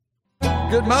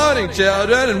Good morning,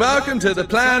 children, and welcome to the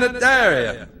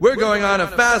planetarium. We're going on a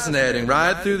fascinating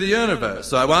ride through the universe,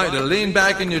 so I want you to lean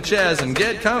back in your chairs and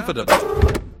get comfortable.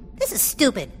 This is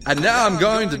stupid. And now I'm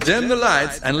going to dim the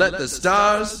lights and let the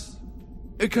stars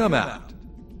come out.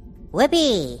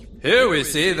 Whoopee. Here we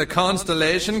see the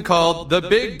constellation called the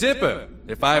Big Dipper.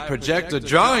 If I project a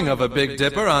drawing of a Big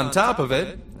Dipper on top of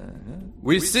it,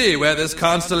 we see where this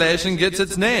constellation gets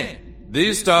its name.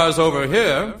 These stars over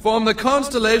here form the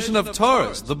constellation of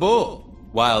Taurus, the bull,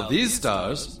 while these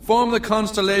stars form the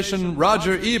constellation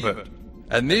Roger Ebert.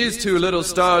 And these two little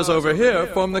stars over here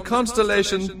form the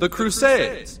constellation the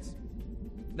Crusades.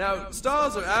 Now,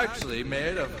 stars are actually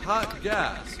made of hot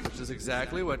gas, which is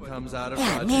exactly what comes out of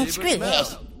Roger Ebert's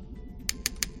mouth.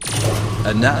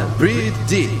 And now breathe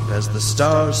deep as the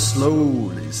stars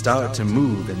slowly start to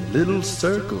move in little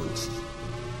circles.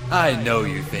 I know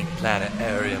you think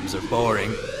planetariums are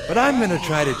boring, but I'm gonna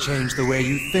try to change the way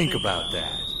you think about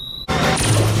that.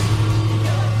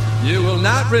 You will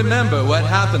not remember what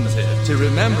happens here. To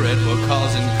remember it will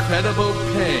cause incredible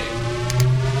pain.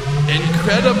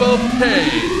 Incredible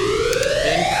pain.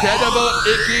 Incredible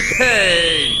icky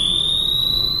pain.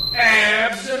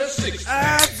 Abs in a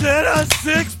six-pack. Abs in a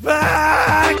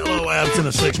six-pack! Hello, Abs in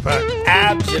a six-pack.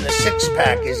 Abs in a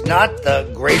Six-Pack is not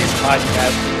the greatest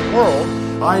podcast in the world.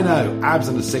 I know Abs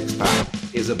in a Six-Pack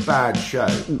is a bad show,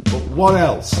 but what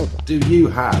else do you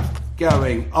have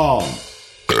going on?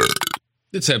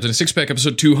 It's Abs in a Six-Pack,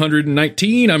 episode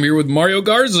 219. I'm here with Mario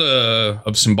Garza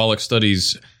of Symbolic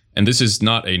Studies, and this is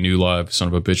not a new live son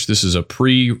of a bitch. This is a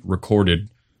pre-recorded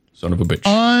son of a bitch.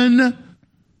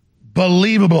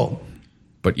 Unbelievable.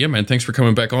 But yeah, man, thanks for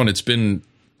coming back on. It's been,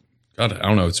 God, I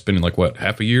don't know, it's been like, what,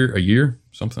 half a year,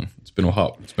 something. It's been a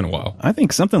while. I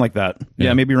think something like that.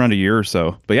 Yeah, maybe around a year or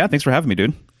so. But yeah, thanks for having me,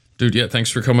 dude. Dude, yeah, thanks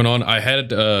for coming on. I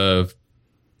had, well,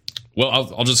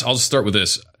 I'll just start with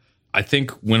this. I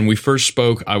think when we first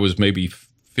spoke, I was maybe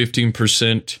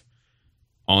 15%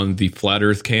 on the flat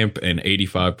Earth camp and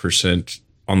 85%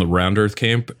 on the round Earth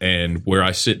camp. And where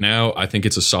I sit now, I think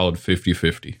it's a solid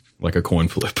 50-50, like a coin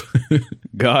flip.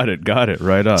 Got it.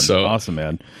 Right on. So awesome,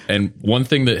 man. And one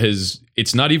thing that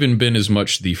it's not even been as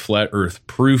much the flat Earth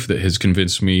proof that has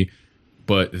convinced me,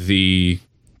 but the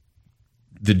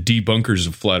debunkers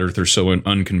of flat Earth are so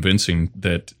unconvincing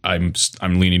that I'm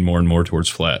leaning more and more towards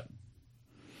flat.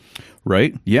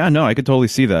 Right? Yeah, no, I could totally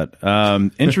see that.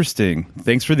 Interesting.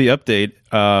 Thanks for the update.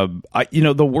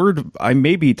 The word, I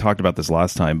maybe talked about this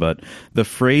last time, but the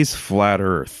phrase flat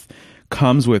Earth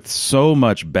comes with so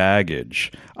much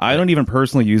baggage. I don't even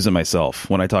personally use it myself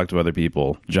when I talk to other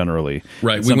people, generally.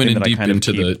 Right. It's we went in something deep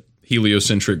into the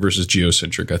heliocentric versus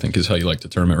geocentric, I think is how you like to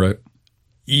term it, right?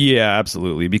 Yeah,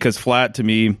 absolutely. Because flat, to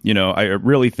me, I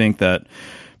really think that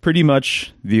pretty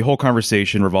much the whole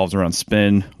conversation revolves around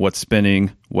spin, what's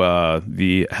spinning,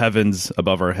 the heavens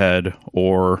above our head,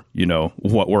 or,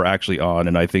 what we're actually on.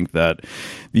 And I think that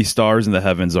the stars in the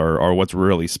heavens are what's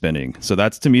really spinning. So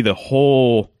that's, to me, the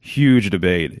whole huge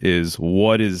debate is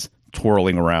what is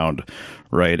twirling around,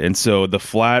 right? And so the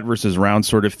flat versus round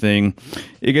sort of thing,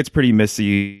 it gets pretty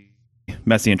messy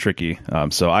and tricky.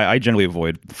 So I generally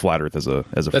avoid flat Earth as a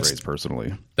phrase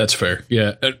personally. That's fair.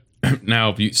 Yeah.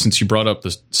 Now, since you brought up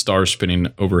the stars spinning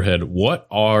overhead, what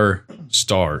are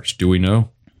stars? Do we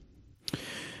know?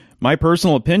 My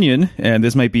personal opinion, and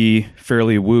this might be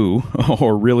fairly woo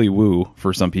or really woo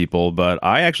for some people, but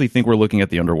I actually think we're looking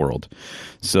at the underworld.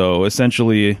 So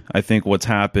essentially, I think what's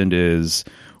happened is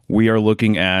we are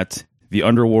looking at the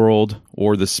underworld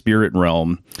or the spirit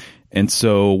realm. And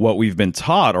so what we've been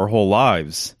taught our whole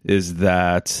lives is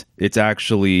that it's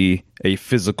actually a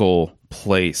physical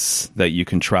place that you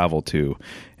can travel to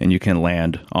and you can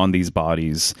land on these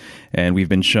bodies. And we've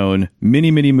been shown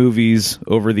many, many movies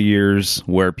over the years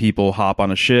where people hop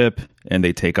on a ship and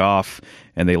they take off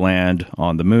and they land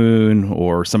on the moon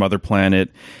or some other planet.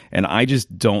 And I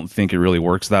just don't think it really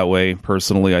works that way.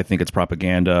 Personally, I think it's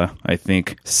propaganda. I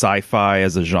think sci-fi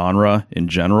as a genre in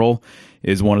general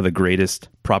is one of the greatest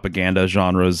propaganda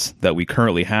genres that we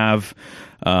currently have.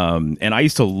 And I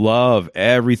used to love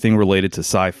everything related to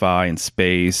sci-fi and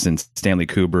space and Stanley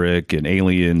Kubrick and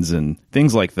aliens and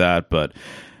things like that. But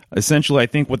essentially, I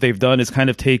think what they've done is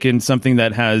kind of taken something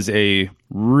that has a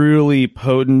really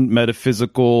potent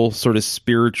metaphysical sort of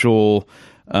spiritual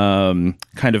kind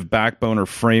of backbone or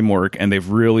framework, and they've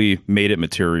really made it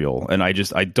material. And I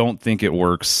don't think it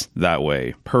works that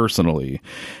way personally.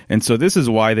 And so this is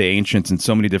why the ancients in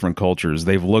so many different cultures,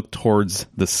 they've looked towards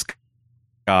the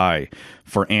sky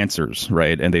for answers,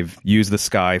 right? And they've used the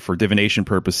sky for divination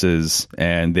purposes,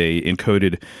 and they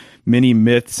encoded many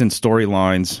myths and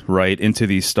storylines, right, into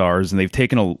these stars, and they've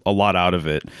taken a lot out of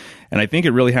it. And I think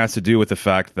it really has to do with the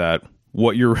fact that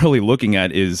what you're really looking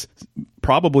at is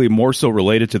probably more so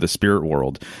related to the spirit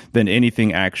world than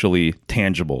anything actually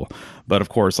tangible. But of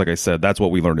course, like I said, that's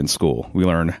what we learned in school. We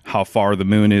learn how far the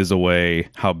moon is away,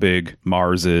 how big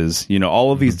Mars is,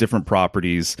 all of these different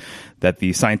properties that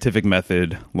the scientific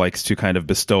method likes to kind of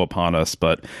bestow upon us.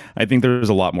 But I think there's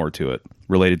a lot more to it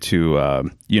related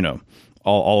to,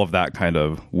 all of that kind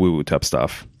of woo-woo type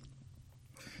stuff.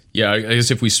 Yeah, I guess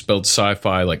if we spelled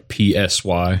sci-fi like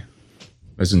PSY,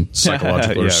 as in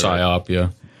psychological or psyop, right.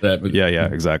 Yeah,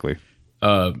 exactly.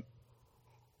 You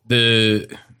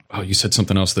said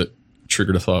something else that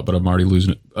triggered a thought, but I'm already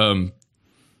losing it. Well,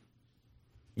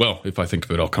 if I think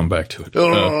of it, I'll come back to it.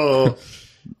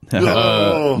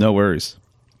 No worries.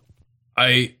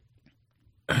 That's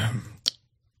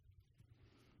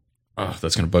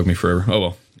going to bug me forever. Oh,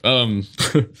 well.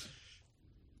 That's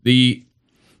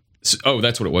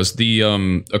what it was.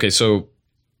 Okay, so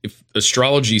if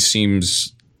astrology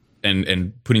seems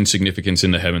and putting significance in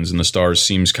the heavens and the stars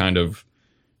seems kind of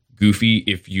goofy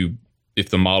if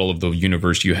the model of the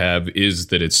universe you have is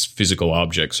that it's physical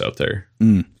objects out there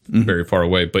very far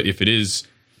away. But if it is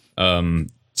some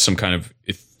kind of,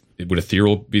 would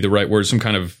ethereal be the right word, some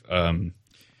kind of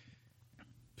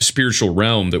spiritual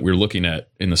realm that we're looking at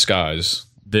in the skies,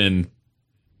 then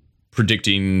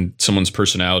predicting someone's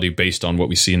personality based on what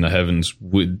we see in the heavens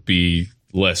would be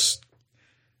less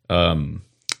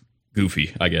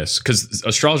goofy, I guess. Because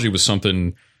astrology was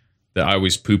something that I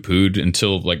always poo-pooed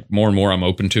until like more and more I'm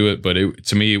open to it. But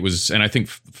to me, it was, and I think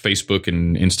Facebook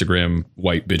and Instagram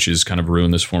white bitches kind of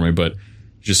ruined this for me, but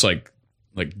just like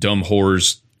dumb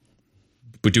whores,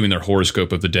 but doing their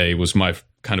horoscope of the day was my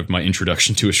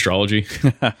introduction to astrology,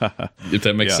 if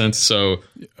that makes sense. So,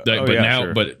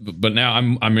 but now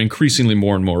I'm increasingly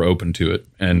more and more open to it.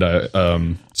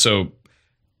 And so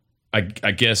I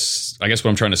guess what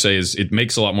I'm trying to say is it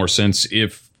makes a lot more sense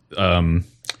if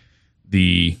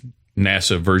the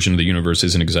NASA version of the universe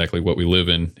isn't exactly what we live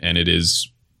in, and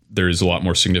there is a lot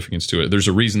more significance to it. There's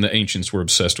a reason the ancients were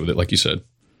obsessed with it, like you said.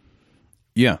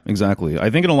 Yeah, exactly. I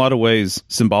think in a lot of ways,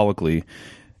 symbolically,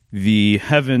 the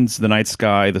heavens, the night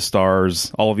sky, the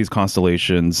stars, all of these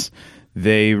constellations,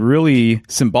 they really,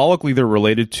 symbolically, they're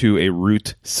related to a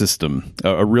root system,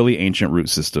 a really ancient root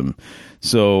system.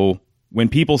 So when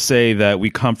people say that we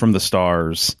come from the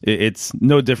stars, it's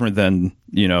no different than,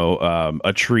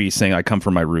 a tree saying I come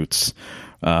from my roots.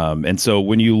 And so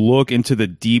when you look into the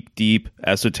deep, deep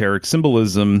esoteric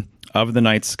symbolism of the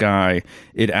night sky,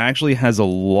 it actually has a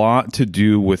lot to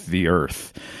do with the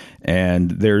earth.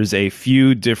 And there's a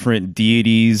few different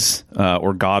deities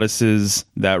or goddesses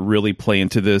that really play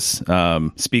into this.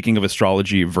 Speaking of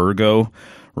astrology, Virgo,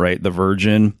 right? The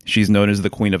Virgin, she's known as the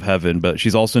Queen of Heaven, but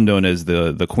she's also known as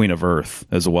the Queen of Earth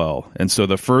as well. And so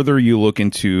the further you look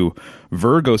into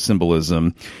Virgo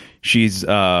symbolism, she's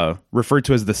referred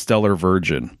to as the Stellar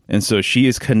Virgin. And so she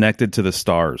is connected to the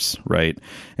stars, right?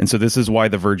 And so this is why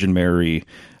the Virgin Mary,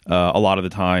 a lot of the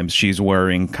times, she's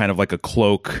wearing kind of like a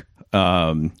cloak,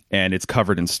 and it's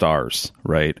covered in stars,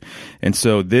 right? And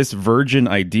so this virgin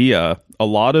idea, a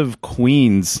lot of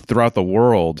queens throughout the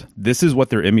world, this is what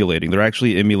they're emulating. They're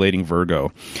actually emulating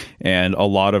Virgo and a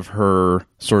lot of her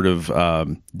sort of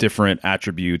different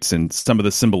attributes and some of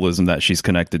the symbolism that she's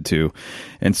connected to.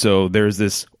 And so there's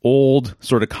this old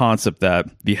sort of concept that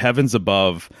the heavens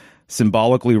above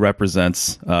symbolically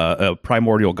represents a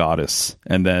primordial goddess,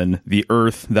 and then the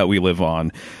earth that we live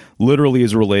on literally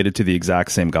is related to the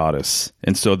exact same goddess.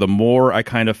 And so the more I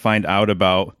kind of find out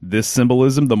about this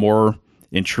symbolism, the more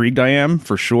intrigued I am,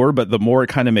 for sure, but the more it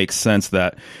kind of makes sense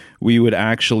that we would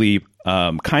actually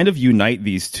kind of unite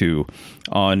these two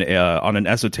on an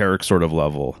esoteric sort of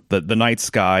level, the night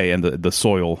sky and the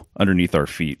soil underneath our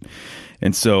feet.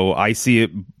 And so I see it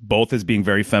both as being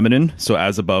very feminine. So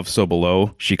as above, so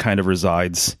below. She kind of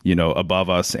resides,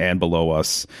 above us and below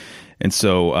us. And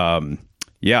so,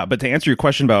 yeah, but to answer your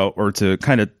question about, or to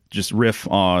kind of just riff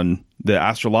on the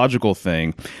astrological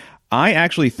thing, I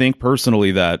actually think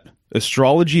personally that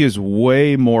astrology is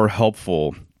way more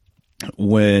helpful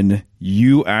when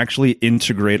you actually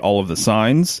integrate all of the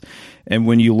signs and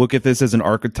when you look at this as an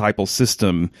archetypal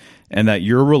system and that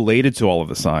you're related to all of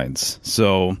the signs.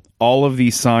 So all of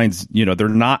these signs, they're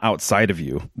not outside of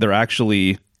you. They're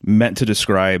actually meant to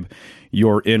describe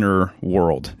your inner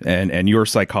world and your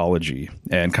psychology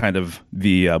and kind of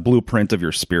the blueprint of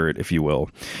your spirit, if you will.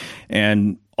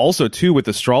 And also, too, with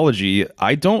astrology,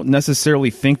 I don't necessarily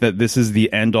think that this is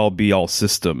the end-all, be-all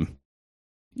system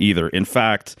either. In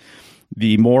fact,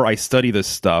 the more I study this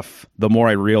stuff, the more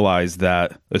I realize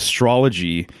that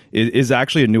astrology is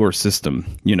actually a newer system.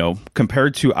 You know,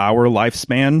 compared to our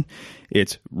lifespan,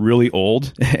 it's really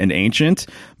old and ancient,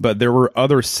 but there were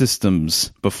other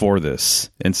systems before this.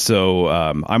 And so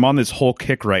I'm on this whole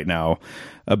kick right now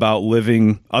about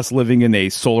us living in a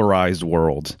solarized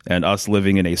world and us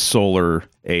living in a solar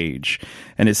age.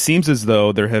 And it seems as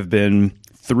though there have been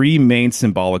three main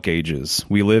symbolic ages.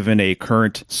 We live in a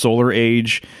current solar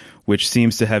age, which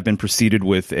seems to have been preceded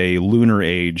with a lunar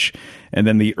age. And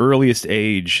then the earliest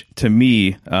age, to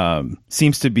me,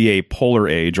 seems to be a polar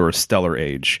age or a stellar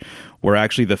age, where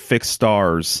actually the fixed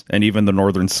stars and even the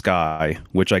northern sky,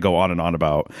 which I go on and on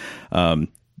about,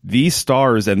 these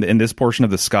stars and in this portion of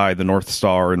the sky, the North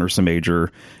Star and Ursa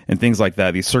Major and things like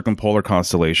that, these circumpolar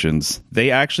constellations,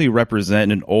 they actually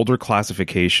represent an older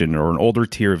classification or an older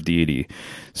tier of deity.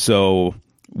 So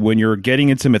when you're getting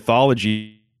into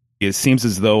mythology, it seems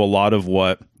as though a lot of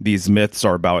what these myths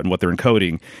are about and what they're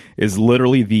encoding is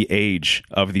literally the age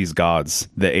of these gods,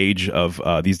 the age of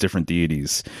these different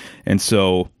deities. And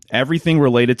so everything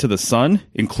related to the sun,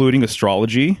 including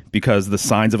astrology, because the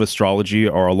signs of astrology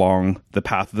are along the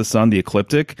path of the sun, the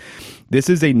ecliptic, this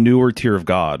is a newer tier of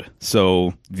god.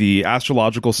 So the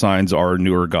astrological signs are a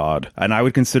newer god. And I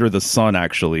would consider the sun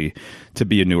actually to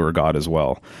be a newer god as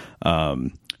well.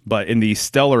 But in the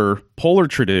stellar polar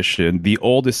tradition, the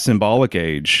oldest symbolic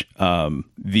age,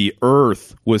 the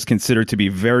Earth was considered to be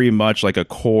very much like a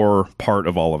core part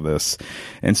of all of this.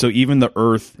 And so even the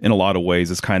Earth, in a lot of ways,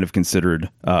 is kind of considered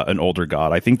an older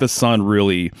god. I think the sun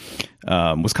really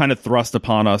was kind of thrust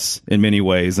upon us in many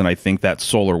ways, and I think that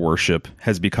solar worship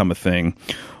has become a thing.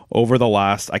 Over the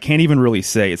last, I can't even really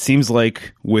say, it seems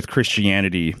like with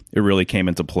Christianity, it really came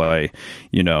into play,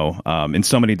 you know, in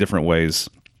so many different ways.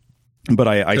 But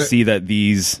I see that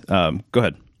these. Go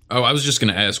ahead. Oh, I was just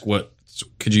going to ask,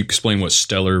 could you explain what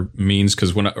stellar means?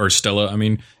 Because Stella,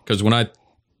 because when I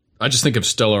just think of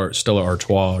Stella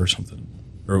Artois or something,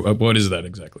 or what is that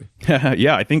exactly?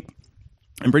 Yeah, I think,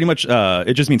 and pretty much,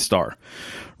 it just means star,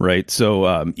 right?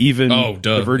 So even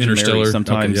the Virgin Mary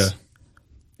sometimes. Okay,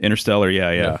 yeah. Interstellar,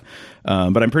 yeah.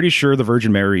 But I'm pretty sure the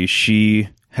Virgin Mary, she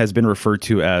has been referred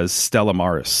to as Stella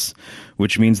Maris,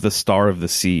 which means the star of the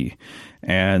sea.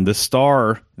 And the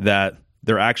star that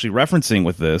they're actually referencing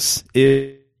with this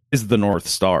is the North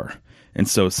Star. And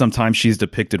so sometimes she's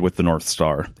depicted with the North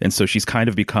Star. And so she's kind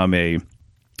of become a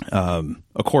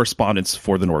correspondence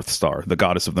for the North Star, the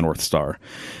goddess of the North Star.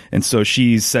 And so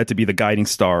she's said to be the guiding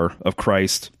star of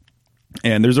Christ.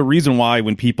 And there's a reason why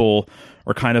when people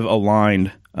are kind of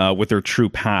aligned with their true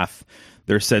path,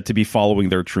 they're said to be following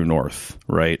their true north,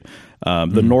 right?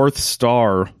 The North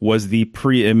Star was the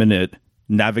preeminent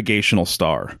navigational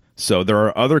star. So there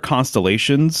are other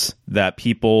constellations that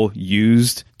people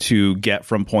used to get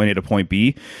from point A to point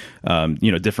B,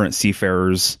 different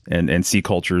seafarers and sea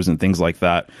cultures and things like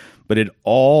that. But it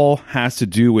all has to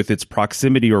do with its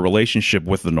proximity or relationship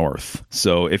with the North.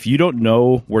 So if you don't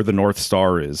know where the North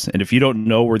Star is, and if you don't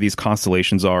know where these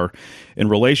constellations are in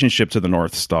relationship to the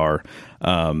North Star,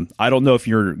 I don't know if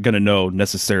you're going to know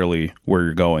necessarily where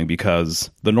you're going, because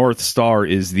the North Star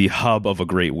is the hub of a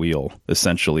great wheel,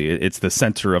 essentially. It's the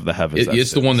center of the heavens.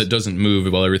 It's the one that doesn't move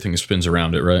while everything spins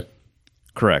around it, right?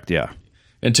 Correct, yeah.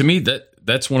 And to me,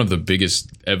 that's one of the biggest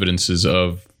evidences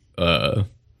of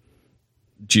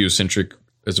geocentric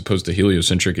as opposed to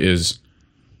heliocentric is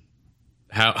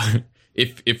how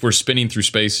if we're spinning through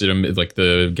space at like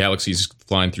the galaxy's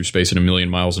flying through space at 1 million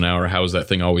miles an hour, how is that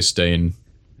thing always staying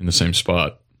in the same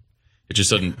spot? It just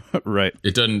doesn't. Right.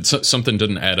 It doesn't. Something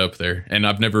doesn't add up there, and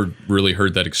I've never really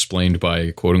heard that explained by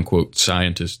a quote unquote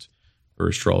scientist or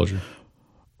astrologer.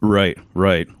 Right.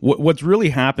 What's really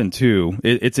happened too?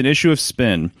 It's an issue of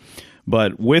spin.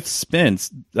 But with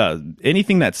spins,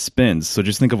 anything that spins, so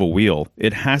just think of a wheel,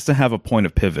 it has to have a point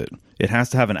of pivot. It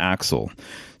has to have an axle.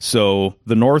 So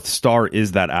the North Star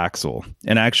is that axle.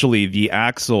 And actually, the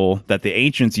axle that the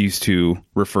ancients used to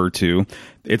refer to,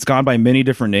 it's gone by many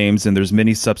different names, and there's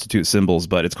many substitute symbols,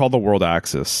 but it's called the world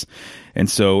axis. And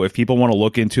so if people want to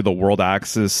look into the world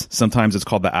axis, sometimes it's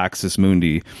called the axis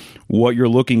mundi. What you're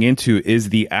looking into is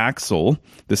the axle,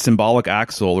 the symbolic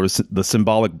axle, or the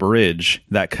symbolic bridge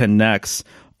that connects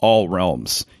all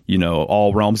realms,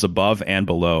 all realms above and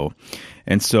below.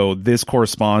 And so this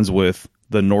corresponds with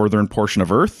the northern portion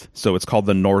of Earth. So it's called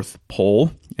the North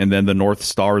Pole. And then the North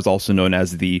Star is also known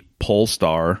as the Pole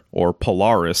Star or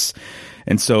Polaris.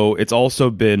 And so it's also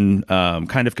been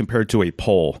kind of compared to a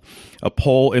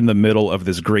pole in the middle of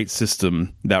this great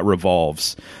system that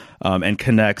revolves and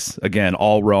connects, again,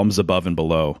 all realms above and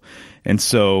below. And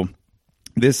so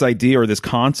this idea or this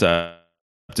concept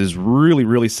is really,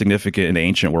 really significant in the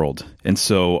ancient world. And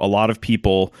so a lot of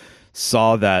people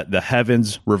saw that the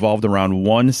heavens revolved around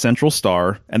one central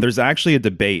star, and there's actually a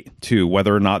debate too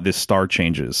whether or not this star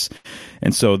changes.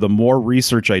 And so the more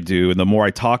research I do and the more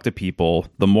I talk to people,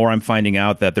 the more I'm finding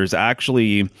out that there's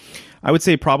actually, I would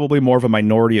say, probably more of a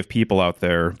minority of people out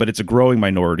there, but it's a growing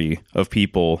minority of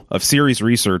people, of serious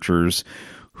researchers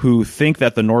who think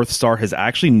that the North Star has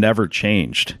actually never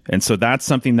changed. And so that's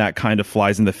something that kind of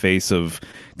flies in the face of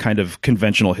kind of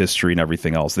conventional history and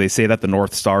everything else. They say that the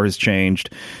North Star has changed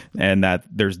and that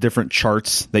there's different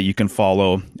charts that you can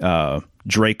follow.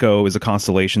 Draco is a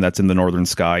constellation that's in the northern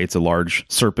sky. It's a large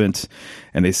serpent.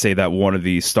 And they say that one of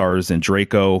the stars in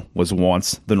Draco was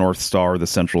once the North Star, the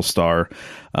central star.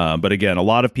 But again, a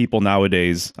lot of people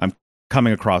nowadays, I'm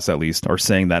coming across at least, are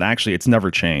saying that actually it's never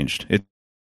changed. It's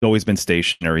always been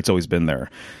stationary. It's always been there.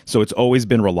 So it's always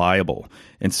been reliable.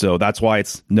 And so that's why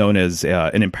it's known as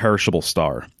an imperishable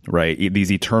star, right?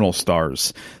 These eternal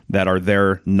stars that are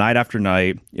there night after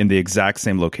night in the exact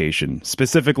same location,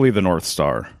 specifically the North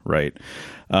Star, right?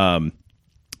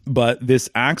 But this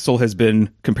axle has been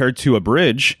compared to a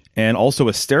bridge and also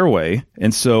a stairway.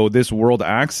 And so this world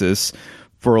axis,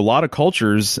 for a lot of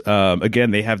cultures,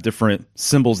 again, they have different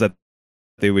symbols that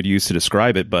they would use to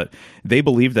describe it, but they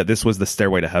believe that this was the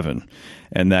stairway to heaven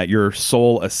and that your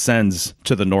soul ascends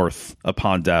to the north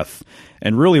upon death.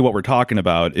 And really what we're talking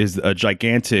about is a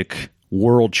gigantic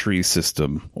world tree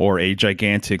system or a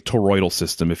gigantic toroidal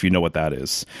system, if you know what that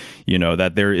is. You know,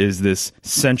 that there is this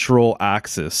central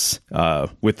axis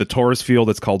with the torus field.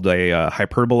 It's called a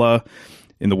hyperbola.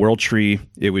 In the world tree,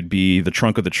 it would be the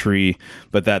trunk of the tree,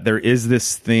 but that there is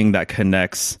this thing that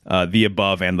connects the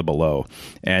above and the below,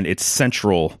 and it's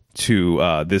central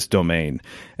to this domain.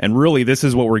 And really, this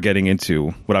is what we're getting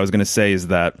into. What I was going to say is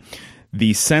that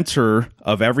the center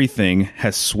of everything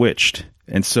has switched.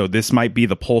 And so this might be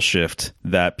the pole shift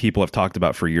that people have talked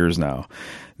about for years now,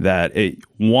 that it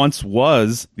once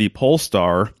was the pole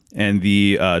star and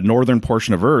the northern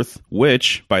portion of Earth,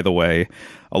 which, by the way,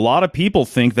 a lot of people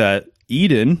think that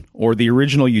Eden, or the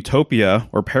original utopia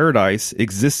or paradise,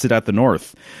 existed at the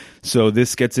north. So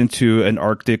this gets into an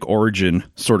Arctic origin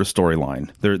sort of storyline.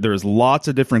 There's lots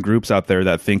of different groups out there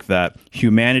that think that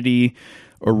humanity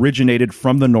originated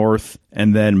from the north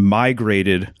and then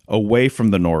migrated away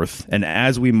from the north. And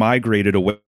as we migrated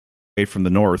away from the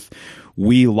north,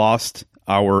 we lost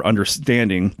our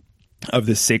understanding of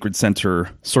this sacred center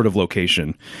sort of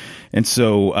location. And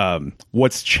so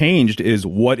what's changed is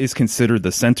what is considered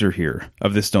the center here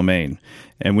of this domain.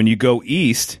 And when you go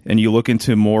east and you look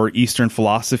into more Eastern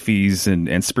philosophies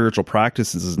and spiritual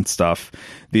practices and stuff,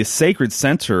 the sacred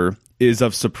center is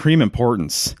of supreme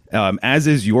importance, as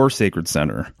is your sacred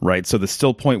center, right? So the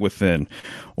still point within,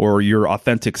 or your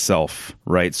authentic self,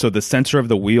 right? So the center of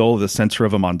the wheel, the center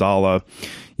of a mandala,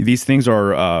 these things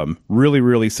are really,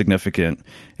 really significant.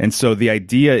 And so the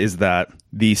idea is that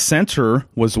the center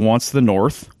was once the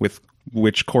north,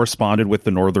 which corresponded with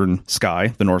the northern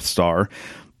sky, the North Star,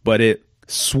 but it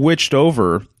switched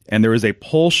over and there is a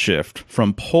pole shift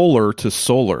from polar to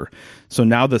solar. So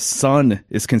now the sun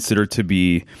is considered to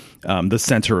be the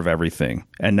center of everything.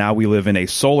 And now we live in a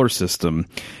solar system.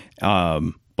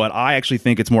 But I actually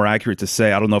think it's more accurate to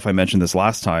say, I don't know if I mentioned this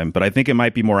last time, but I think it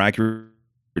might be more accurate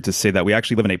to say that we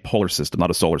actually live in a polar system, not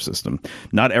a solar system.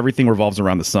 Not everything revolves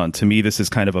around the sun. To me, this is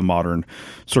kind of a modern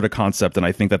sort of concept. And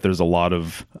I think that there's a lot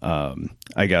of, I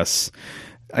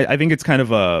think it's kind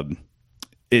of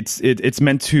it's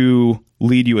meant to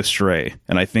lead you astray.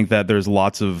 And I think that there's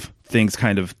lots of things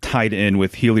kind of tied in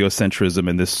with heliocentrism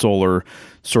and this solar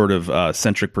sort of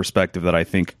centric perspective that I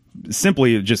think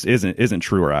simply just isn't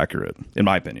true or accurate, in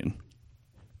my opinion.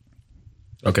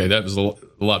 Okay, that was a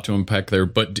lot to unpack there.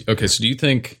 But okay, so do you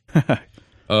think?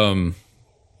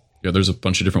 There's a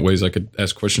bunch of different ways I could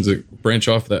ask questions that branch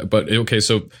off that. But okay,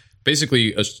 so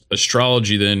basically,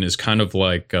 astrology then is kind of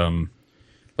like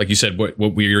you said, what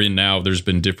we're in now. There's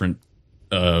been different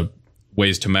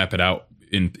ways to map it out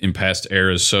in past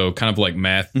eras. So kind of like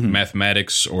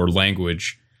mathematics or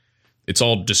language. It's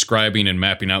all describing and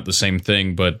mapping out the same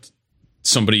thing, but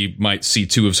somebody might see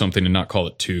two of something and not call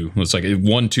it two. It's like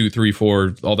 1, 2, 3,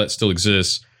 4, all that still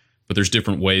exists, but there's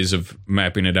different ways of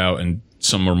mapping it out, and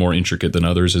some are more intricate than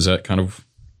others. Is that kind of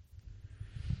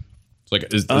I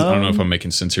don't know if I'm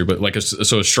making sense here, but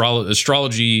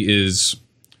astrology is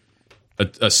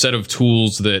a set of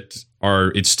tools that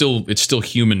are it's still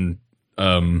human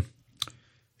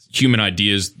human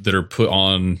ideas that are put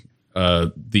on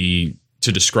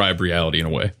to describe reality in a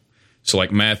way. So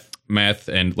like math,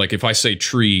 and like if I say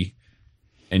tree,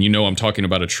 and I'm talking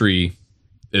about a tree,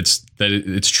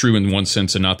 it's true in one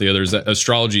sense and not the other. Is that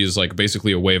astrology is like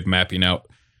basically a way of mapping out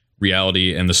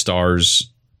reality and the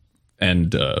stars,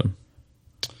 and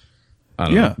I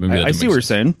don't know. Maybe that I see what you're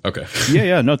saying. Okay.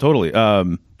 Yeah, no, totally.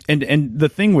 And the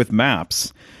thing with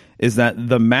maps is that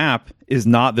the map is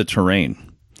not the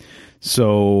terrain.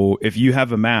 So if you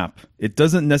have a map, it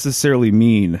doesn't necessarily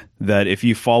mean that if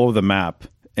you follow the map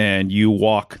and you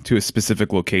walk to a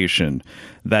specific location,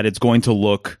 that it's going to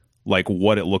look like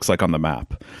what it looks like on the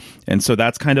map. And so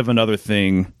that's kind of another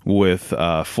thing with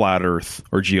flat Earth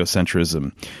or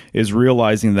geocentrism, is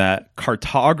realizing that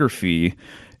cartography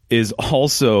is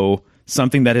also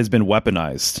something that has been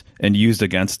weaponized and used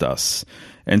against us.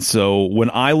 And so when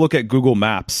I look at Google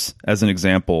Maps as an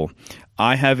example,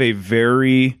 I have a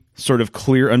very sort of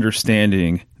clear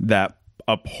understanding that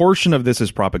a portion of this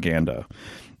is propaganda.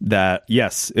 That,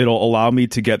 yes, it'll allow me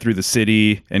to get through the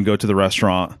city and go to the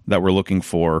restaurant that we're looking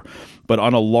for. But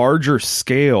on a larger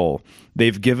scale,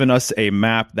 they've given us a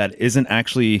map that isn't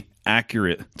actually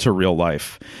accurate to real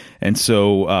life. And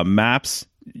so maps,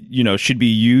 should be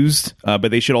used, but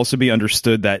they should also be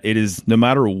understood that it is, no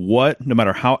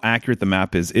matter how accurate the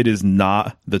map is, it is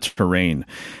not the terrain.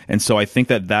 And so I think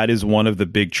that is one of the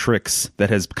big tricks that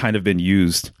has kind of been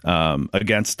used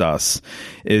against us,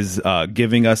 is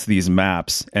giving us these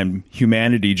maps and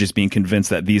humanity just being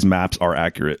convinced that these maps are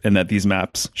accurate and that these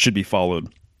maps should be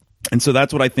followed. And so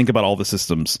that's what I think about all the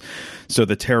systems. So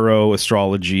the tarot,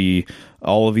 astrology,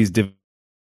 all of these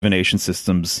divination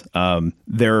systems,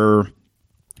 they're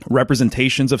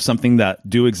representations of something that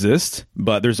do exist,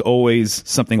 but there's always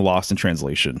something lost in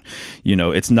translation.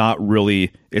 It's not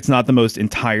the most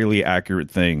entirely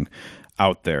accurate thing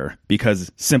out there,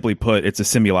 because simply put, it's a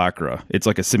simulacra. It's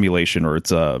like a simulation, or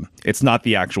it's not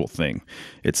the actual thing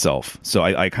itself. So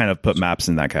I kind of put maps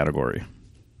in that category.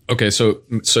 Okay. So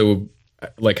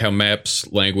like how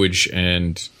maps, language,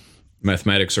 and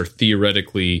mathematics are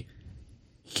theoretically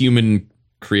human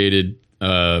created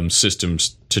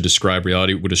systems to describe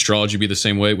reality, would astrology be the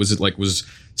same way? Was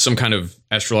some kind of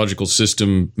astrological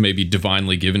system maybe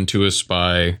divinely given to us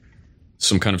by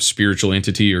some kind of spiritual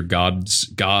entity or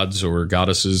gods or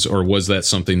goddesses, or was that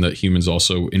something that humans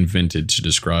also invented to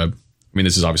describe? I mean,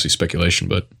 this is obviously speculation,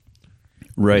 but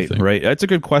right. That's a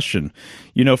good question.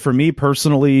 For me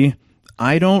personally,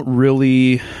 I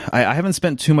haven't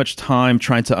spent too much time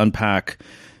trying to unpack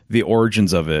the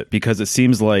origins of it, because it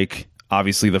seems like,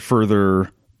 obviously, the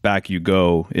further back you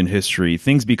go in history,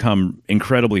 things become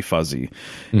incredibly fuzzy.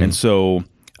 And so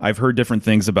I've heard different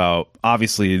things about,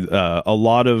 obviously, a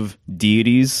lot of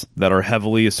deities that are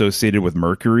heavily associated with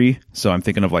Mercury. So I'm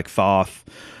thinking of like Thoth.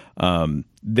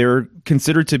 They're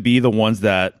considered to be the ones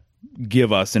that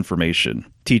give us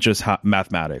information, teach us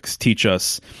mathematics, teach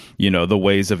us, the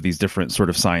ways of these different sort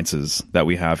of sciences that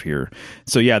we have here.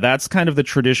 So yeah, that's kind of the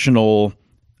traditional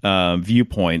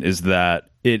viewpoint, is that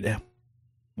it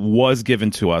was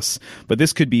given to us, but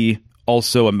this could be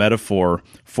also a metaphor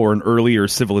for an earlier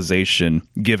civilization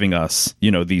giving us,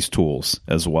 these tools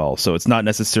as well. So it's not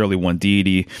necessarily one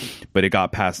deity, but it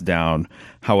got passed down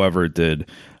however it did.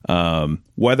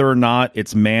 Whether or not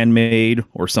it's man-made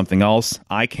or something else,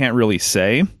 I can't really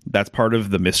say. That's part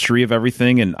of the mystery of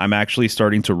everything, and I'm actually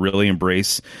starting to really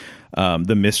embrace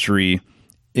the mystery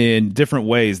in different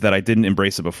ways that I didn't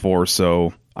embrace it before.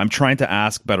 So I'm trying to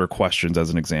ask better questions, as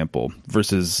an example,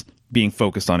 versus being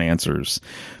focused on answers,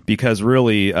 because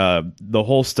really the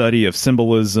whole study of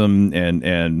symbolism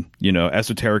and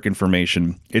esoteric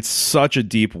information, it's such a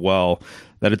deep well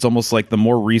that it's almost like the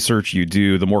more research you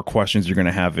do, the more questions you're going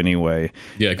to have anyway.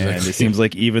 Yeah, exactly. And it seems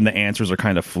like even the answers are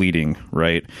kind of fleeting,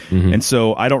 right? And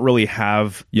so I don't really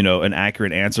have, an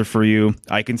accurate answer for you.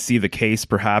 I can see the case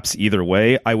perhaps either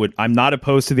way. I'm not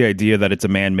opposed to the idea that it's a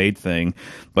man-made thing,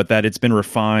 but that it's been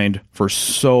refined for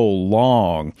so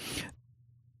long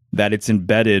that it's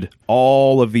embedded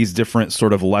all of these different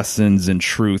sort of lessons and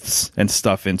truths and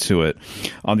stuff into it.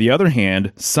 On the other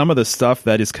hand, some of the stuff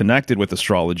that is connected with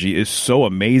astrology is so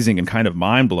amazing and kind of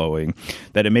mind-blowing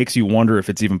that it makes you wonder if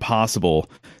it's even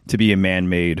possible to be a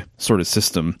man-made sort of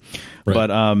system. Right. But,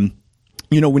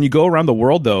 when you go around the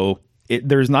world, though,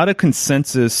 there's not a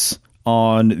consensus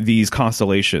on these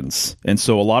constellations. And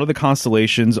so a lot of the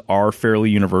constellations are fairly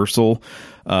universal.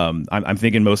 I'm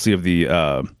thinking mostly of the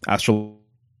astrological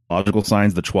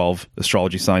signs, the 12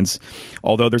 astrology signs,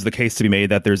 although there's the case to be made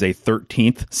that there's a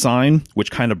 13th sign,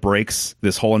 which kind of breaks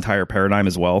this whole entire paradigm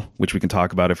as well, which we can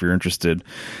talk about if you're interested.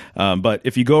 But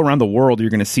if you go around the world, you're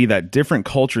going to see that different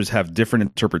cultures have different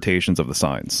interpretations of the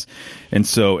signs. And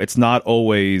so it's not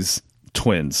always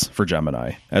twins for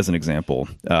Gemini, as an example.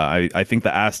 I think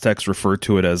the Aztecs refer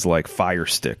to it as like fire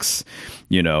sticks,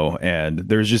 and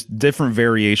there's just different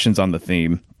variations on the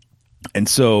theme. And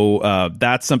so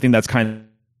that's something that's kind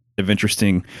of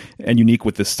interesting and unique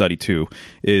with this study too,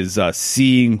 is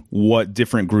seeing what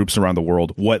different groups around the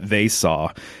world, what they saw.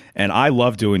 And I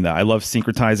love doing that. I love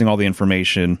syncretizing all the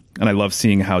information, and I love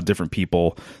seeing how different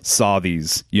people saw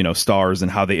these, stars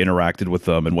and how they interacted with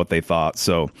them and what they thought.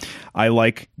 So I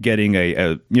like getting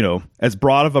a as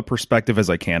broad of a perspective as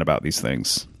I can about these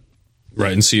things.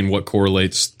 Right, and seeing what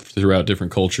correlates throughout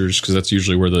different cultures, because that's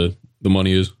usually where the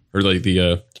money is, or like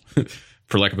the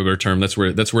for lack of a better term, that's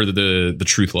where the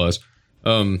truth lies.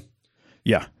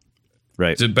 Yeah,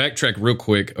 right. To backtrack real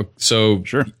quick, so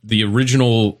sure. The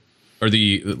original, or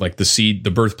the seed,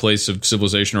 the birthplace of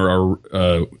civilization, are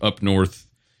up north,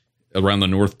 around the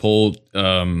North Pole,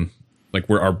 like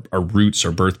where our roots,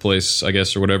 our birthplace, I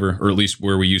guess, or whatever, or at least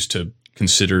where we used to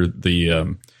consider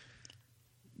the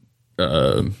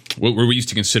where we used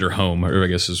to consider home, or I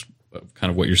guess is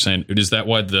kind of what you're saying. Is that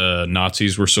why the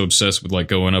Nazis were so obsessed with like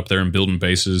going up there and building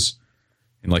bases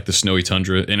in like the snowy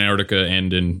tundra in Antarctica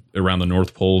and in around the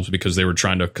North Pole, because they were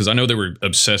trying to? Because I know they were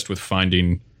obsessed with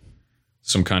finding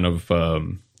some kind of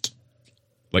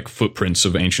like footprints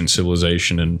of ancient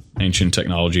civilization and ancient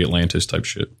technology, Atlantis type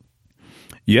shit.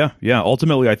 Yeah.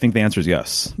 Ultimately, I think the answer is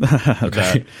yes.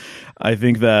 Okay. I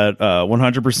think that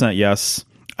 100% yes.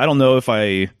 I don't know if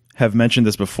I have mentioned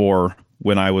this before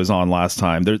when I was on last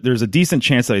time. There's a decent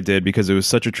chance that I did, because it was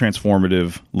such a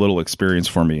transformative little experience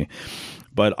for me.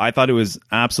 But I thought it was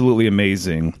absolutely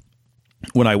amazing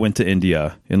when I went to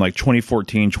India in like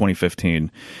 2014,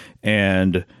 2015.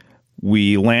 And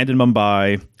we landed in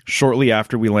Mumbai. Shortly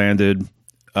after we landed,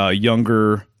 a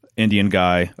younger Indian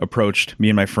guy approached me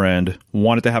and my friend,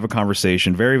 wanted to have a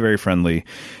conversation, very, very friendly.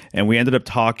 And we ended up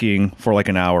talking for like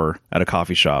an hour at a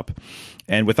coffee shop.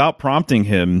 And without prompting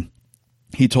him,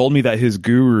 he told me that his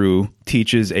guru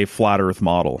teaches a flat earth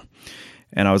model.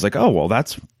 And I was like, oh, well,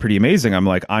 that's pretty amazing.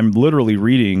 I'm literally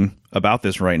reading about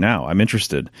this right now. I'm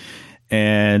interested.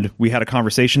 And we had a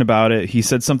conversation about it. He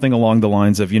said something along the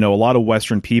lines of, a lot of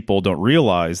Western people don't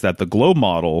realize that the globe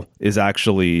model is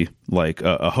actually like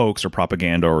a hoax or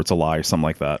propaganda, or it's a lie or something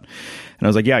like that. And I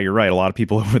was like, yeah, you're right. A lot of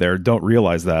people over there don't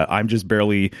realize that. I'm just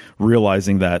barely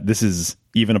realizing that this is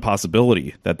even a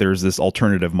possibility, that there's this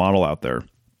alternative model out there.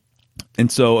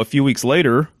 And so a few weeks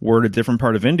later, we're in a different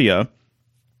part of India,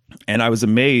 and I was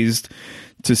amazed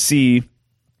to see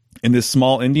in this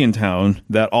small Indian town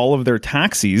that all of their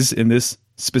taxis in this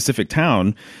specific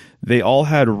town, they all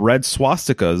had red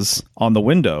swastikas on the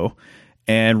window,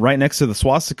 and right next to the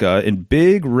swastika, in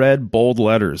big red bold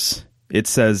letters, it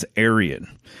says Aryan.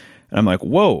 And I'm like,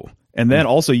 whoa. And then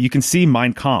also you can see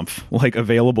Mein Kampf like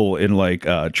available in like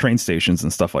train stations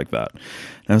and stuff like that.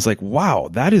 And I was like, wow,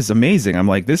 that is amazing. I'm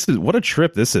like, this is what a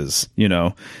trip this is,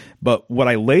 But what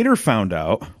I later found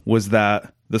out was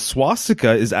that the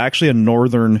swastika is actually a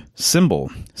northern symbol.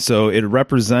 So it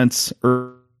represents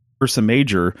Ursa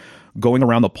Major going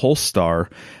around the pole star.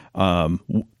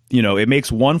 It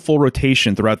makes one full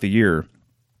rotation throughout the year.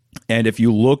 And if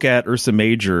you look at Ursa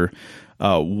Major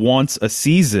once a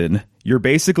season, you're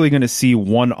basically going to see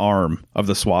one arm of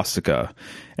the swastika.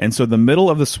 And so the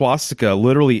middle of the swastika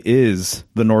literally is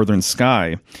the northern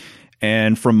sky.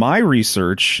 And from my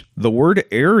research, the word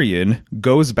Aryan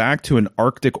goes back to an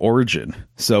Arctic origin.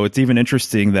 So it's even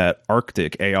interesting that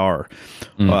Arctic, AR,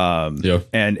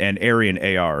 and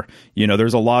Aryan, AR.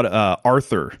 There's a lot of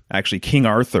Arthur, actually, King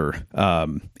Arthur.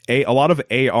 A lot of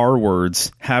AR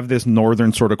words have this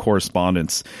northern sort of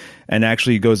correspondence, and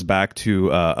actually goes back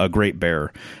to a great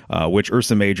bear, which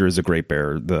Ursa Major is a great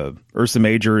bear. The Ursa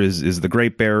Major is the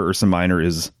great bear. Ursa Minor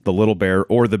is the little bear,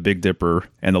 or the Big Dipper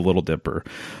and the Little Dipper.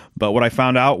 But what I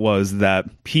found out was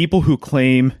that people who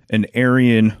claim an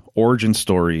Aryan origin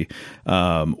story,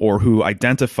 or who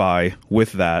identify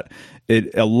with that,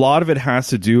 a lot of it has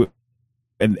to do.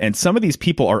 And some of these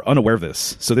people are unaware of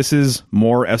this. So this is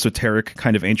more esoteric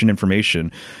kind of ancient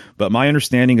information. But my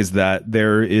understanding is that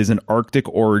there is an Arctic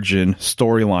origin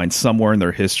storyline somewhere in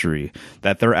their history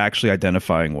that they're actually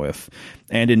identifying with.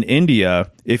 And in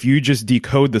India, if you just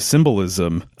decode the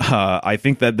symbolism, I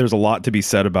think that there's a lot to be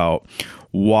said about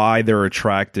why they're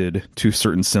attracted to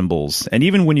certain symbols. And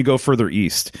even when you go further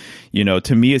east,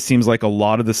 to me, it seems like a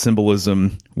lot of the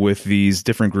symbolism with these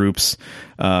different groups,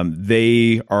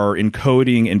 they are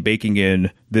encoding and baking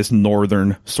in this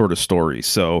northern sort of story.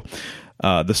 So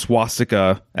The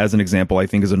swastika, as an example, I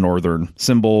think is a northern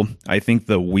symbol. I think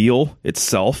the wheel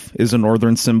itself is a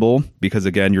northern symbol because,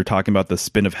 again, you're talking about the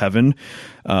spin of heaven.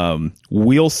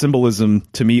 Wheel symbolism,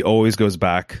 to me, always goes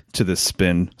back to this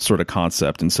spin sort of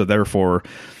concept. And so, therefore,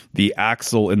 the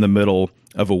axle in the middle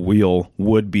of a wheel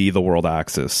would be the world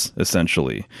axis,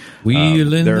 essentially.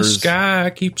 Wheel in the sky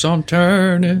keeps on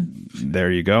turning. There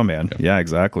you go, man. Yeah,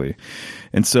 exactly.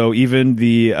 And so even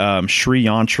the Sri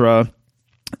Yantra,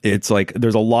 it's like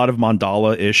there's a lot of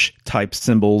mandala-ish type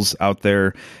symbols out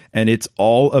there, and it's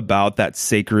all about that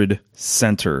sacred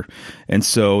center. And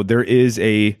so there is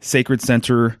a sacred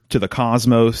center to the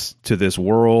cosmos, to this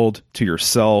world, to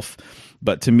yourself.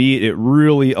 But to me, it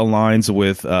really aligns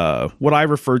with what I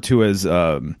refer to as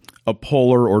a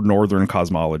polar or northern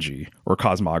cosmology or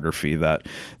cosmography, that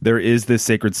there is this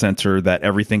sacred center that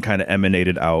everything kind of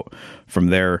emanated out from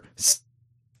there,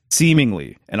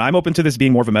 seemingly. And I'm open to this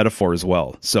being more of a metaphor as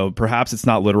well. So perhaps it's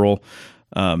not literal.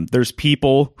 There's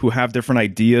people who have different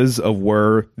ideas of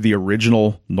where the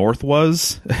original North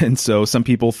was. And so some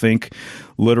people think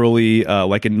literally,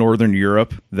 like in Northern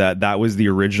Europe, that was the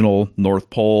original North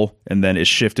Pole and then it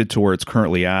shifted to where it's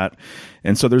currently at.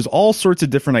 And so there's all sorts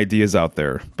of different ideas out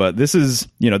there. But this is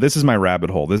my rabbit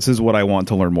hole. This is what I want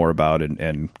to learn more about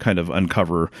and kind of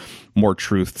uncover more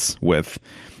truths with.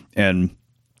 And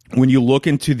when you look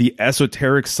into the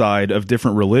esoteric side of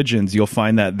different religions, you'll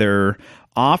find that there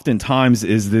oftentimes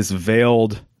is this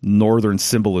veiled northern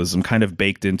symbolism kind of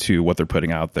baked into what they're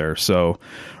putting out there. So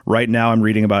right now I'm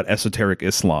reading about esoteric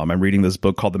Islam. I'm reading this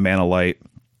book called The Man of Light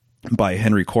by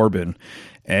Henry Corbin.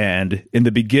 And in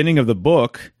the beginning of the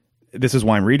book, this is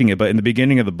why I'm reading it, but in the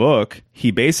beginning of the book,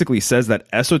 he basically says that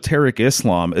esoteric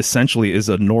Islam essentially is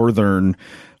a northern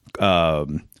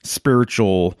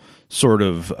spiritual sort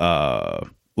of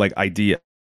like idea.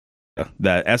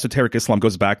 That esoteric Islam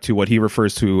goes back to what he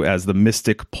refers to as the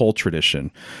mystic pole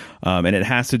tradition. And it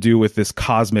has to do with this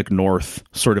cosmic north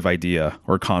sort of idea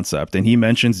or concept. And he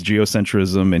mentions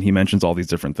geocentrism and he mentions all these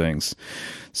different things.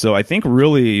 So I think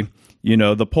really,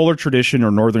 the polar tradition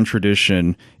or northern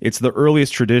tradition, it's the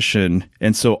earliest tradition.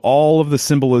 And so all of the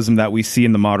symbolism that we see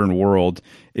in the modern world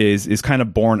is kind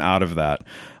of born out of that.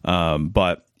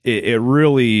 But it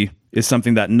really is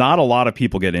something that not a lot of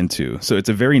people get into. So it's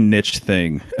a very niche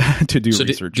thing to do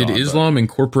research on. Did Islam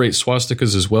incorporate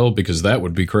swastikas as well? Because that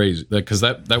would be crazy. Because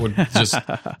that would just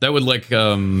that would like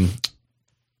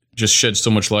just shed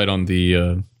so much light on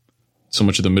the so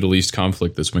much of the Middle East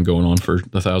conflict that's been going on for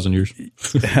 1,000 years.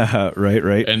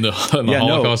 Right. And the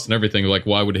Holocaust and everything. Like,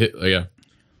 why would it hit? Yeah.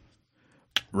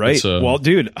 Right. Well,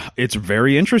 dude, it's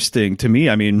very interesting to me.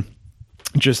 I mean,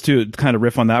 just to kind of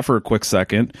riff on that for a quick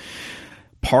second.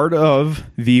 Part of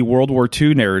the World War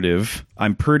II narrative,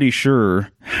 I'm pretty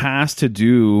sure, has to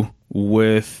do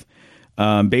with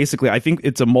basically, I think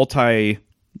it's a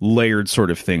multi-layered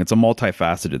sort of thing. It's a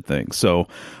multifaceted thing. So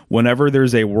whenever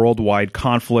there's a worldwide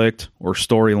conflict or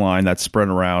storyline that's spread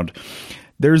around,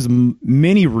 there's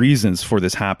many reasons for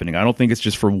this happening. I don't think it's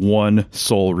just for one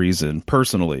sole reason,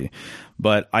 personally.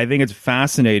 But I think it's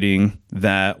fascinating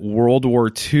that World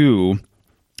War II,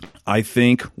 I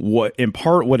think what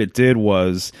it did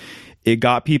was it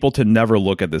got people to never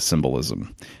look at this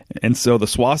symbolism. And so the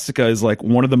swastika is like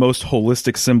one of the most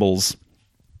holistic symbols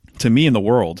to me in the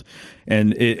world.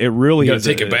 And it really is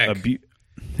take it back.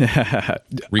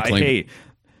 Reclaim.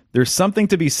 There's something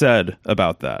to be said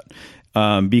about that.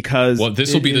 Because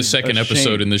this will be the second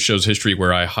episode in this show's history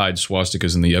where I hide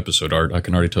swastikas in the episode art. I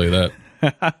can already tell you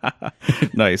that.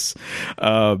 Nice.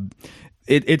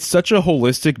 It's such a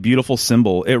holistic, beautiful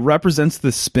symbol. It represents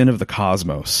the spin of the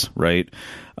cosmos, right?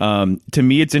 To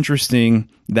me, it's interesting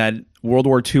that World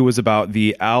War II was about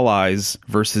the Allies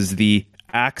versus the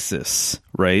Axis,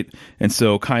 right? And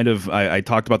so kind of I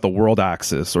talked about the world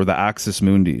axis or the axis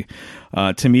mundi.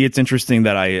 To me, it's interesting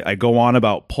that I go on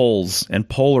about poles and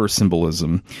polar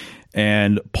symbolism.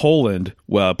 And Poland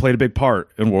played a big part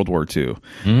in World War II.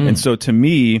 And so to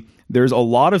me, there's a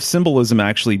lot of symbolism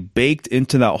actually baked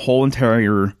into that whole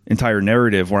entire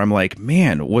narrative where I'm like,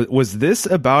 man, was this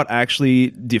about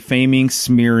actually defaming,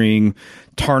 smearing,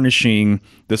 tarnishing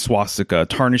the swastika,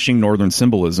 tarnishing Northern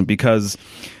symbolism? Because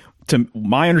to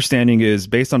my understanding is,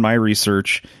 based on my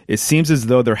research, it seems as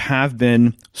though there have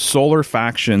been solar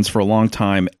factions for a long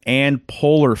time and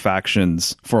polar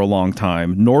factions for a long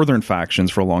time, northern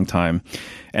factions for a long time.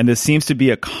 And this seems to be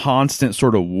a constant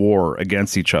sort of war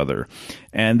against each other.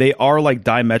 And they are like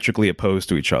diametrically opposed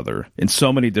to each other in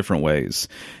so many different ways.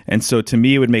 And so to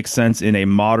me, it would make sense in a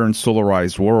modern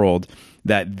solarized world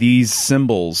that these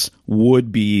symbols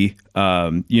would be,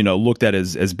 looked at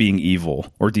as being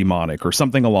evil or demonic or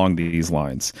something along these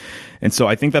lines. And so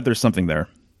I think that there's something there.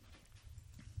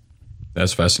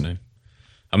 That's fascinating.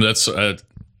 I mean, that's going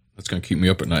to keep me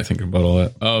up at night thinking about all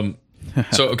that.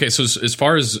 So as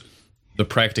far as the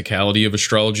practicality of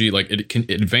astrology, like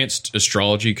advanced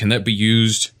astrology, can that be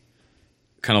used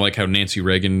kind of like how Nancy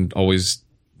Reagan always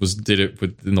did it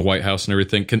in the White House and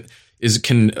everything? Can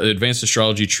advanced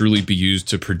astrology truly be used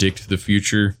to predict the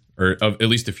future, or at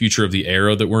least the future of the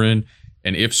era that we're in?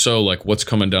 And if so, like, what's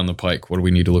coming down the pike? What do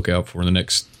we need to look out for in the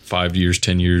next 5 years,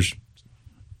 10 years?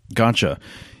 Gotcha.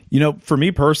 For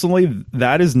me personally,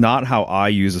 that is not how I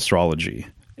use astrology.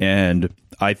 And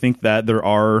I think that there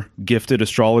are gifted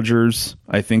astrologers.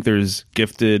 I think there's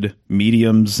gifted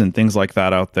mediums and things like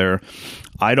that out there.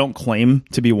 I don't claim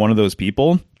to be one of those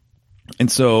people.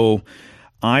 And so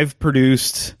I've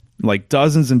produced like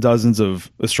dozens and dozens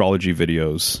of astrology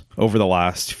videos over the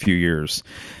last few years.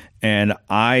 And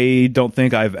I don't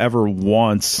think I've ever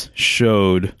once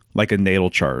showed like a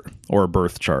natal chart or a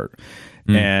birth chart.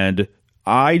 And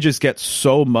I just get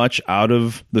so much out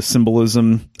of the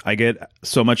symbolism. I get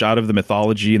so much out of the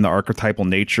mythology and the archetypal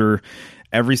nature.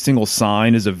 Every single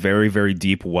sign is a very, very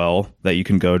deep well that you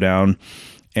can go down.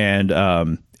 And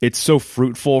it's so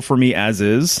fruitful for me as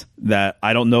is that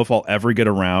I don't know if I'll ever get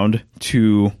around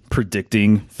to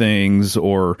predicting things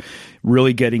or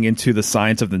really getting into the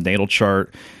science of the natal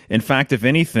chart. In fact, if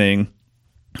anything,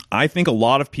 I think a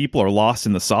lot of people are lost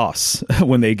in the sauce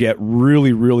when they get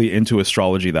really, really into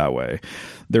astrology that way.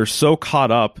 They're so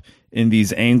caught up in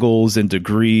these angles and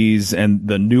degrees and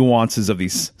the nuances of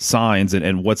these signs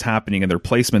and what's happening and their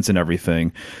placements and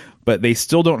everything. But they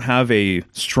still don't have a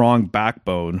strong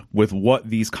backbone with what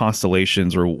these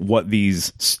constellations or what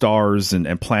these stars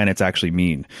and planets actually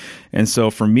mean. And so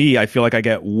for me, I feel like I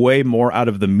get way more out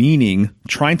of the meaning,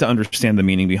 trying to understand the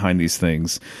meaning behind these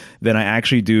things, than I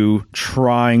actually do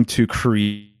trying to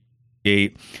create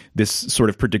this sort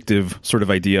of predictive sort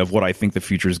of idea of what I think the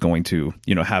future is going to,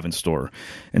 have in store.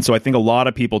 And so I think a lot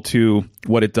of people too,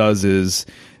 what it does is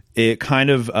it kind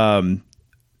of,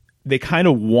 they kind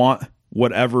of want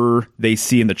whatever they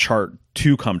see in the chart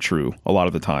to come true a lot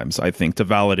of the times, I think, to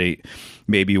validate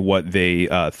maybe what they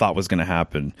thought was going to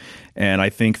happen. And I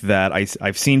think that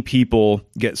I've seen people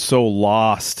get so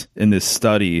lost in this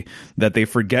study that they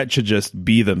forget to just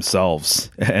be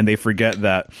themselves, and they forget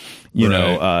that,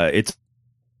 it's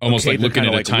almost okay like looking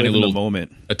at a tiny little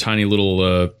moment, a tiny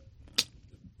little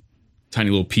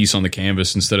piece on the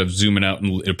canvas instead of zooming out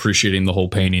and appreciating the whole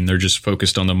painting. They're just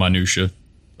focused on the minutia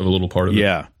of a little part of it.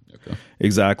 Yeah.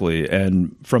 Exactly.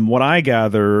 And from what I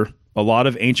gather, a lot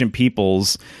of ancient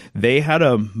peoples, they had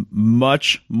a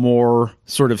much more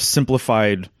sort of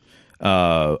simplified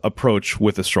approach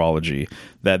with astrology,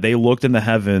 that they looked in the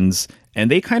heavens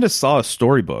and they kind of saw a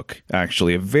storybook,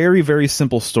 actually, a very, very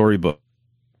simple storybook.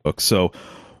 So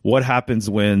what happens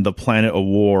when the planet of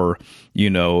war,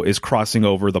 is crossing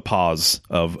over the paws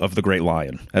of the great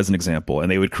lion, as an example?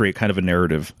 And they would create kind of a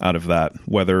narrative out of that,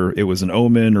 whether it was an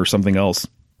omen or something else.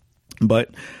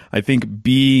 But I think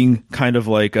being kind of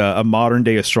like a modern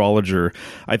day astrologer,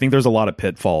 I think there's a lot of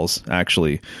pitfalls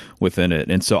actually within it.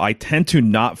 And so I tend to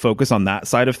not focus on that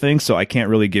side of things. So I can't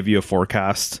really give you a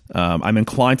forecast. I'm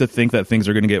inclined to think that things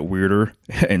are going to get weirder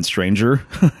and stranger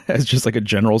as just like a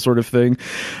general sort of thing.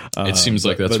 It seems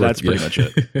like that's pretty much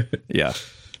it. Yeah.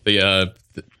 The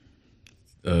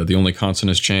only constant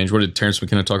has changed. What did Terrence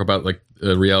McKenna talk about? Like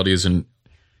reality is an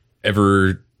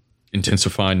ever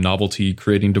intensifying novelty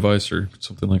creating device or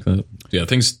something like that. Yeah,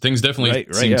 things definitely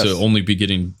seem to only be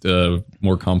getting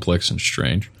more complex and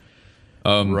strange.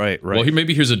 Right. Well,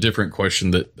 maybe here's a different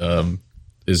question that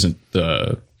isn't.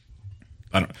 I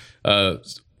don't.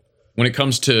 When it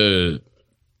comes to,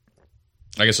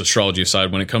 I guess, astrology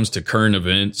aside, when it comes to current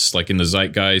events like in the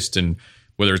zeitgeist, and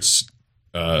whether it's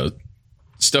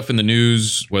stuff in the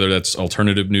news, whether that's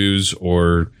alternative news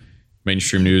or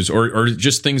mainstream news, or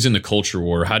just things in the culture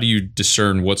war, how do you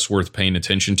discern what's worth paying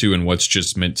attention to and what's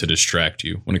just meant to distract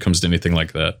you when it comes to anything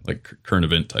like that, like current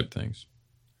event type things?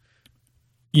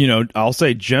 I'll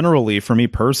say generally for me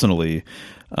personally,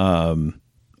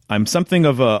 I'm something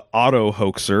of a auto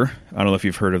hoaxer. I don't know if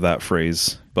you've heard of that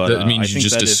phrase, but that means you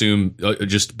just assume,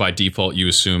 just by default, you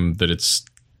assume that it's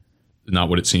not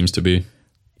what it seems to be.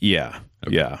 Yeah.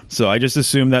 Okay. Yeah. So I just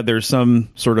assume that there's some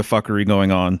sort of fuckery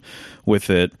going on with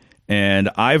it. And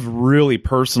I've really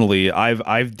personally,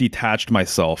 I've detached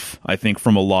myself, I think,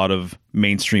 from a lot of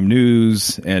mainstream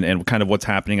news and kind of what's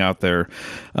happening out there.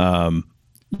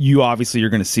 you obviously you're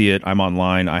going to see it. I'm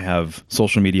online. I have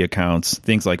social media accounts,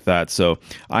 things like that. So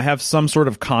I have some sort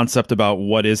of concept about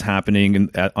what is happening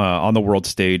on the world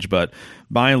stage. But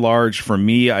by and large, for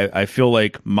me, I feel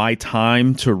like my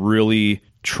time to really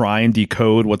try and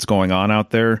decode what's going on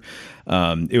out there,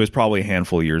 it was probably a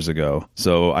handful of years ago.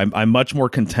 So I'm much more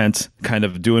content kind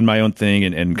of doing my own thing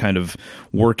and kind of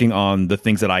working on the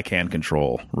things that I can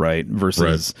control, right?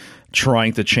 Versus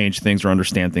trying to change things or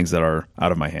understand things that are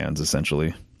out of my hands,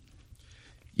 essentially.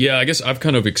 Yeah, I guess I've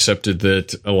kind of accepted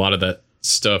that a lot of that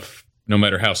stuff, no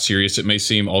matter how serious it may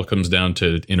seem, all comes down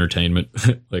to entertainment.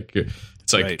 Like,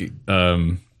 it's like,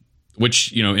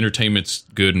 which, you know, entertainment's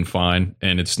good and fine,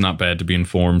 and it's not bad to be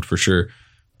informed for sure.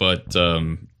 But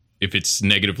if it's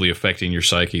negatively affecting your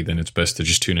psyche, then it's best to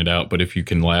just tune it out. But if you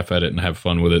can laugh at it and have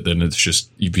fun with it, then it's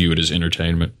just, you view it as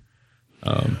entertainment.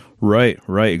 Right,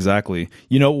 exactly.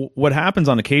 You know, what happens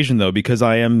on occasion, though, because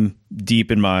I am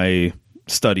deep in my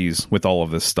studies with all of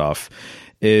this stuff,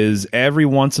 is every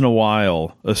once in a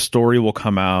while, a story will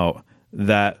come out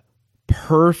that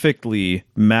perfectly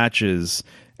matches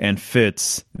and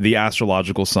fits the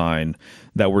astrological sign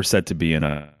that we're said to be in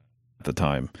at the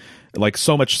time. Like,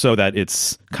 so much so that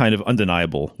it's kind of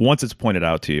undeniable once it's pointed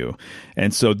out to you.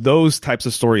 And so those types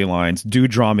of storylines do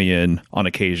draw me in on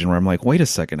occasion, where I'm like, wait a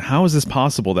second, how is this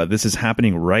possible that this is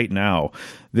happening right now?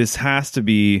 This has to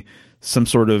be some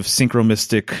sort of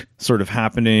synchromystic sort of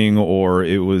happening, or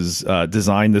it was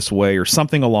designed this way, or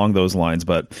something along those lines.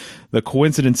 But the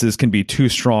coincidences can be too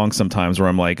strong sometimes, where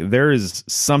I'm like, there is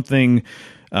something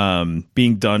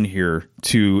being done here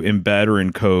to embed or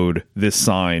encode this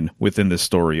sign within this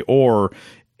story, or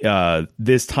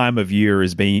this time of year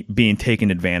is being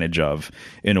taken advantage of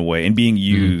in a way and being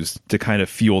used to kind of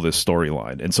fuel this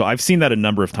storyline. And so I've seen that a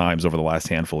number of times over the last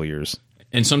handful of years.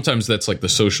 And sometimes that's like the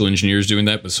social engineers doing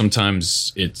that, but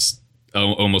sometimes it's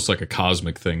almost like a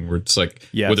cosmic thing where it's like,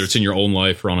 whether it's in your own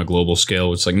life or on a global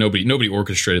scale, it's like nobody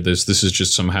orchestrated this. This is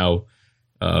just somehow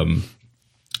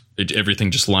everything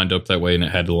just lined up that way, and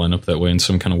it had to line up that way in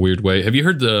some kind of weird way. Have you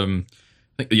heard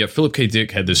Philip K.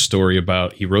 Dick had this story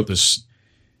about, he wrote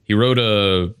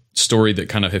a story that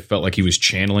kind of felt like he was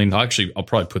channeling. I'll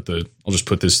just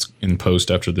put this in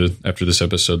post after this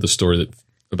episode, the story that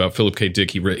about Philip K.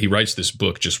 Dick. He writes this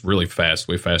book just really fast,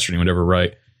 way faster than he would ever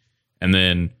write. And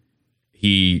then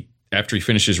after he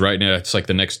finishes writing it, it's like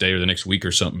the next day or the next week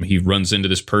or something, he runs into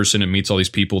this person and meets all these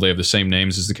people. They have the same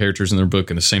names as the characters in their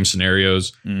book and the same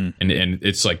scenarios. And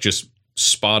it's like just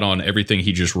spot on everything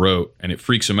he just wrote. And it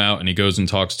freaks him out. And he goes and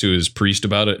talks to his priest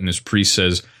about it. And his priest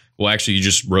says, well, actually, you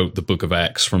just wrote the book of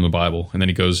Acts from the Bible. And then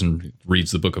he goes and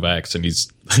reads the book of Acts, and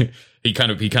he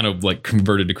kind of like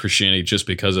converted to Christianity just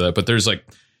because of that. But there's like,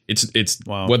 it's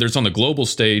wow. Whether it's on the global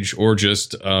stage or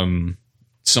just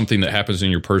something that happens in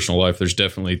your personal life, there's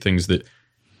definitely things that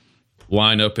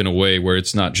line up in a way where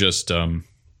it's not just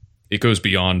it goes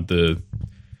beyond the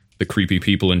creepy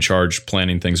people in charge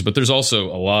planning things. But there's also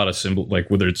a lot of symbol, like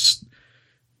whether it's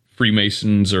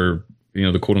Freemasons or, you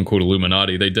know, the quote unquote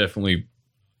Illuminati, they definitely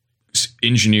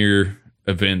engineer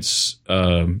events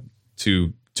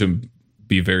to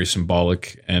be very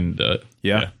symbolic and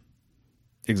yeah.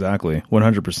 Exactly,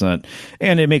 100%.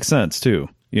 And it makes sense too,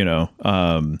 you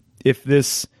know. If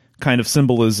this kind of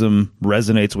symbolism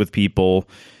resonates with people,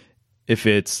 if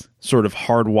it's sort of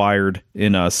hardwired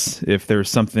in us, if there's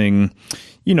something,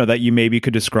 you know, that you maybe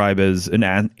could describe as an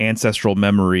ancestral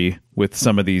memory with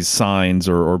some of these signs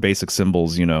or basic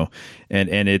symbols, you know,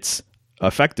 and it's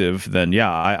effective, then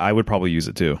yeah, I would probably use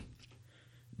it too.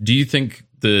 Do you think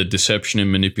the deception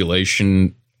and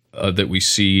manipulation that we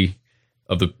see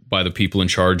by the people in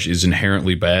charge is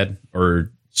inherently bad,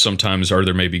 or sometimes are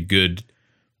there maybe good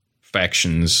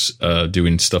factions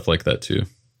doing stuff like that too?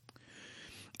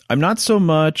 I'm not so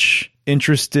much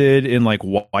interested in like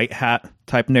white hat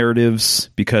type narratives,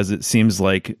 because it seems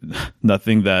like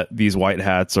nothing that these white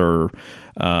hats are,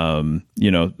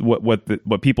 you know,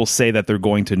 what people say that they're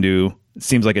going to do, it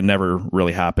seems like it never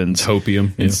really happens. It's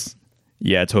hopium.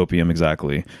 Yeah, it's opium,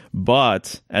 exactly.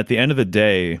 But at the end of the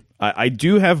day, I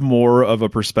do have more of a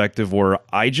perspective where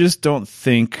I just don't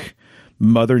think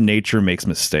Mother Nature makes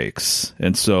mistakes.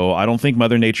 And so I don't think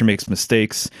Mother Nature makes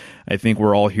mistakes. I think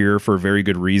we're all here for a very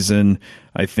good reason.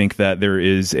 I think that there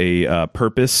is a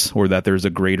purpose, or that there's a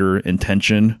greater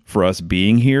intention for us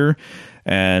being here.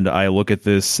 And I look at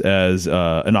this as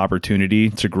an opportunity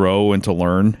to grow and to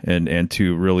learn and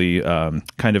to really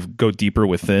kind of go deeper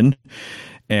within.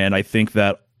 And I think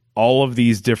that all of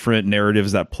these different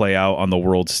narratives that play out on the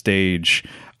world stage,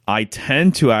 I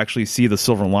tend to actually see the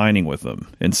silver lining with them.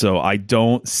 And so I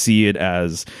don't see it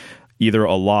as, either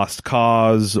a lost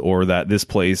cause or that this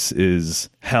place is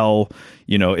hell.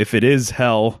 You know, if it is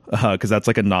hell, because that's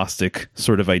like a Gnostic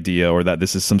sort of idea, or that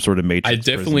this is some sort of matrix. I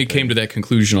definitely came to that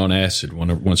conclusion on acid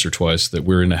once or twice, that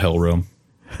we're in a hell realm.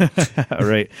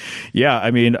 Right. Yeah. I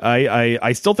mean,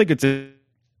 I still think it's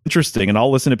interesting, and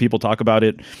I'll listen to people talk about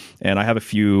it. And I have a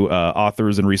few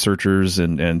authors and researchers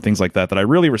and things like that I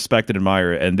really respect and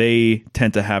admire, and they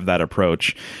tend to have that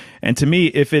approach. And to me,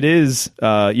 if it is,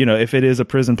 if it is a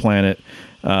prison planet,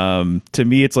 to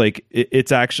me, it's like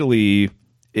it's actually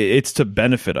it's to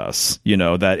benefit us. You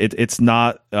know, that it's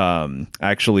not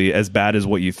actually as bad as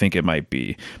what you think it might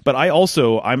be. But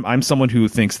I'm someone who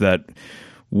thinks that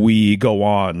we go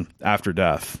on after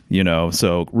death, you know,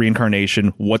 so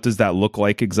reincarnation, what does that look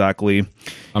like exactly?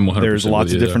 There's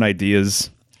lots of different ideas.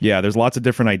 Yeah, there's lots of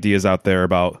different ideas out there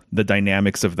about the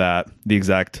dynamics of that, the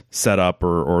exact setup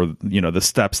or you know, the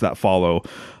steps that follow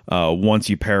once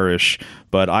you perish.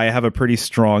 But I have a pretty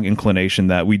strong inclination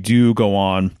that we do go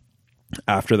on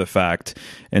after the fact.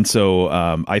 And so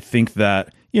I think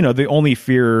that, you know, the only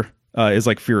fear is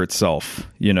like fear itself.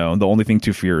 You know, the only thing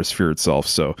to fear is fear itself.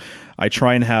 So I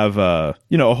try and have a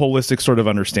holistic sort of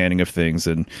understanding of things.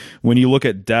 And when you look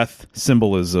at death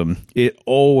symbolism, it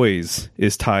always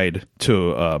is tied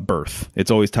to birth. It's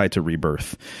always tied to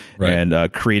rebirth, right,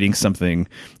 and creating something,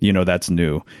 you know, that's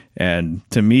new. And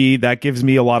to me, that gives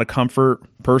me a lot of comfort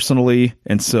personally.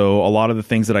 And so a lot of the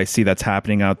things that I see that's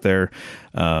happening out there,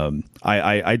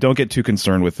 I don't get too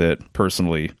concerned with it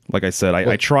personally. Like I said,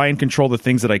 I try and control the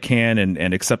things that I can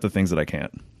and accept the things that I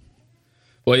can't.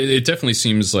 Well, it definitely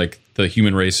seems like the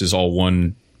human race is all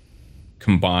one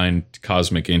combined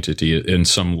cosmic entity in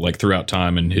some, like, throughout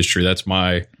time and history. That's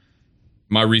my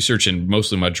research, and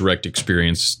mostly my direct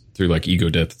experience through like ego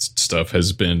death stuff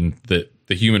has been that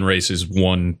the human race is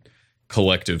one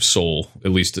collective soul, at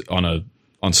least on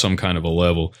some kind of a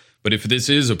level. But if this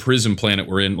is a prison planet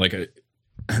we're in, like,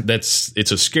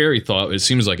 it's a scary thought. It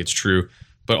seems like it's true,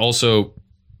 but also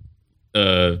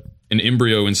an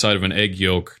embryo inside of an egg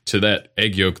yolk, to that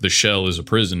egg yolk, the shell is a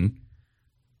prison,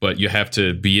 but you have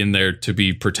to be in there to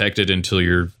be protected until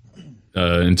you're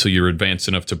advanced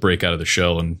enough to break out of the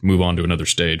shell and move on to another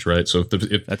stage, right? So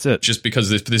if that's it, just because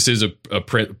this is a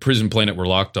prison planet we're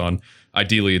locked on,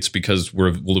 ideally it's because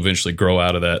we'll eventually grow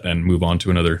out of that and move on to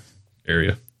another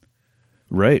area.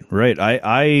 Right.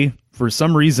 I for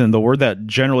some reason, the word that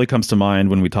generally comes to mind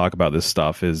when we talk about this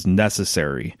stuff is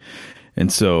necessary.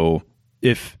 And so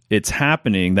if it's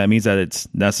happening, that means that it's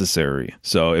necessary.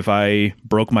 So if I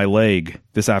broke my leg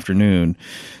this afternoon,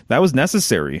 that was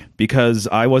necessary because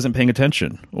I wasn't paying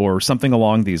attention or something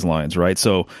along these lines, right?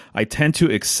 So I tend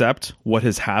to accept what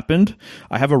has happened.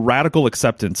 I have a radical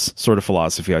acceptance sort of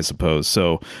philosophy, I suppose.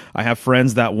 So I have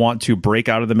friends that want to break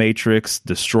out of the matrix,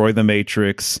 destroy the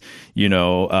matrix,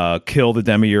 kill the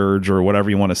demiurge or whatever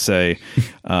you want to say.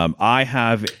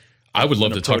 I would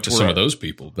love to talk to some of those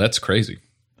people. That's crazy.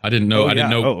 I didn't know. I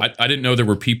didn't know there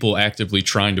were people actively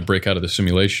trying to break out of the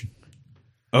simulation.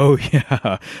 Oh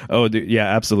yeah. Oh yeah,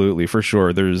 absolutely, for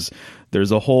sure. There's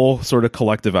a whole sort of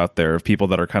collective out there of people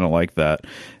that are kind of like that.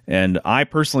 And I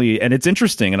personally, and it's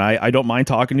interesting, and I don't mind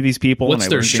talking to these people. What's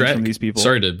and their strategy?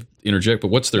 Sorry to interject, but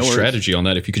what's their strategy on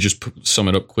that? If you could just sum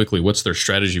it up quickly, what's their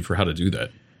strategy for how to do that?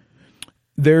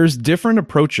 There's different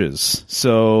approaches.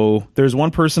 So there's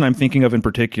one person I'm thinking of in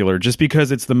particular, just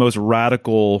because it's the most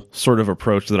radical sort of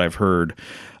approach that I've heard.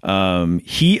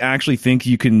 He actually thinks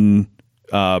you can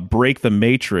break the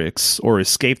matrix or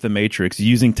escape the matrix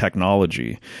using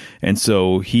technology. And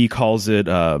so he calls it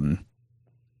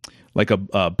like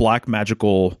a black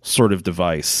magical sort of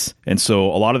device. And so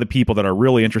a lot of the people that are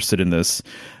really interested in this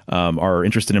are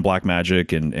interested in black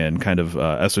magic and kind of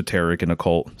esoteric and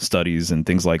occult studies and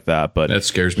things like that. But that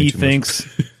scares me too much.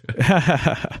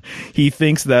 He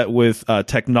thinks that with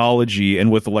technology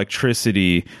and with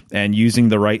electricity and using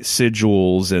the right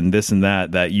sigils and this and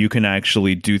that you can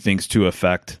actually do things to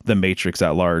affect the matrix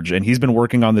at large. And he's been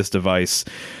working on this device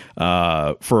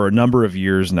for a number of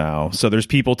years now. So there's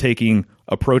people taking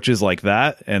approaches like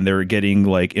that, and they're getting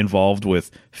like involved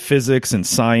with physics and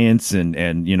science and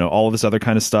all of this other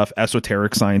kind of stuff,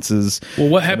 esoteric sciences. Well,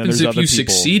 what happens if you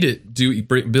succeed at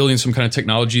building some kind of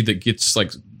technology that gets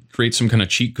like create some kind of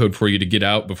cheat code for you to get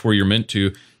out before you're meant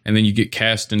to, and then you get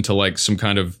cast into like some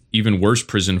kind of even worse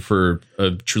prison for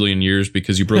a trillion years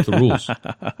because you broke the rules?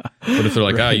 What if they're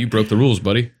like, you broke the rules,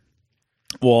 buddy?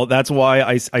 Well, that's why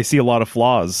I see a lot of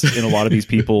flaws in a lot of these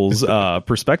people's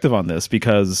perspective on this,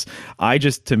 because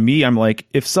to me, I'm like,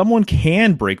 if someone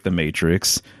can break the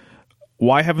matrix,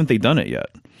 why haven't they done it yet?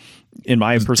 In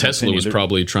my personal Tesla opinion, was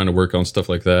probably trying to work on stuff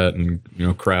like that,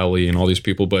 and Crowley and all these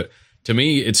people. But to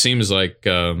me, it seems like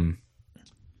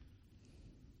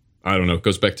I don't know, it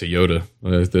goes back to Yoda,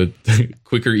 the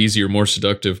quicker, easier, more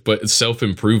seductive, but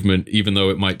self-improvement, even though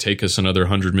it might take us another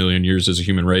 100 million years as a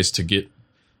human race to get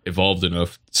evolved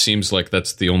enough, seems like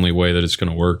that's the only way that it's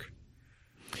going to work.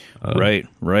 Right.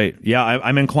 Yeah,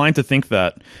 I'm inclined to think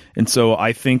that. And so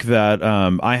I think that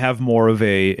I have more of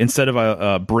instead of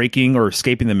a breaking or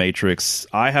escaping the Matrix,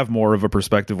 I have more of a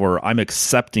perspective where I'm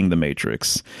accepting the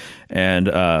Matrix.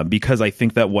 And because I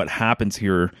think that what happens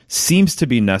here seems to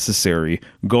be necessary,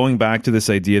 going back to this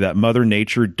idea that Mother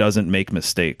Nature doesn't make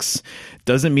mistakes.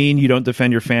 Doesn't mean you don't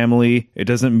defend your family. It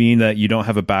doesn't mean that you don't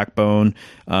have a backbone.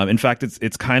 In fact,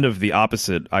 it's kind of the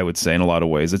opposite, I would say, in a lot of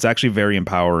ways. It's actually very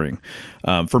empowering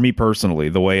for me personally,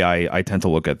 the way I tend to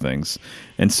look at things.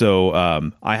 And so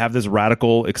I have this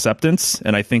radical acceptance,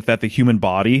 and I think that the human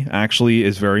body actually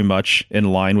is very much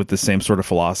in line with the same sort of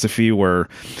philosophy where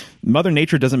Mother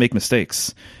Nature doesn't make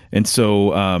mistakes. And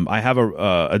so I have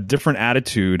a different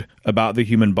attitude about the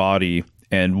human body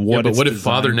and what. Yeah, but what if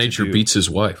Father Nature beats his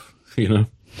wife? You know,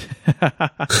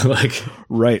 like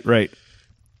right.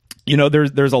 You know,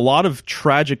 there's a lot of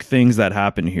tragic things that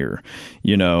happen here,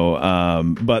 you know,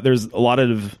 but there's a lot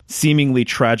of seemingly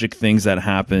tragic things that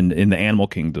happen in the animal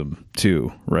kingdom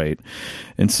too, right?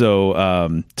 And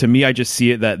so to me, I just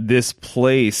see it that this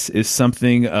place is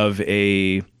something of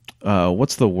a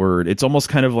what's the word? It's almost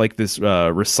kind of like this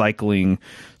recycling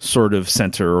sort of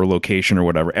center or location or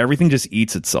whatever. Everything just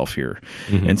eats itself here.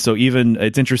 Mm-hmm. And so even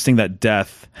it's interesting that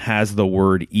death has the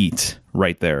word eat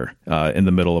right there in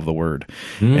the middle of the word.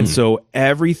 And so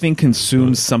everything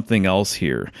consumes something else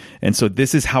here. And so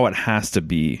this is how it has to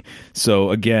be.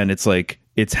 So again, it's like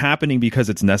it's happening because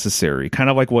it's necessary. Kind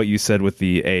of like what you said with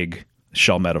the egg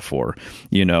shell metaphor,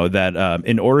 you know, that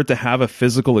in order to have a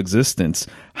physical existence,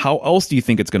 how else do you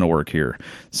think it's going to work here?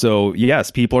 So yes,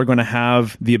 people are going to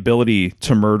have the ability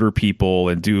to murder people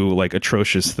and do like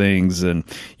atrocious things, and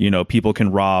you know, people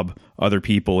can rob other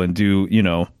people and do, you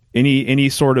know, any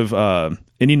sort of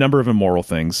any number of immoral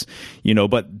things, you know,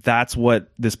 but that's what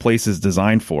this place is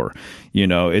designed for. You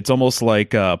know, it's almost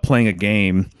like playing a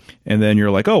game and then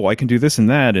you're like, oh, I can do this and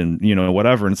that and, you know,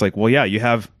 whatever. And it's like, well, yeah, you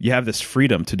have this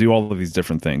freedom to do all of these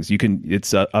different things.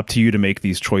 It's up to you to make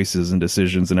these choices and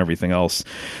decisions and everything else.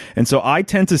 And so I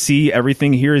tend to see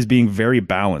everything here as being very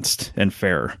balanced and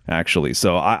fair, actually.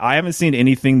 So I haven't seen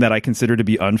anything that I consider to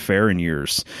be unfair in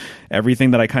years.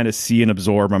 Everything that I kind of see and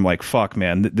absorb, I'm like, fuck,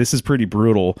 man, this is pretty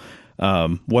brutal.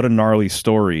 What a gnarly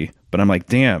story. But I'm like,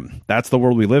 damn, that's the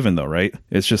world we live in, though, right?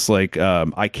 It's just like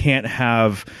I can't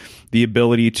have the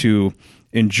ability to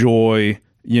enjoy,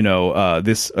 you know,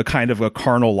 this a kind of a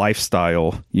carnal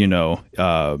lifestyle. You know,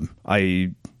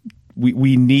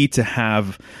 we need to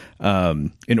have,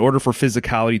 in order for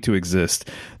physicality to exist,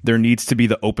 there needs to be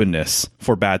the openness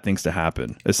for bad things to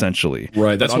happen. Essentially,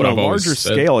 right? That's what I've always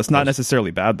said. On a larger scale, it's not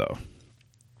necessarily bad, though.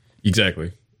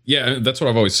 Exactly. Yeah, that's what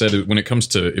I've always said when it comes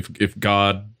to if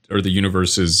God or the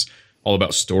universe is all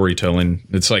about storytelling.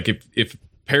 It's like if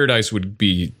paradise would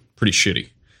be pretty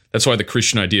shitty. That's why the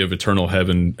Christian idea of eternal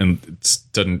heaven it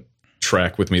doesn't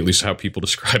track with me, at least how people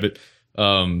describe it.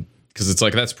 Because it's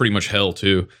like that's pretty much hell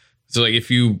too. So like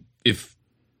if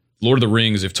Lord of the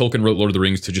Rings, if Tolkien wrote Lord of the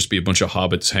Rings to just be a bunch of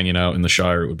hobbits hanging out in the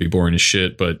Shire, it would be boring as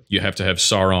shit. But you have to have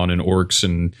Sauron and orcs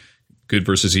and good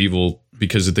versus evil,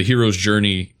 because the hero's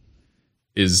journey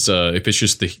is if it's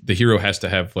just the hero has to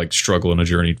have like struggle in a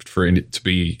journey for it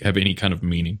to have any kind of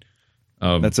meaning.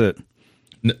 That's it.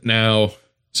 Now,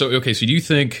 so do you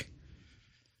think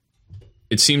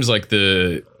it seems like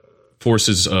the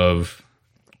forces of,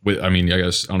 I mean, I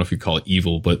guess I don't know if you call it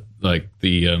evil, but like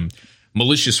the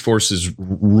malicious forces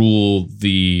rule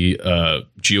the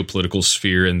geopolitical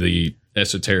sphere and the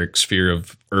esoteric sphere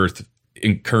of Earth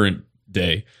in current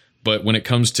day. But when it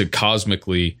comes to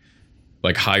cosmically,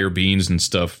 like higher beings and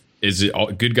stuff, is it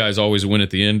good guys always win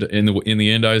at the end? In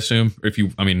the end, I assume. At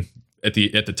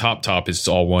the top, it's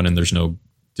all one, and there's no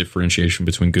differentiation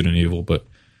between good and evil. But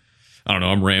I don't know.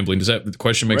 I'm rambling. Does the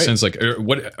question make sense? Like,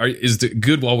 is the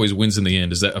good always wins in the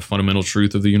end? Is that a fundamental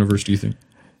truth of the universe? Do you think?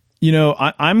 You know,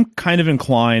 I'm kind of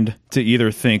inclined to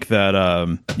either think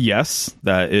that yes,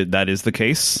 that is the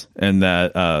case, and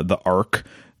that the arc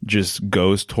just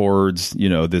goes towards, you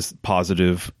know, this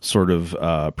positive sort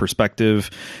of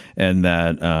perspective, and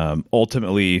that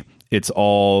ultimately it's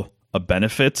all a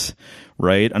benefit,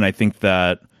 right? And I think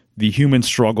that the human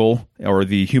struggle or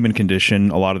the human condition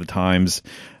a lot of the times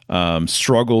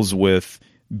struggles with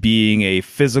being a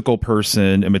physical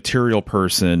person, a material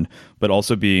person, but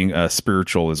also being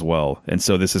spiritual as well. And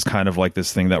so this is kind of like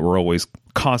this thing that we're always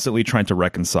constantly trying to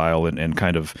reconcile and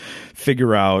kind of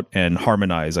figure out and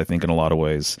harmonize, I think, in a lot of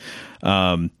ways.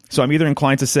 So I'm either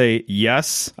inclined to say,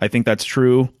 yes, I think that's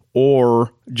true,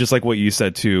 or just like what you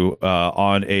said too,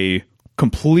 on a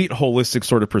complete holistic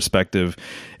sort of perspective,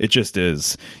 it just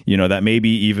is, that maybe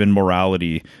even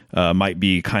morality might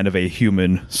be kind of a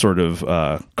human sort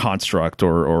of construct,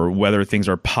 or whether things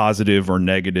are positive or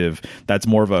negative, that's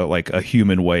more of a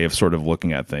human way of sort of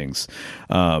looking at things.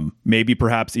 Maybe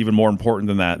perhaps even more important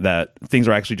than that things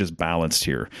are actually just balanced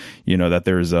here, that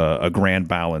there's a grand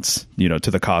balance,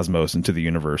 to the cosmos and to the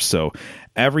universe. So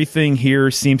everything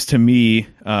here seems to me,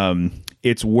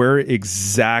 it's where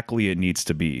exactly it needs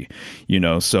to be,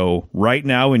 so right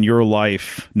now in your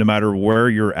life, no matter where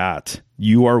you're at,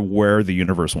 you are where the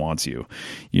universe wants you,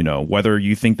 whether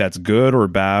you think that's good or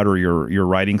bad, or you're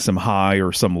riding some high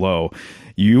or some low,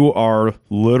 you are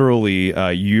literally,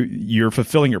 you're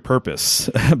fulfilling your purpose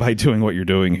by doing what you're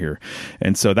doing here.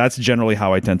 And so that's generally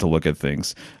how I tend to look at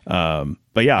things.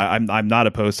 But yeah, I'm not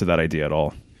opposed to that idea at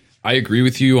all. I agree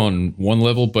with you on one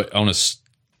level, but on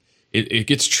it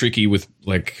gets tricky with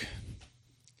it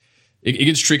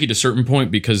gets tricky to a certain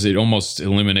point, because it almost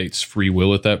eliminates free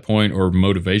will at that point, or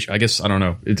motivation. I guess, I don't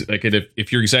know. It's like,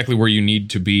 if you're exactly where you need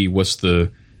to be, what's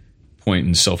the point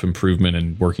in self-improvement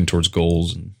and working towards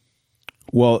goals?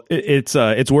 Well, it's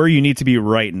where you need to be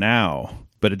right now,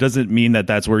 but it doesn't mean that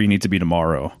that's where you need to be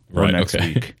tomorrow or next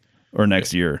week or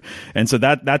next year. And so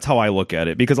that's how I look at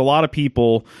it, because a lot of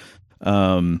people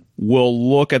will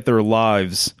look at their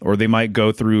lives, or they might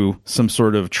go through some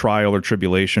sort of trial or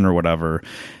tribulation or whatever,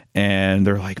 and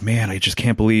they're like, man, I just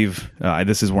can't believe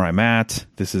this is where I'm at.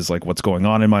 This is like what's going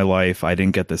on in my life. I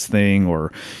didn't get this thing,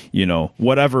 or,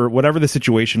 whatever the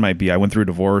situation might be. I went through a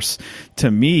divorce. To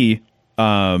me,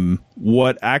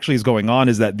 what actually is going on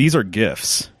is that these are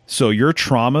gifts. So your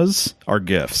traumas are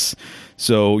gifts.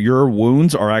 So your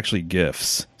wounds are actually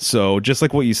gifts. So just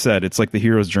like what you said, it's like the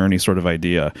hero's journey sort of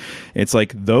idea. It's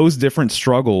like those different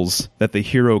struggles that the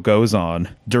hero goes on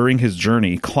during his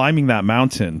journey, climbing that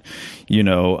mountain,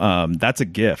 that's a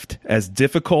gift. As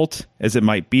difficult as it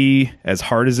might be, as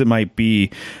hard as it might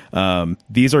be,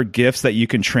 these are gifts that you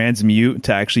can transmute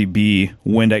to actually be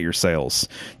wind at your sails,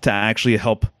 to actually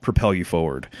help propel you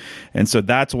forward. And so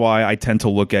that's why I tend to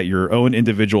look at your own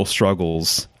individual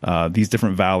struggles, these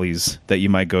different valleys that you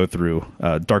might go through,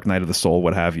 dark night of the soul,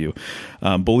 what have you.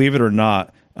 Believe it or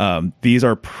not, these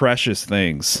are precious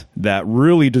things that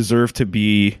really deserve to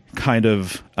be kind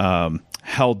of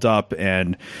held up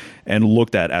and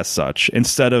looked at as such,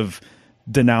 instead of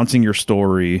denouncing your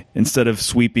story, instead of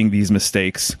sweeping these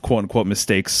mistakes, quote unquote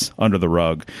mistakes, under the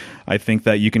rug. I think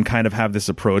that you can kind of have this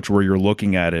approach where you're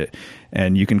looking at it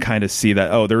and you can kind of see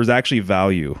that, oh, there's actually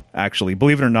value. Actually,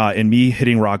 believe it or not, in me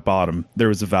hitting rock bottom, there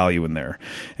was a value in there.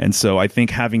 And so I think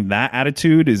having that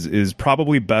attitude is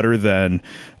probably better than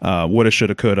woulda,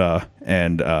 shoulda, coulda,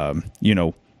 and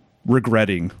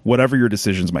regretting whatever your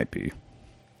decisions might be.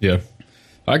 Yeah,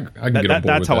 I can get on board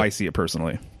that's with how that. I see it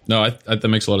personally. No, that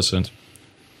makes a lot of sense.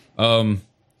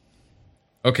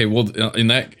 Okay, well, on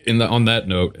that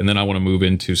note, and then I want to move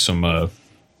into some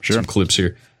clips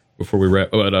here before we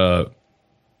wrap. But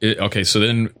okay, so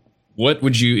then what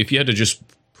would you, if you had to just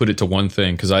put it to one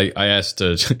thing? Because I asked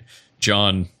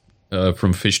John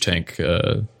from Fish Tank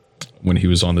when he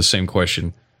was on the same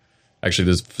question.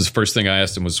 Actually, the first thing I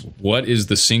asked him was, what is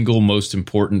the single most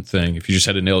important thing? If you just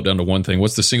had to nail it down to one thing,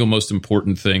 what's the single most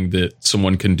important thing that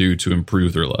someone can do to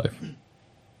improve their life?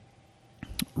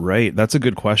 Right. That's a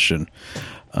good question.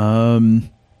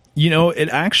 It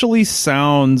actually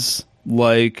sounds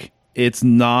like it's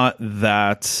not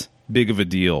that big of a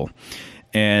deal.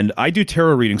 And I do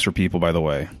tarot readings for people, by the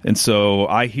way. And so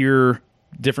I hear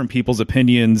different people's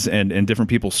opinions and different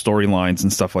people's storylines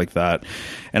and stuff like that.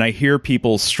 And I hear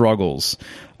people's struggles,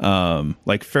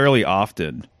 fairly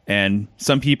often. And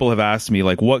some people have asked me,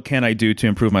 like, what can I do to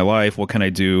improve my life? What can I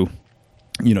do,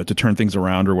 to turn things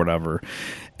around or whatever?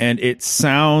 And it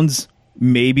sounds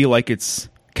maybe like it's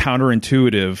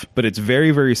counterintuitive, but it's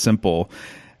very, very simple.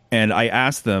 And I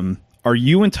ask them, are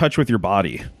you in touch with your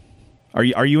body?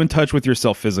 Are you in touch with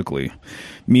yourself physically?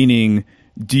 Meaning,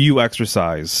 do you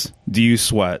exercise? Do you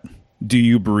sweat? Do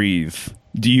you breathe?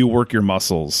 Do you work your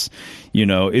muscles?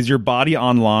 Is your body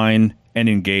online and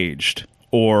engaged?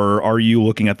 Or are you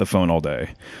looking at the phone all day?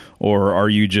 Or are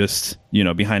you just,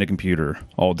 behind a computer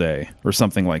all day or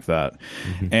something like that?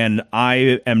 Mm-hmm. And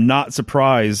I am not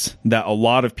surprised that a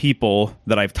lot of people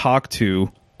that I've talked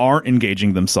to aren't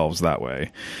engaging themselves that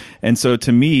way. And so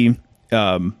to me,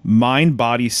 mind,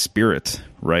 body, spirit,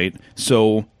 right?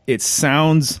 So it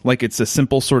sounds like it's a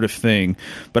simple sort of thing,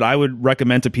 but I would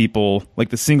recommend to people, like,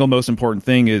 the single most important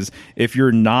thing is, if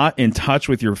you're not in touch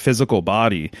with your physical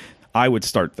body, I would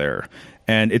start there.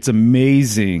 And it's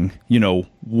amazing,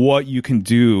 what you can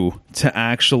do to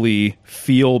actually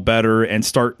feel better and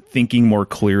start thinking more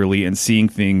clearly and seeing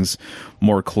things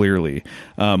more clearly.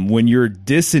 When you're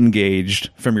disengaged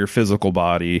from your physical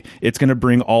body, it's going to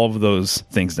bring all of those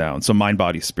things down. So mind,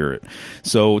 body, spirit.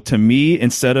 So to me,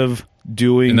 instead of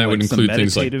doing and that would include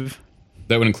things like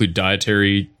that would include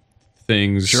dietary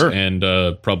things, sure, and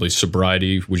probably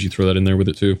sobriety. Would you throw that in there with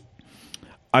it too?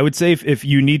 I would say if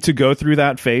you need to go through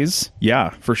that phase, yeah,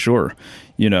 for sure.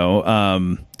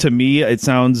 To me, it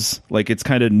sounds like it's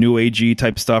kind of new agey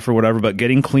type stuff or whatever, but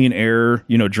getting clean air,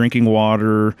 drinking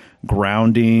water,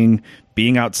 grounding,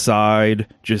 being outside,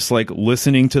 just like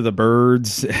listening to the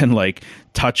birds and like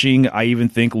touching. I even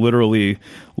think literally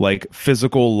like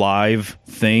physical live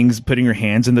things, putting your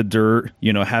hands in the dirt,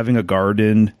 having a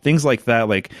garden, things like that.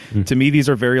 Like to me, these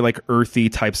are very like earthy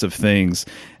types of things.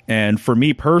 And for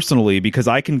me personally, because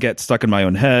I can get stuck in my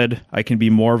own head, I can be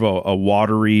more of a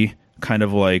watery, kind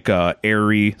of like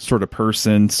airy sort of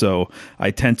person. So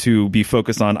I tend to be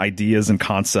focused on ideas and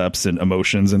concepts and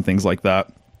emotions and things like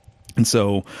that. And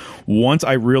so once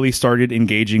I really started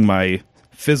engaging my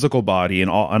physical body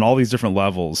and on all these different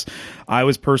levels, I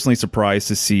was personally surprised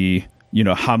to see,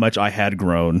 how much I had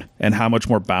grown and how much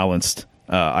more balanced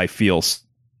I feel.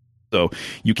 So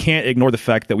you can't ignore the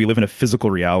fact that we live in a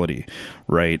physical reality,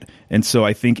 right? And so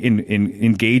I think in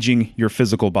engaging your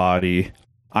physical body,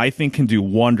 I think can do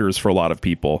wonders for a lot of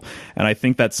people. And I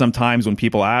think that sometimes when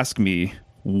people ask me,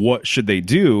 what should they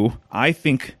do? I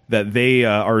think that they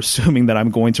are assuming that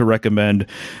I'm going to recommend,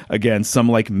 again, some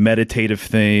like meditative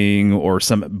thing or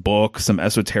some book, some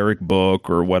esoteric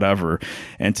book or whatever.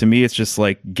 And to me, it's just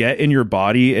like get in your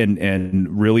body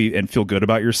and really and feel good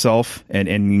about yourself and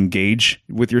engage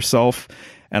with yourself.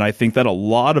 And I think that a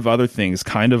lot of other things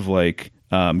kind of like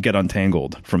get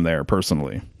untangled from there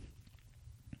personally.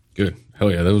 Good. Hell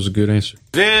yeah, that was a good answer.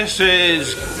 This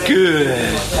is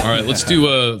good. All right, let's do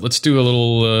a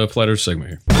little flat earth segment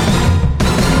here.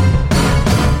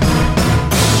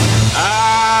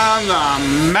 I'm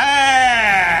the man.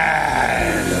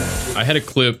 I had a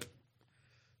clip,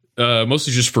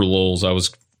 mostly just for lulz. I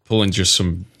was pulling just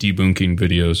some debunking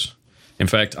videos. In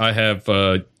fact, I have.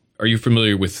 Are you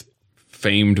familiar with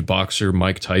famed boxer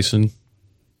Mike Tyson?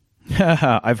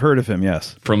 I've heard of him.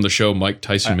 Yes, from the show Mike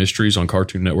Tyson Mysteries on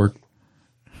Cartoon Network.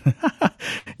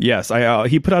 Yes,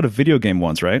 he put out a video game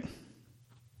once, right?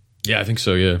 Yeah, I think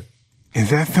so, yeah. Is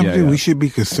that something we should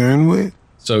be concerned with?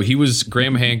 So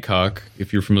Graham Hancock,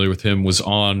 if you're familiar with him, was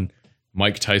on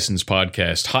Mike Tyson's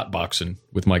podcast, Hot Boxing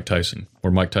with Mike Tyson,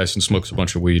 where Mike Tyson smokes a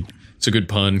bunch of weed. It's a good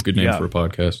pun, good name for a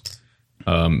podcast.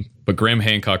 But Graham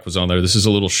Hancock was on there. This is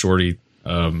a little shorty,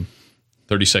 30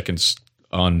 seconds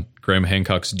on Graham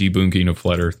Hancock's debunking of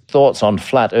flat Earth. Thoughts on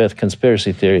flat Earth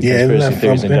conspiracy theories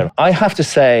in general. I have to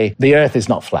say, the Earth is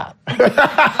not flat.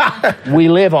 We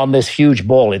live on this huge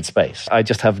ball in space. I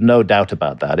just have no doubt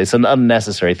about that. It's an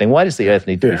unnecessary thing. Why does the Earth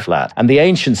need to be flat? And the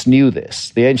ancients knew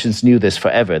this. The ancients knew this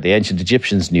forever. The ancient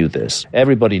Egyptians knew this.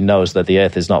 Everybody knows that the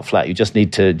Earth is not flat. You just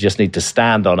need to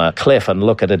stand on a cliff and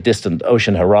look at a distant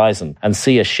ocean horizon and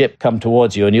see a ship come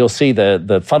towards you, and you'll see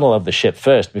the funnel of the ship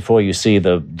first before you see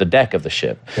the deck of the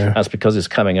ship. Yeah. That's because it's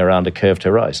coming around a curved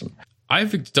horizon.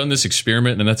 I've done this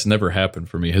experiment, and that's never happened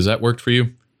for me. Has that worked for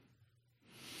you?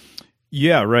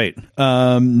 Yeah, right.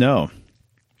 No.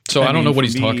 So I don't know what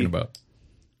he's talking about.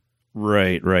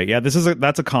 Right. Yeah,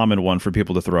 that's a common one for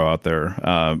people to throw out there.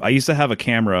 I used to have a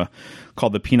camera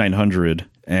called the P900,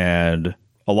 and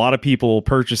a lot of people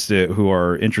purchased it who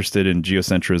are interested in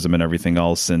geocentrism and everything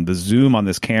else. And the zoom on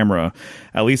this camera,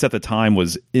 at least at the time,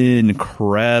 was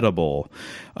incredible.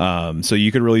 So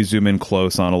you could really zoom in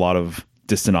close on a lot of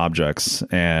distant objects.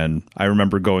 And I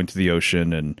remember going to the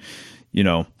ocean and,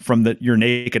 from your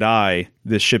naked eye,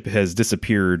 this ship has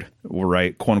disappeared,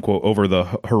 right, quote unquote, over the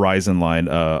horizon line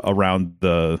around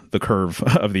the curve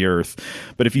of the Earth.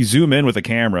 But if you zoom in with a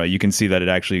camera, you can see that it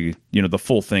actually, the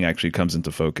full thing actually comes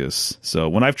into focus. So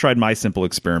when I've tried my simple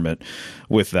experiment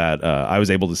with that, I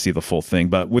was able to see the full thing.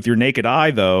 But with your naked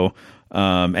eye, though,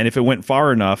 and if it went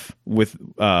far enough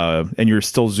and you're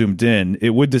still zoomed in,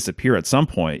 it would disappear at some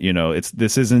point.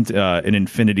 This isn't an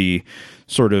infinity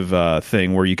sort of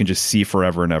thing where you can just see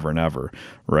forever and ever and ever,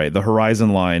 right? The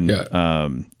horizon line,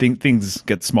 things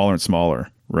get smaller and smaller,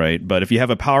 right? But if you have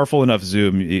a powerful enough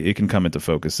zoom, it can come into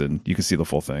focus and you can see the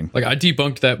full thing. Like I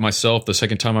debunked that myself the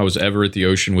second time I was ever at the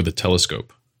ocean with a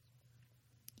telescope.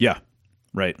 Yeah,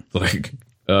 right. Like,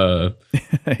 but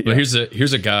here's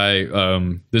a guy.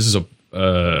 This is a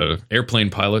airplane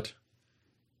pilot,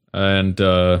 and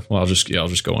I'll just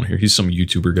go on here. He's some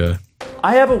YouTuber guy.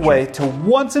 I have a way to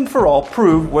once and for all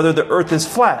prove whether the Earth is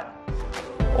flat,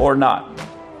 or not?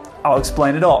 I'll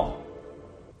explain it all.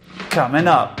 Coming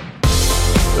up.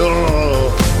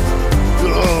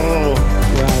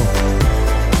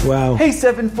 Wow. Hey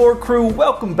 7-4 crew,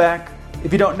 welcome back.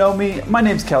 If you don't know me, my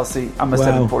name's Kelsey. I'm a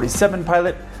 747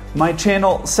 pilot. My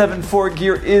channel 7-4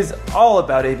 Gear is all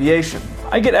about aviation.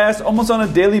 I get asked almost on a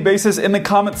daily basis in the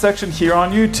comment section here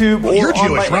on YouTube or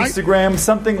on my Instagram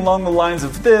something along the lines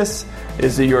of this: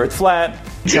 is the Earth flat?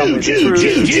 Tell me the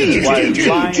truth. Why are you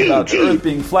lying about the Earth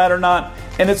being flat or not?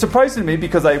 And it's surprising to me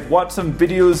because I've watched some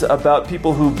videos about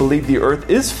people who believe the Earth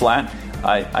is flat.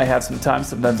 I have some time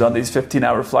sometimes on these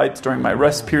 15-hour flights during my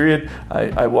rest period.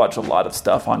 I watch a lot of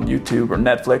stuff on YouTube or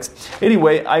Netflix.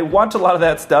 Anyway, I watch a lot of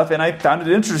that stuff, and I found it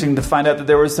interesting to find out that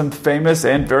there were some famous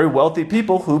and very wealthy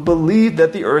people who believed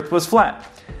that the Earth was flat.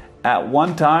 At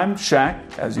one time,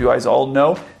 Shaq, as you guys all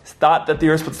know, thought that the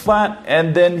Earth was flat,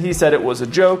 and then he said it was a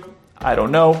joke. I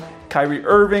don't know. Kyrie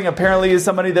Irving apparently is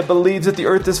somebody that believes that the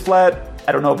Earth is flat.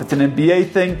 I don't know if it's an NBA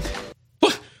thing.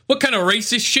 What kind of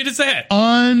racist shit is that?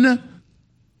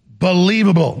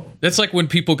 Unbelievable. That's like when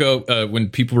people go, when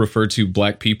people refer to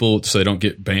black people so they don't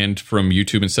get banned from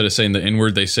YouTube, instead of saying the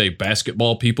N-word, they say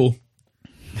basketball people.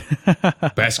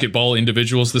 Basketball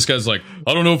individuals. This guy's like,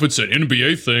 I don't know if it's an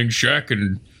NBA thing, Shaq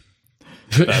and...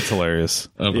 That's hilarious.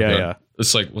 Yeah.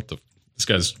 It's like, this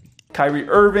guy's... Kyrie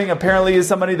Irving apparently is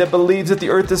somebody that believes that the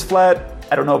Earth is flat.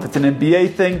 I don't know if it's an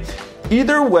NBA thing.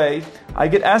 Either way, I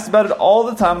get asked about it all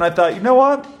the time, and I thought, you know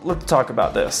what? Let's talk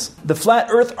about this. The Flat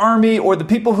Earth Army, or the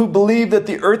people who believe that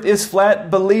the Earth is flat,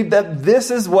 believe that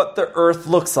this is what the Earth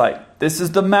looks like. This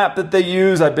is the map that they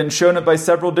use. I've been shown it by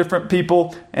several different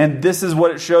people, and this is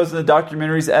what it shows in the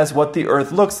documentaries as what the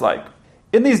Earth looks like.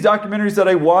 In these documentaries that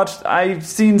I watched, I've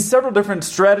seen several different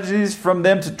strategies from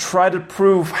them to try to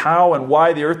prove how and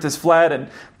why the Earth is flat, and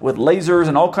with lasers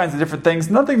and all kinds of different things.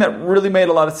 Nothing that really made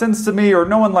a lot of sense to me, or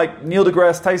no one like Neil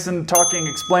deGrasse Tyson talking,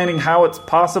 explaining how it's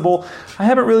possible. I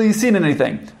haven't really seen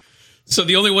anything. So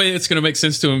the only way it's going to make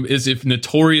sense to him is if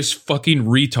notorious fucking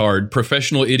retard,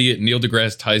 professional idiot Neil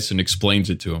deGrasse Tyson explains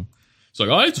it to him. It's like,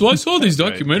 I saw these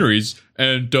documentaries,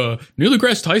 and Neil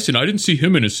deGrasse Tyson, I didn't see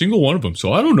him in a single one of them,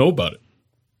 so I don't know about it.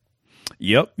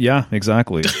 Yep. Yeah,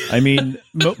 exactly. I mean,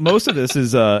 most of this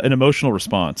is an emotional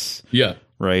response. Yeah.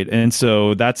 Right. And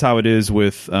so that's how it is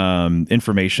with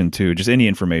information, too. Just any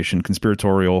information,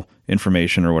 conspiratorial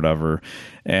information or whatever.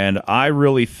 And I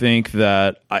really think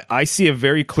that I see a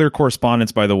very clear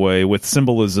correspondence, by the way, with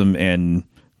symbolism and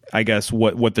I guess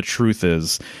what the truth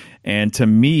is. And to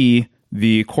me,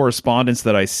 the correspondence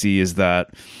that I see is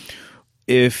that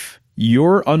if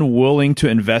you're unwilling to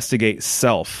investigate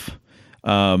self,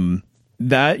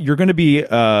 that you're going to be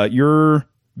your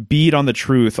beat on the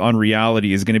truth, on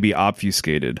reality, is going to be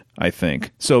obfuscated, I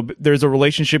think. So there's a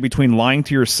relationship between lying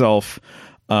to yourself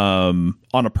on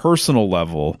a personal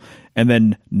level and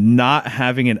then not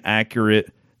having an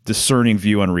accurate, discerning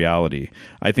view on reality.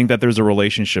 I think that there's a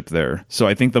relationship there. So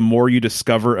I think the more you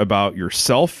discover about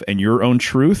yourself and your own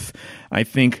truth, I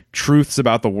think truths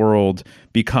about the world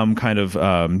become kind of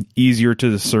easier to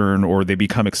discern, or they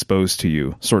become exposed to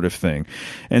you, sort of thing.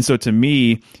 And so to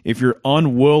me, if you're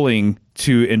unwilling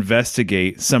to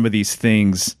investigate some of these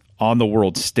things on the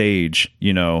world stage,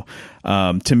 you know,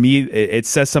 to me, it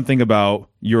says something about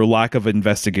your lack of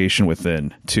investigation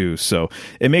within, too. So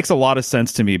it makes a lot of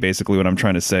sense to me. Basically, what I'm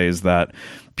trying to say is that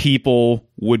people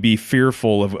would be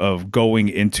fearful of going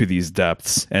into these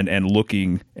depths and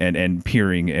looking and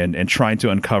peering and trying to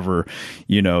uncover,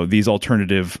 you know, these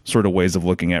alternative sort of ways of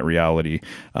looking at reality,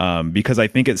 because I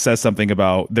think it says something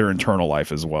about their internal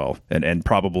life as well, and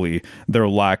probably their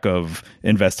lack of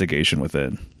investigation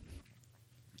within.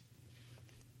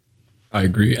 I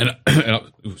agree, and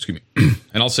excuse me,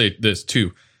 and I'll say this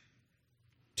too.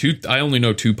 I only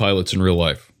know two pilots in real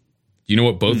life. Do you know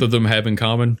what both of them have in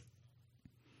common?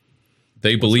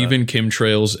 They believe in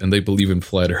chemtrails and they believe in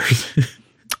flat Earth.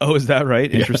 Oh, is that right?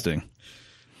 Interesting.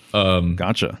 Yeah.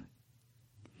 Gotcha.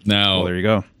 Now, well, there you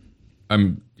go.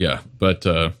 But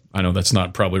I know that's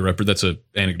not probably that's a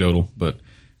anecdotal. But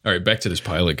all right, back to this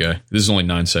pilot guy. This is only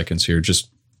 9 seconds here. Just.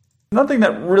 Nothing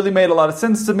that really made a lot of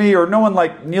sense to me, or no one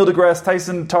like Neil deGrasse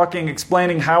Tyson talking,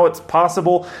 explaining how it's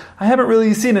possible. I haven't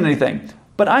really seen anything,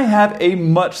 but I have a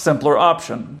much simpler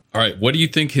option. All right, what do you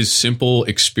think his simple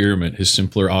experiment, his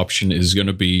simpler option is going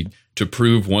to be to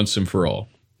prove once and for all?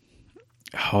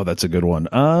 Oh, that's a good one.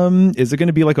 Is it going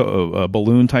to be like a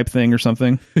balloon type thing or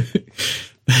something?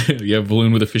 You have a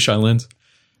balloon with a fisheye lens?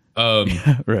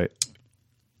 Right.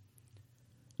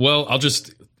 Well, I'll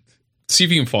just... see if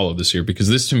you can follow this here, because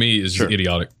this to me is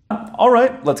idiotic. All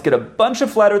right, let's get a bunch of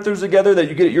flat earthers together that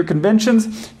you get at your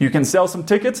conventions. You can sell some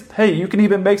tickets. Hey, you can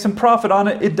even make some profit on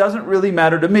it. It doesn't really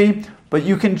matter to me, but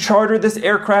you can charter this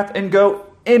aircraft and go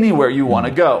anywhere you want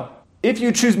to go. If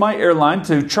you choose my airline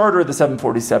to charter the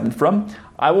 747 from,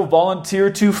 I will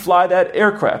volunteer to fly that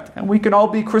aircraft, and we can all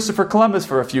be Christopher Columbus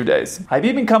for a few days. I've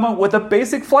even come up with a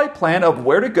basic flight plan of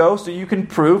where to go so you can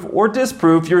prove or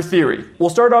disprove your theory. We'll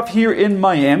start off here in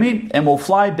Miami, and we'll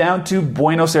fly down to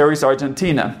Buenos Aires,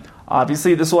 Argentina.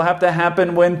 Obviously, this will have to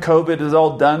happen when COVID is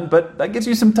all done, but that gives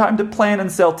you some time to plan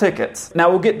and sell tickets. Now,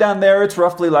 we'll get down there. It's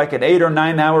roughly like an 8 or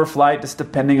 9 hour flight, just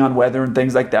depending on weather and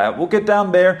things like that. We'll get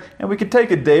down there, and we can take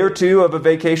a day or two of a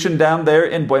vacation down there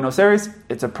in Buenos Aires.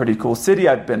 It's a pretty cool city.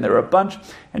 I've been there a bunch,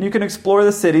 and you can explore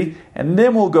the city, and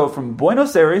then we'll go from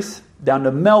Buenos Aires down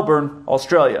to Melbourne,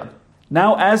 Australia.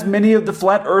 Now, as many of the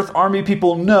Flat Earth Army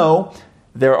people know,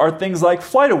 there are things like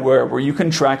FlightAware where you can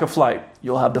track a flight.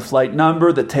 You'll have the flight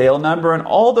number, the tail number, and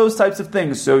all those types of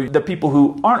things. So the people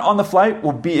who aren't on the flight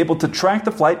will be able to track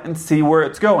the flight and see where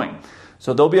it's going.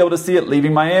 So they'll be able to see it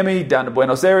leaving Miami down to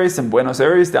Buenos Aires and Buenos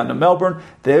Aires down to Melbourne.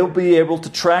 They'll be able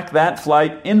to track that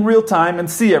flight in real time and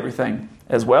see everything.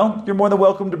 As well, you're more than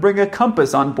welcome to bring a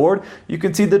compass on board. You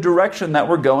can see the direction that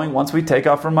we're going once we take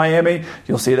off from Miami.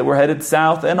 You'll see that we're headed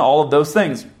south and all of those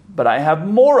things. But I have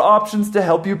more options to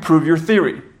help you prove your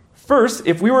theory. First,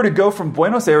 if we were to go from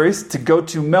Buenos Aires to go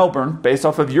to Melbourne, based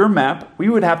off of your map, we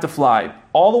would have to fly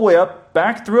all the way up,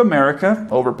 back through America,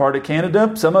 over part of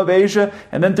Canada, some of Asia,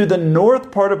 and then through the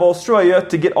north part of Australia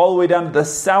to get all the way down to the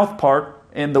south part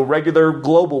in the regular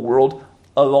global world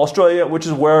of Australia, which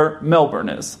is where Melbourne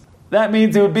is. That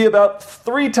means it would be about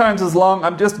 3 times as long.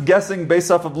 I'm just guessing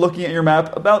based off of looking at your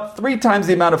map, about 3 times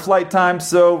the amount of flight time,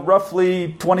 so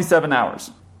roughly 27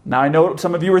 hours. Now I know what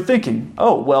some of you are thinking.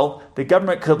 Oh, well, the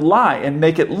government could lie and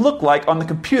make it look like on the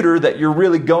computer that you're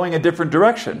really going a different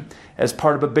direction as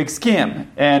part of a big scam.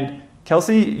 And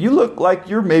Kelsey, you look like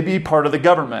you're maybe part of the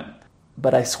government.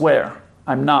 But I swear,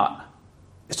 I'm not.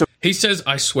 So he says,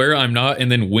 I swear I'm not,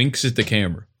 and then winks at the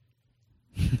camera.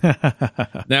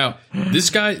 Now,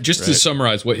 this guy, just to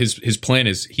summarize what his plan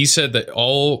is, he said that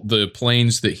all the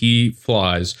planes that he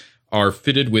flies are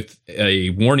fitted with a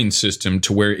warning system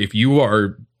to where if you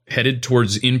are headed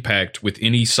towards impact with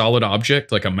any solid object,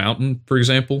 like a mountain, for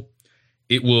example,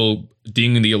 it will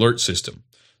ding the alert system.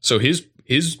 So his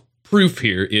proof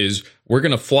here is we're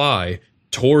going to fly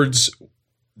towards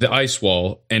the ice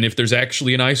wall, and if there's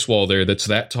actually an ice wall there that's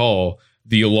that tall,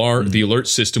 the alert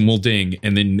system will ding,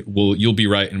 and then you'll be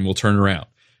right, and we'll turn around.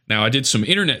 Now, I did some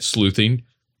internet sleuthing.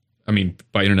 I mean,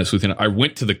 by internet sleuthing, I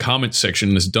went to the comments section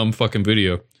in this dumb fucking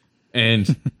video,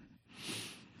 and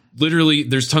literally,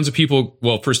 there's tons of people.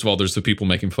 Well, first of all, there's the people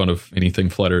making fun of anything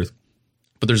flat Earth,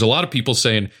 but there's a lot of people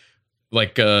saying,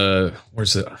 like,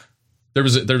 where's it? There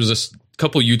was a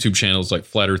couple YouTube channels, like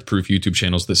Flat Earth Proof YouTube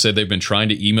channels, that said they've been trying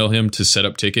to email him to set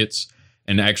up tickets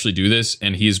and actually do this,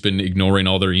 and he's been ignoring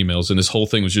all their emails, and this whole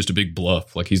thing was just a big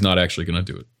bluff. Like, he's not actually going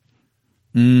to do it.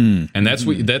 And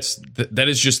that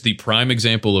is just the prime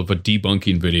example of a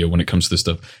debunking video when it comes to this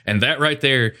stuff. And that right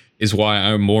there is why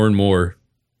I'm more and more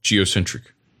geocentric.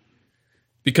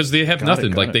 Because they have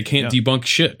nothing. Like, they can't debunk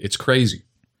shit. It's crazy.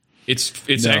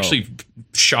 It's actually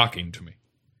shocking to me.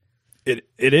 It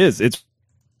is. It's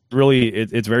really,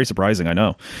 it's very surprising. I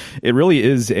know. It really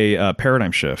is a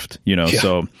paradigm shift,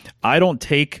 so I don't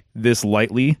take this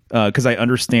lightly because I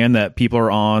understand that people are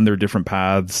on their different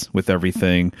paths with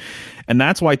everything. And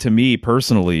that's why, to me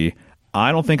personally,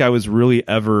 I don't think I was really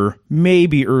ever,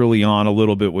 maybe early on a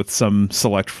little bit with some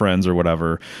select friends or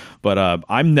whatever, but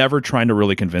I'm never trying to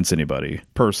really convince anybody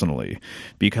personally,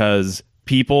 because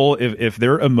people, if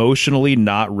they're emotionally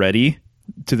not ready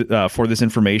to for this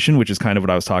information, which is kind of what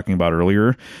I was talking about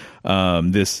earlier,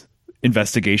 this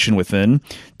investigation within,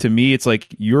 to me, it's like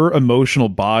your emotional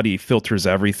body filters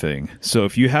everything. So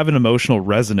if you have an emotional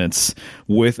resonance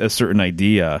with a certain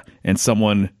idea and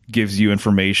someone gives you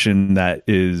information that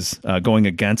is going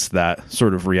against that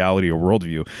sort of reality or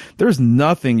worldview, there's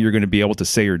nothing you're going to be able to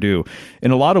say or do. In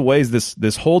a lot of ways,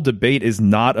 this whole debate is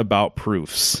not about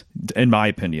proofs, in my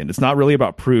opinion. It's not really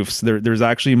about proofs. There's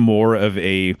actually more of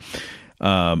a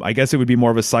I guess it would be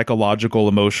more of a psychological,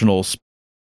 emotional,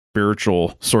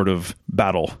 spiritual sort of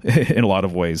battle in a lot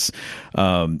of ways.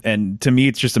 And to me,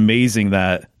 it's just amazing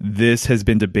that this has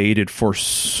been debated for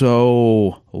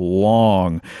so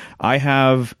long. I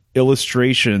have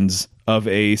illustrations of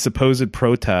a supposed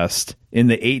protest in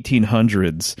the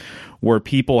 1800s where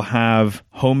people have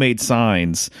homemade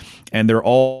signs and they're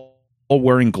all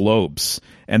wearing globes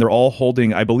and they're all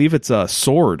holding, I believe it's a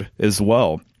sword as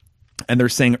well. and they're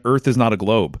saying Earth is not a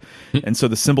globe. And so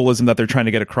the symbolism that they're trying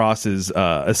to get across is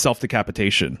a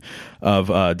self-decapitation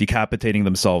of decapitating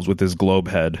themselves with this globe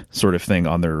head sort of thing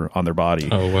on their body.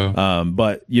 Oh, wow.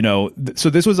 But, so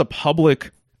this was a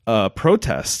public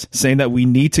protest saying that we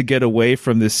need to get away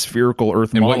from this spherical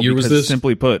Earth model. And what year was this?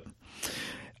 Simply put,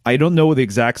 I don't know the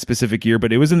exact specific year,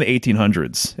 but it was in the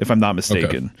 1800s, if I'm not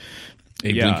mistaken. Okay.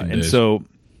 Abe Lincoln and days. so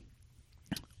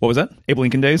what was that? Abe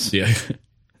Lincoln days? Yeah.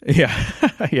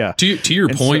 Yeah. Yeah. To your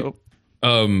point,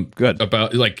 good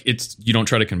about like you don't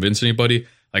try to convince anybody.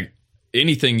 Like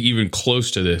anything even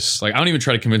close to this. Like I don't even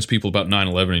try to convince people about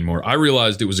 9/11 anymore. I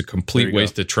realized it was a complete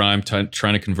waste of time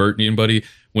trying to convert anybody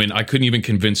when I couldn't even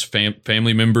convince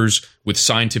family members with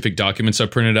scientific documents I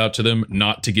printed out to them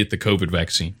not to get the COVID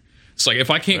vaccine. It's like,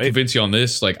 if I can't convince you on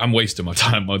this, like I'm wasting my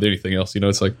time on anything else.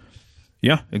 It's like,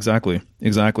 yeah, exactly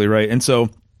right. And so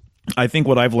I think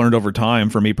what I've learned over time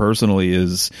for me personally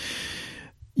is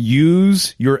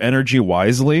use your energy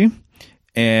wisely.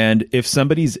 And if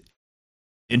somebody's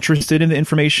interested in the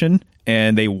information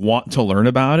and they want to learn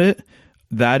about it,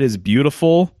 that is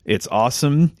beautiful. It's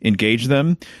awesome. Engage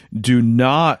them. Do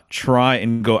not try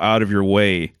and go out of your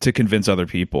way to convince other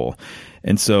people.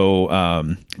 And so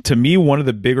to me, one of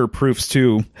the bigger proofs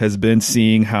too has been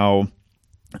seeing how,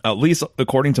 at least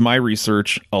according to my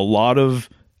research, a lot of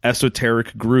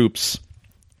esoteric groups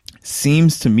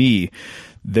seems to me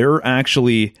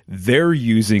they're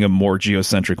using a more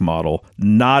geocentric model,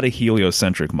 not a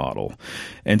heliocentric model.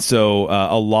 And so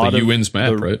a lot the of UN's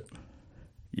map, right?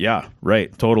 Yeah,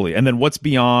 right. Totally. And then what's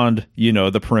beyond,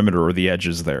 the perimeter or the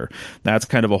edges there? That's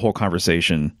kind of a whole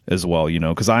conversation as well,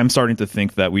 because I'm starting to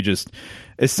think that we just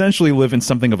essentially live in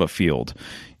something of a field,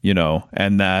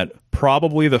 and that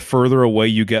probably the further away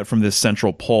you get from this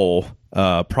central pole,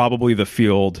 probably the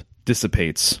field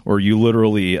dissipates, or you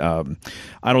literally, I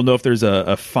don't know if there's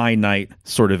a finite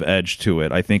sort of edge to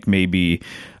it. I think maybe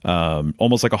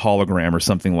almost like a hologram or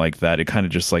something like that. It kind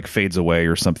of just like fades away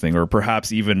or something, or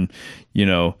perhaps even,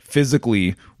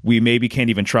 physically we maybe can't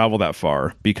even travel that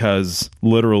far because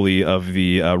literally of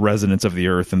the resonance of the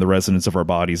earth and the resonance of our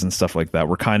bodies and stuff like that.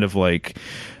 We're kind of like,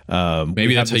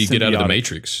 maybe that's how you get out of the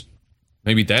matrix.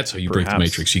 Maybe that's how you break the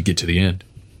matrix. You get to the end.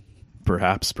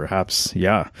 Perhaps.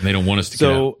 Yeah. And they don't want us to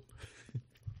get out.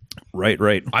 Right.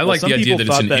 I like the idea that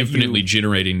it's an infinitely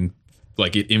generating,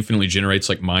 like it infinitely generates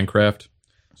like Minecraft.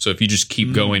 So if you just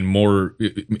keep going,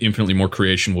 infinitely more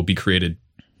creation will be created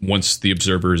once the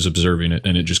observer is observing it,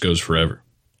 and it just goes forever.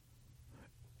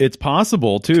 It's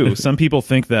possible too. Some people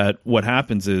think that what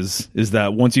happens is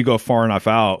that once you go far enough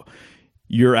out,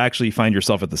 you're actually find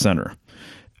yourself at the center.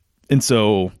 And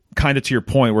so kind of to your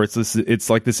point where it's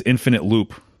like this infinite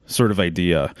loop sort of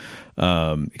idea.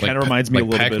 It kind of reminds me a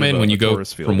little Pac-Man, bit of when you go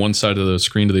from one side of the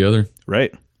screen to the other.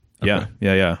 Right. Okay.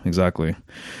 Yeah, exactly.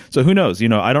 So who knows?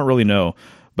 I don't really know,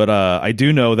 but I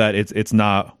do know that it's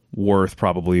not worth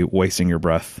probably wasting your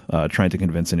breath trying to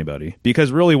convince anybody,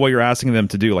 because really what you're asking them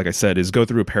to do, like I said, is go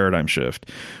through a paradigm shift,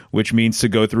 which means to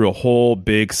go through a whole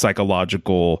big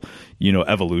psychological,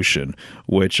 evolution,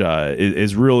 which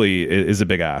is a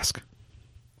big ask.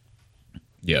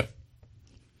 Yeah.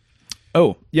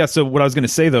 Oh, yeah. So what I was going to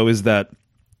say, though, is that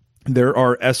there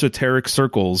are esoteric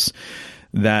circles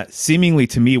that seemingly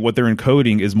to me what they're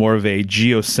encoding is more of a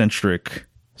geocentric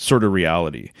sort of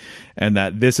reality, and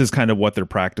that this is kind of what they're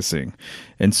practicing.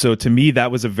 And so to me,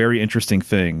 that was a very interesting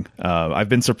thing. I've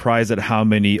been surprised at how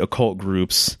many occult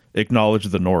groups acknowledge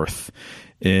the North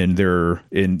in their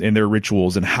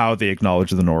rituals, and how they acknowledge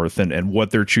the North, and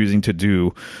what they're choosing to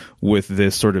do with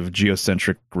this sort of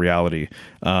geocentric reality.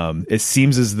 It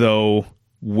seems as though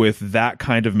with that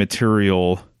kind of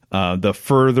material, the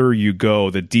further you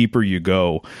go, the deeper you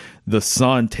go, the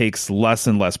sun takes less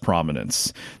and less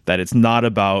prominence. That it's not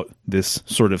about this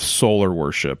sort of solar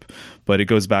worship, but it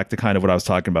goes back to kind of what I was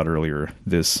talking about earlier,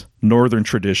 this northern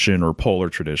tradition or polar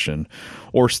tradition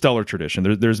or stellar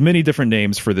tradition. There's many different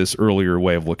names for this earlier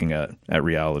way of looking at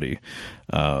reality.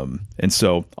 And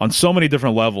so on so many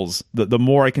different levels, the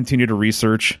more I continue to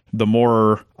research, the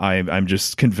more I'm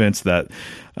just convinced that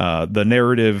the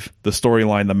narrative, the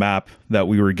storyline, the map that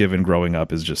we were given growing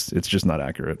up it's just not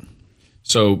accurate.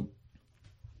 So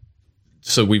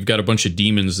we've got a bunch of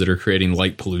demons that are creating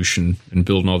light pollution and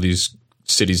building all these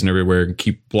cities and everywhere, and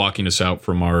keep blocking us out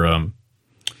from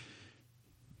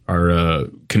our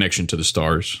connection to the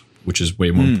stars, which is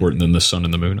way more important than the sun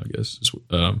and the moon, I guess.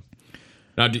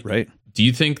 Now, do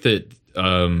you think that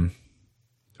I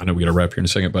know we got to wrap here in a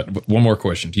second, but one more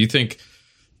question. Do you think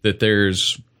that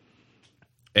there's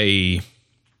how do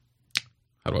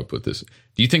I put this?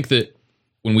 Do you think that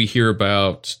when we hear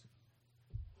about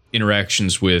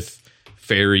interactions with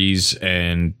fairies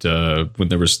and when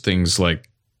there was things like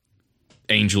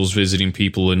angels visiting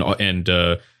people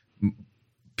and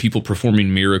people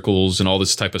performing miracles and all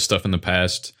this type of stuff in the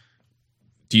past,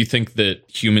 do you think that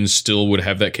humans still would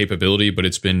have that capability, but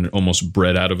it's been almost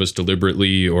bred out of us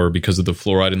deliberately, or because of the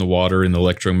fluoride in the water and the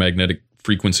electromagnetic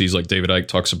frequencies like David Icke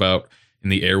talks about in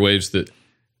the airwaves, that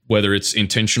whether it's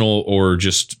intentional or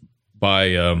just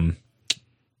by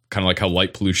kind of like how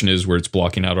light pollution is, where it's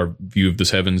blocking out our view of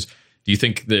this heavens, do you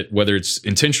think that whether it's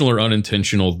intentional or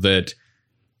unintentional, that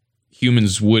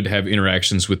humans would have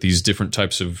interactions with these different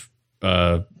types of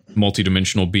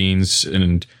multidimensional beings,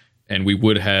 and we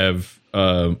would have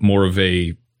more of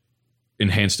a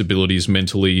enhanced abilities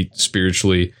mentally,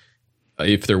 spiritually,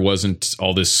 if there wasn't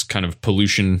all this kind of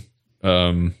pollution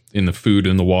in the food,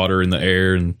 in the water, in the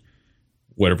air, and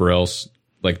whatever else?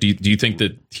 Like, do you think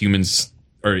that humans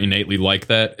are innately like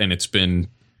that, and it's been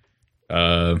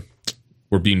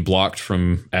we're being blocked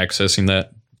from accessing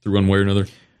that through one way or another?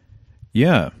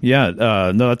 Yeah.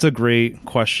 No, that's a great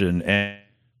question,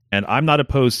 and I'm not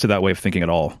opposed to that way of thinking at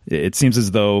all. It seems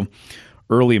as though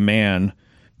early man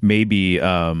maybe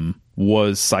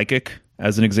was psychic,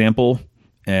 as an example,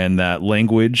 and that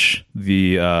language,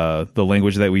 the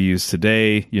language that we use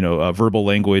today, verbal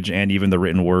language and even the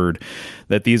written word,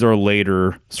 that these are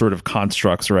later sort of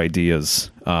constructs or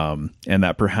ideas, and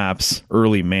that perhaps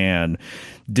early man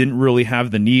didn't really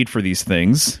have the need for these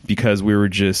things because we were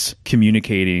just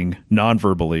communicating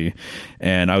non-verbally,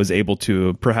 and I was able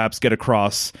to perhaps get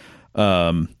across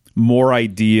more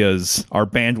ideas. Our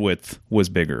bandwidth was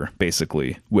bigger,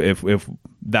 basically, if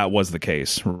that was the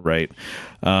case, right?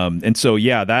 And so,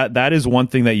 yeah, that is one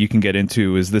thing that you can get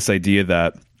into, is this idea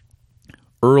that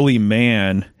early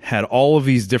man had all of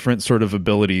these different sort of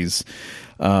abilities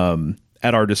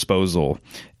at our disposal.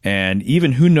 And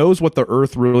even who knows what the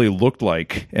Earth really looked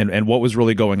like and what was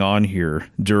really going on here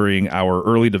during our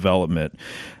early development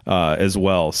as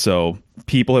well. So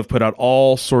people have put out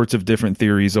all sorts of different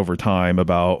theories over time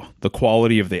about the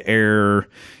quality of the air,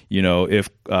 if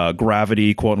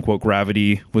gravity, quote unquote,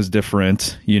 gravity was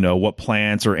different, what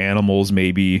plants or animals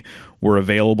maybe were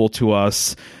available to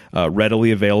us,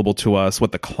 readily available to us,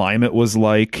 what the climate was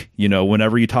like.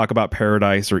 Whenever you talk about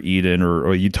paradise or Eden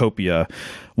or utopia,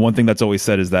 one thing that's always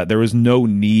said is that there was no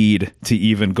need to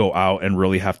even go out and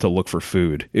really have to look for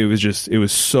food. It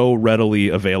was so readily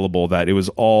available that it was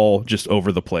all just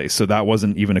over the place. So that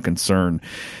wasn't even a concern.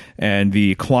 And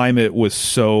the climate was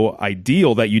so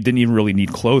ideal that you didn't even really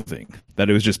need clothing, that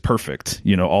it was just perfect,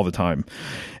 all the time.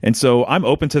 And so I'm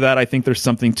open to that. I think there's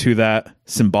something to that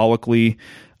symbolically.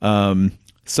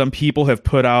 Some people have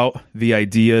put out the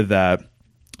idea that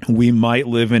we might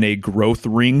live in a growth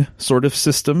ring sort of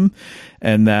system,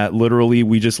 and that literally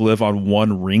we just live on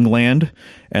one ringland,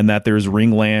 and that there's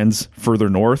ringlands further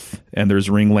north and there's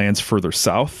ringlands further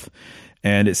south.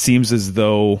 And it seems as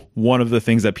though one of the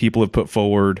things that people have put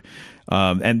forward,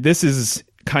 and this is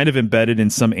kind of embedded in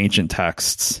some ancient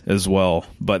texts as well,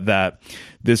 but that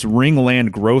this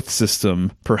ringland growth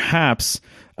system perhaps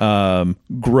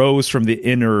grows from the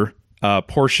inner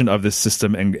portion of this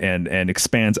system and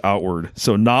expands outward.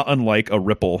 So not unlike a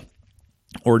ripple,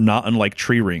 or not unlike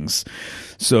tree rings.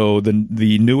 So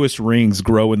the newest rings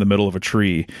grow in the middle of a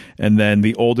tree, and then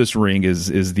the oldest ring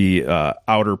is the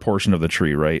outer portion of the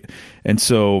tree, right? And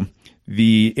so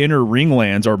the inner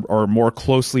ringlands are more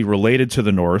closely related to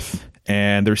the north,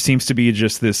 and there seems to be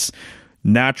just this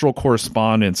natural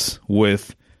correspondence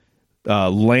with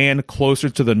land closer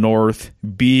to the north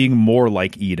being more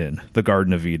like Eden, the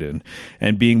Garden of Eden,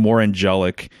 and being more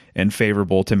angelic and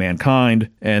favorable to mankind,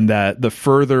 and that the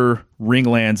further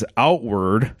ringlands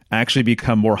outward actually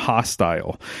become more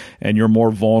hostile and you're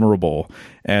more vulnerable,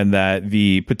 and that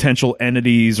the potential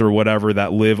entities or whatever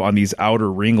that live on these outer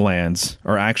ringlands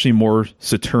are actually more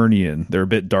Saturnian. They're a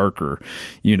bit darker,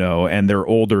 and they're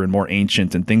older and more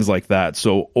ancient and things like that.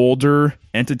 So older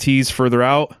entities further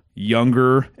out,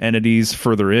 younger entities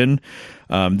further in.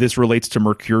 This relates to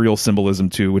mercurial symbolism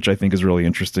too, which I think is really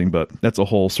interesting, but that's a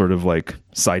whole sort of like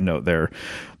side note there.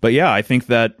 But yeah, I think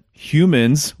that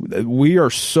humans, we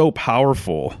are so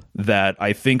powerful that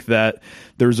I think that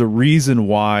there's a reason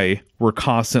why we're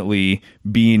constantly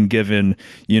being given,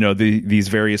 these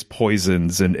various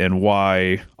poisons, and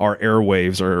why our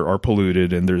airwaves are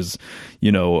polluted, and there's,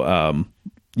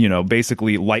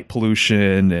 basically light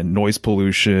pollution and noise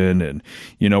pollution, and,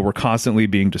 we're constantly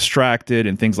being distracted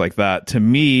and things like that. To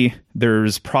me,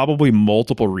 there's probably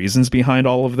multiple reasons behind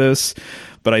all of this,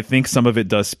 but I think some of it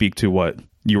does speak to what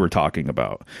you were talking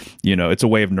about. It's a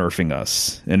way of nerfing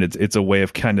us, and it's a way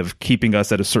of kind of keeping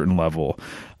us at a certain level,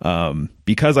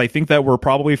 because I think that we're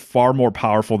probably far more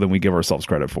powerful than we give ourselves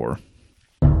credit for.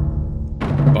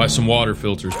 Buy some water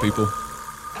filters, people.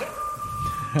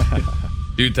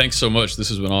 Dude, thanks so much. This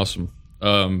has been awesome.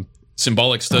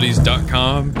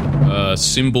 Symbolicstudies.com,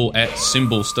 symbol at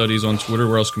symbol studies on Twitter.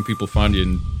 Where else can people find you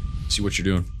and see what you're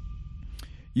doing?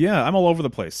 Yeah, I'm all over the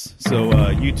place. So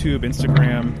YouTube,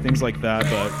 Instagram, things like that.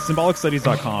 But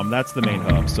symbolicstudies.com, that's the main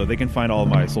hub. So they can find all of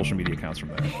my social media accounts from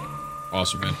there.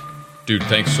 Awesome, man. Dude,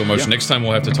 thanks so much. Yeah. Next time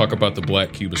we'll have to talk about the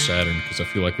black cube of Saturn, because I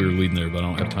feel like we were leading there, but I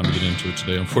don't have time to get into it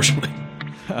today, unfortunately.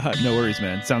 No worries,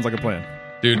 man. Sounds like a plan.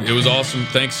 Dude, it was awesome.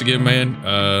 Thanks again, man.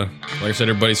 Like I said,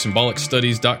 everybody,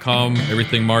 symbolicstudies.com.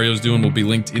 Everything Mario's doing will be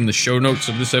linked in the show notes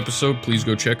of this episode. Please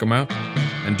go check them out.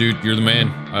 And dude, you're the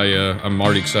man. I'm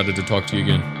already excited to talk to you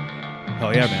again.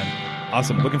 Hell yeah, man.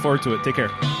 Awesome. Looking forward to it. Take care.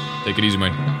 Take it easy,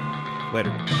 man. Later.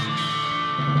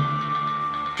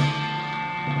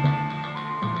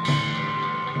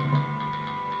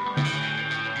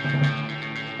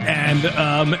 And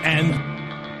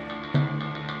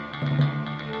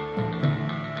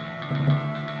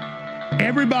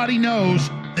everybody knows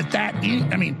that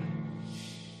I mean,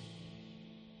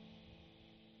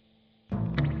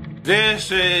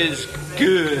 this is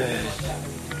good.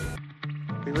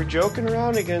 We were joking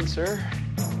around again, sir,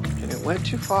 and it went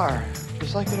too far,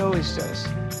 just like it always does.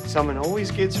 Someone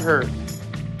always gets hurt.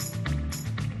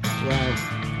 Wow.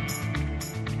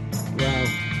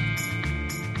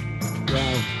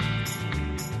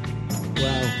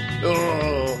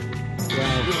 Oh.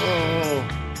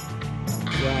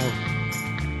 Wow.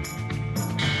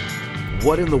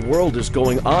 What in the world is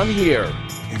going on here?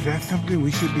 Is that something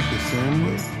we should be concerned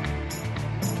with?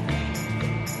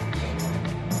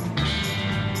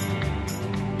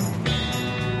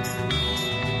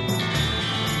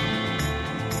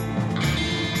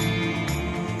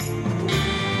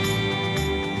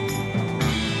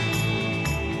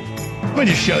 Let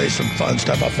me just show you some fun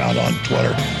stuff I found on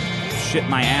Twitter.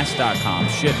 Shitmyass.com.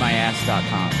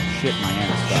 Shitmyass.com.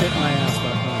 Shitmyass.com.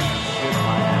 Shitmyass.com.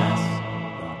 Shitmyass.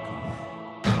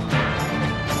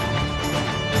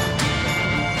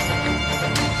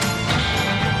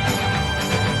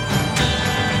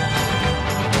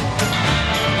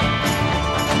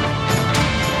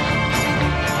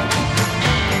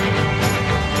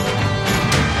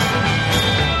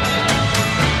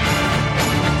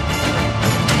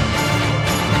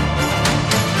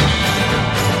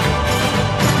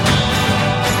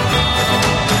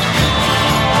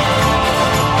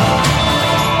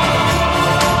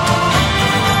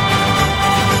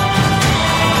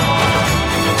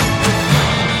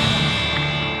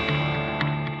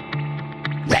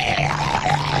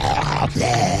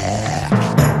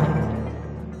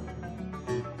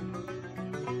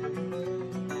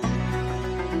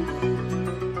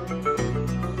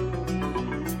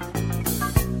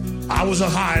 I was a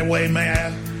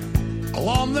highwayman.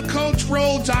 Along the coach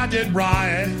roads I did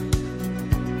ride,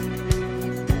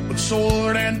 with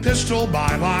sword and pistol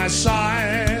by my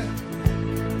side.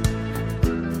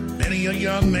 Many a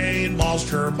young maid lost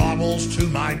her baubles to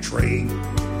my trade.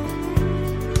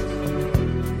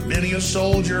 Many a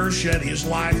soldier shed his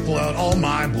lifeblood on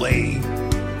my blade.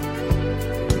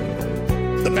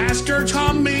 The bastards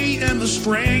hung me in the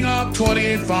spring of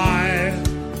 25,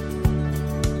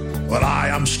 but I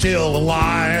am still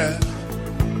alive.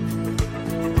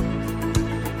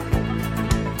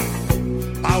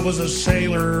 I was a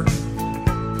sailor,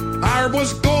 I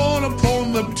was going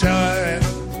upon the tide.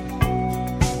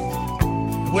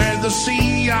 With the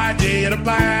sea I did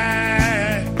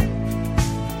abide.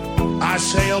 I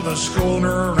sailed a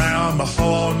schooner around the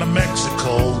Horn of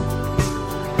Mexico.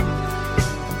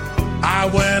 I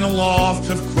went aloft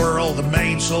to furl the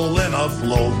mainsail in a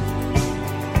float.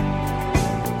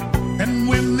 And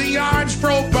when the yards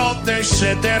broke off, they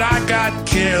said that I got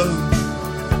killed.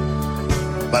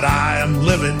 But I am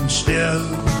living still.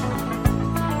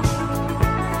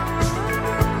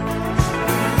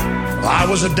 I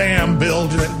was a dam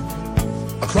builder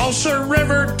across a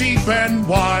river deep and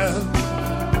wide,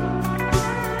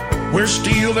 where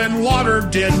steel and water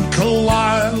did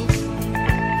collide.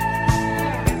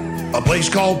 A place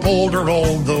called Boulder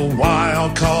on the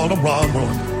wild Colorado.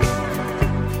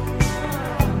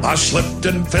 I slipped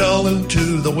and fell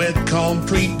into the wet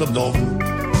concrete below.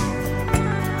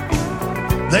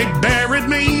 They buried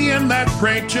me in that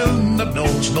great tune that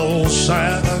knows no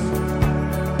sound.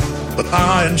 But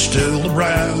I am still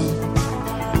around.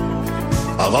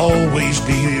 I'll always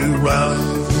be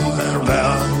around,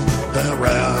 around, around, and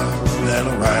around, and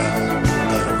around.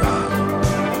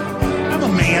 I'm a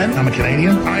man. I'm a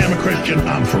Canadian. I am a Christian.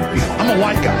 I'm for real. I'm a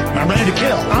white guy. I'm ready to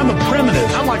kill. I'm a primitive.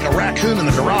 I'm like a raccoon in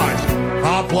the garage.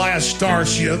 I'll fly a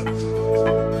starship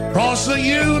across the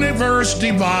universe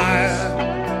divide.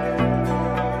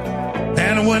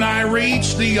 And when I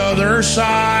reach the other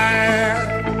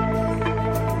side,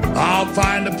 I'll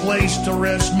find a place to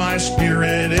rest my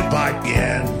spirit if I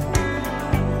can.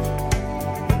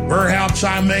 Perhaps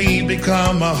I may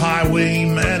become a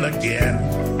highwayman again.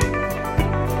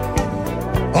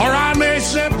 Or I may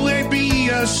simply be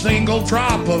a single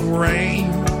drop of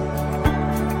rain.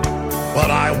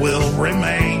 But I will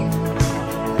remain.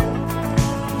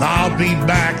 I'll be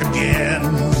back again,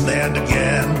 and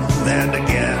again, and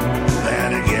again,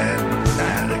 and again,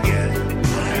 and again.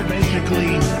 I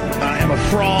basically am a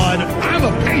fraud. I'm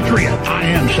a patriot. I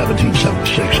am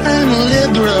 1776. I'm a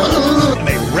liberal. I'm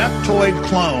a reptoid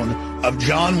clone of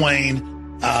John Wayne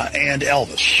and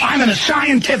Elvis. I'm in a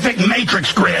scientific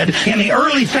matrix grid in the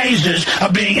early phases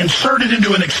of being inserted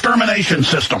into an extermination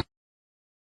system.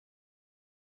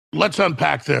 Let's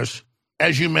unpack this.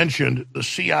 As you mentioned, the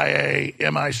CIA,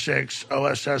 MI6,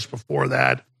 OSS before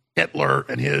that, Hitler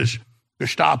and his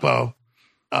Gestapo,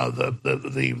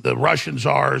 the Russian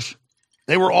czars,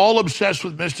 they were all obsessed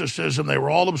with mysticism. They were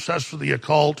all obsessed with the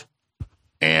occult.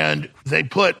 And they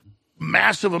put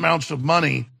massive amounts of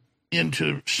money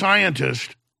into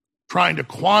scientists trying to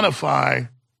quantify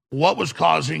what was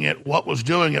causing it, what was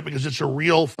doing it, because it's a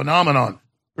real phenomenon.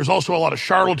 There's also a lot of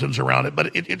charlatans around it,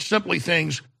 but it's simply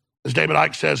things, as David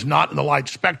Icke says, not in the light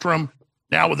spectrum.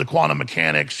 Now with the quantum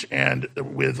mechanics and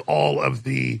with all of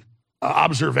the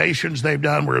observations they've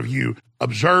done, where if you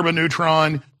observe a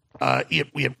neutron,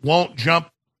 it won't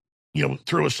jump,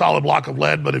 through a solid block of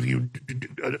lead, but if you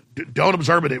don't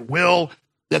observe it, it will.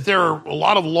 That there are a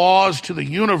lot of laws to the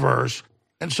universe,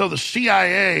 and so the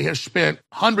CIA has spent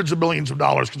hundreds of billions of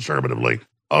dollars conservatively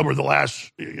over the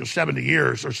last 70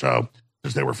 years or so,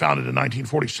 since they were founded in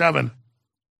 1947.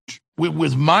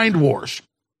 With mind wars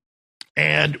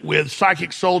and with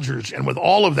psychic soldiers and with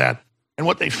all of that. And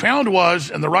what they found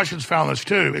was, and the Russians found this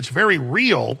too, it's very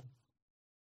real,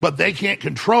 but they can't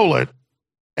control it.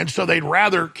 And so they'd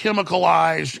rather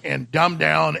chemicalize and dumb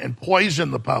down and poison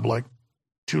the public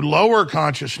to lower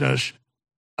consciousness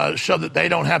so that they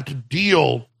don't have to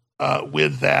deal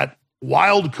with that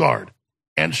wild card.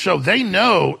 And so they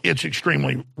know it's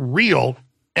extremely real.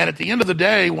 And at the end of the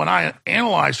day, when I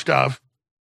analyze stuff,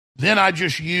 then I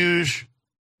just use,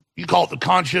 you call it the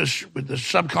conscious, with the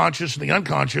subconscious and the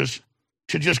unconscious,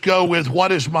 to just go with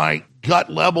what is my gut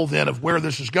level then of where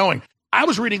this is going. I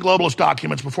was reading globalist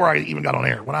documents before I even got on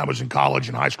air, when I was in college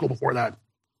and high school before that.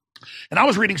 And I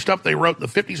was reading stuff they wrote in the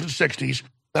 50s and 60s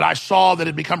that I saw that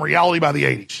had become reality by the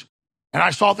 80s. And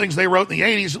I saw things they wrote in the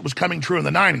 80s that was coming true in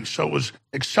the 90s. So it was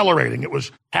accelerating. It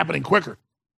was happening quicker.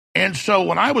 And so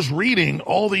when I was reading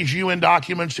all these UN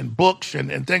documents and books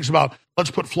and things about, let's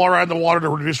put fluoride in the water to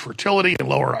reduce fertility and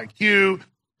lower IQ,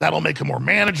 that'll make them more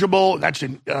manageable. That's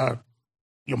in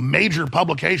major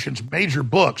publications, major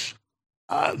books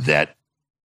that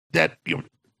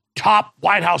top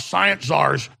White House science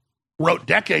czars wrote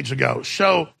decades ago.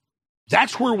 So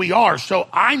that's where we are. So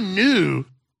I knew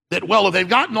that, well, if they've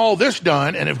gotten all this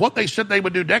done, and if what they said they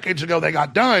would do decades ago they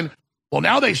got done, well,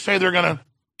 now they say they're going to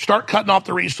start cutting off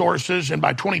the resources, and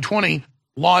by 2020,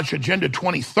 launch Agenda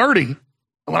 2030. And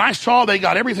when I saw they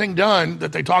got everything done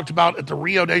that they talked about at the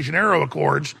Rio de Janeiro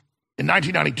Accords in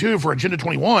 1992 for Agenda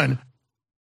 21,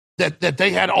 that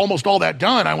they had almost all that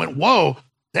done, I went, whoa,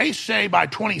 they say by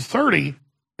 2030,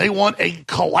 they want a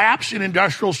collapse in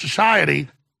industrial society,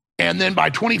 and then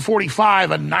by 2045,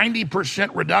 a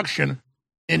 90% reduction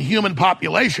in human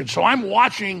population. So I'm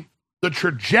watching the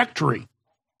trajectory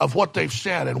of what they've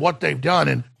said and what they've done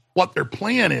and what their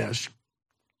plan is.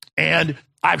 And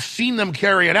I've seen them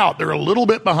carry it out. They're a little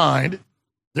bit behind.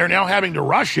 They're now having to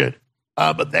rush it,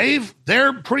 but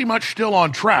they're pretty much still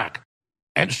on track.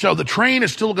 And so the train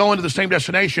is still going to the same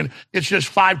destination. It's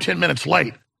just 5-10 minutes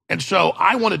late. And so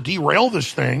I want to derail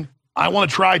this thing. I want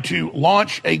to try to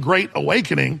launch a great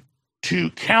awakening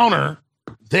to counter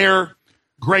their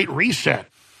great reset.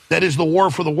 That is the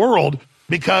war for the world,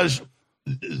 because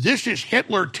this is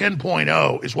Hitler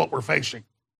 10.0 is what we're facing,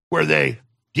 where they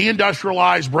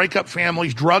deindustrialize, break up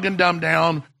families, drug and dumb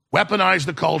down, weaponize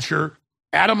the culture,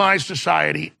 atomize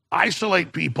society,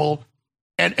 isolate people,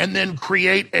 and then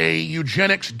create a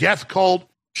eugenics death cult,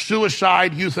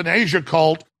 suicide, euthanasia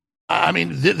cult. I mean,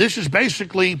 this is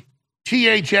basically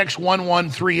THX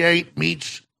 1138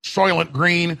 meets Soylent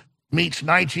Green meets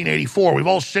 1984. We've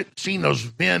all seen those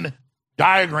Venn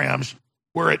diagrams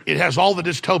where it has all the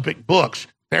dystopic books,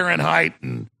 Fahrenheit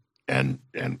and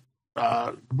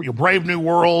Brave New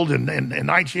World and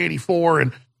 1984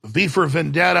 and V for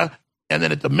Vendetta. And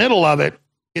then at the middle of it,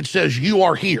 it says, you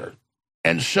are here.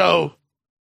 And so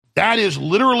that is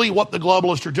literally what the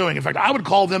globalists are doing. In fact, I would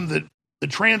call them the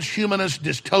transhumanist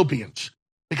dystopians,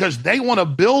 because they want to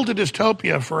build a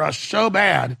dystopia for us so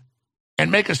bad and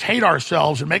make us hate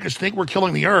ourselves and make us think we're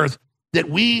killing the earth that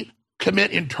we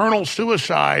commit internal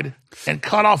suicide and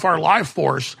cut off our life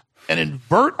force and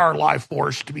invert our life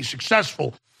force to be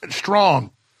successful and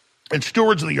strong and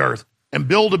stewards of the earth and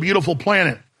build a beautiful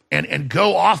planet and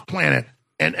go off planet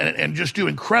and just do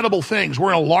incredible things.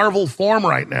 We're in a larval form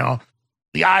right now.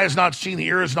 The eye has not seen, the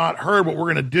ear has not heard what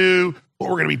we're going to do, what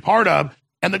we're going to be part of.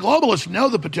 And the globalists know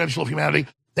the potential of humanity.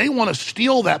 They want to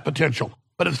steal that potential.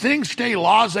 But if things stay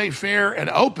laissez-faire and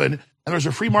open, and there's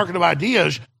a free market of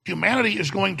ideas, humanity is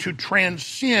going to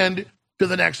transcend to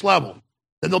the next level.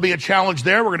 Then there'll be a challenge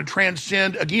there. We're going to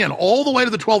transcend, again, all the way to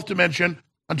the 12th dimension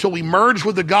until we merge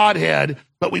with the Godhead.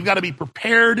 But we've got to be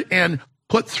prepared and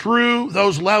put through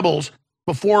those levels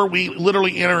before we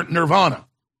literally enter nirvana.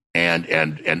 And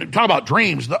talk about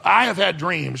dreams. I have had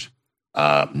dreams,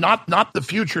 not the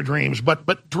future dreams,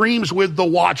 but dreams with the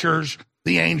Watchers,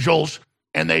 the angels,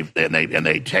 and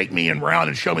they take me around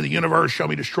and show me the universe, show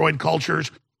me destroyed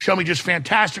cultures, show me just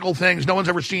fantastical things no one's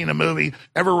ever seen in a movie,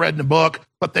 ever read in a book.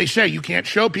 But they say you can't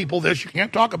show people this, you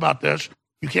can't talk about this,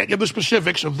 you can't give the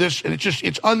specifics of this, and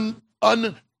it's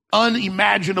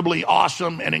unimaginably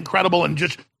awesome and incredible, and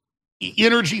just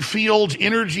energy fields,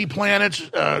 energy planets,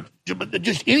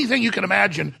 just anything you can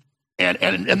imagine.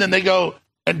 And then they go,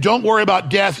 and don't worry about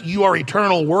death, you are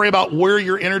eternal. Worry about where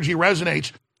your energy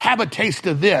resonates. Have a taste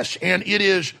of this. And it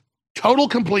is total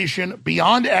completion,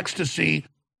 beyond ecstasy,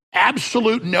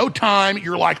 absolute no time.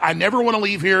 You're like, I never want to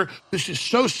leave here. This is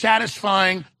so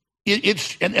satisfying. And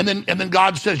then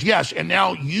God says, yes, and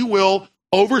now you will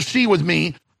oversee with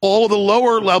me all of the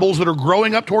lower levels that are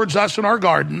growing up towards us in our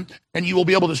garden, and you will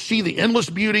be able to see the endless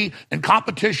beauty and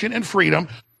competition and freedom.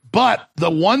 But the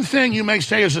one thing you may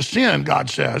say is a sin, God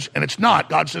says, and it's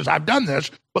not. God says, I've done this,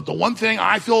 but the one thing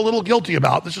I feel a little guilty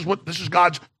about, this is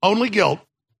God's only guilt,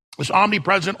 this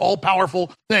omnipresent,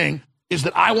 all-powerful thing, is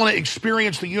that I want to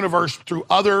experience the universe through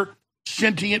other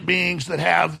sentient beings that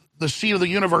have the seed of the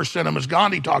universe in them, as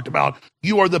Gandhi talked about.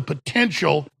 You are the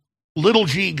potential little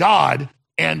g God,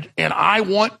 and I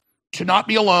want to not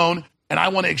be alone, and I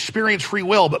want to experience free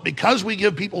will. But because we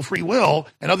give people free will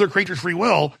and other creatures free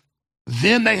will,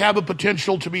 then they have a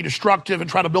potential to be destructive and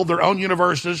try to build their own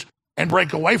universes and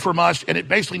break away from us, and it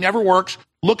basically never works.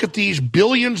 Look at these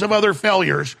billions of other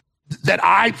failures that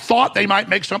I thought they might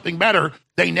make something better.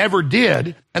 They never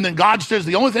did. And then God says,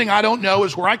 the only thing I don't know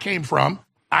is where I came from.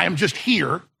 I am just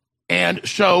here. And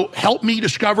so help me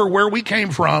discover where we came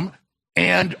from.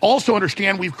 And also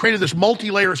understand we've created this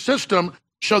multi-layer system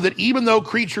so that even though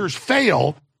creatures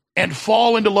fail and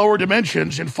fall into lower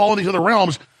dimensions and fall in these other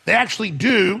realms, they actually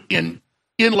do, in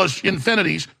endless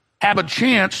infinities, have a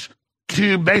chance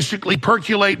to basically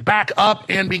percolate back up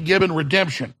and be given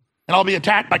redemption. And I'll be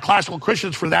attacked by classical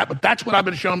Christians for that, but that's what I've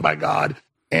been shown by God.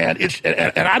 And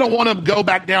I don't want to go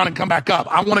back down and come back up.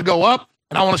 I want to go up,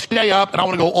 and I want to stay up, and I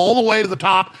want to go all the way to the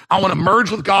top. I want to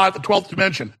merge with God at the 12th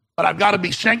dimension. But I've got to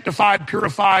be sanctified,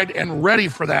 purified, and ready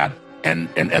for that. And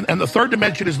the third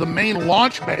dimension is the main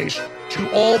launch base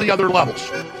to all the other levels.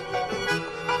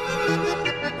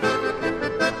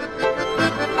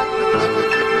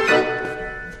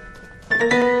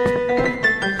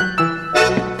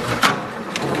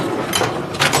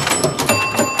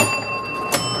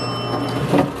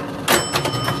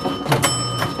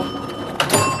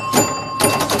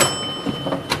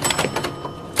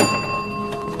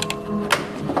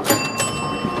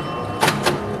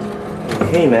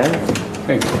 Hey, man.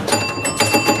 Hey.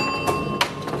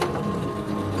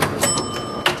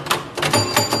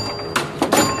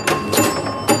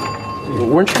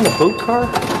 Weren't you in the boat car?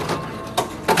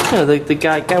 Yeah, the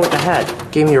guy with the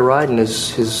hat gave me a ride in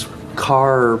his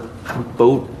car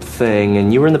boat thing,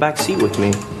 and you were in the back seat with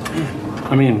me.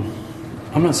 I mean,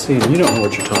 I'm not saying you don't know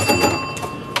what you're talking about,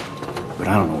 but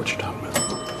I don't know what you're talking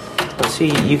about. Well,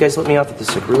 see, you guys let me off at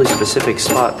this really specific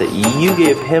spot that you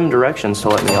gave him directions to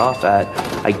let me off at.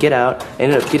 I get out, I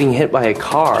ended up getting hit by a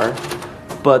car,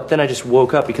 but then I just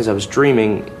woke up because I was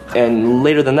dreaming, and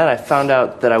later than that I found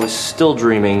out that I was still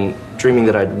dreaming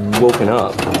that I'd woken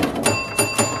up.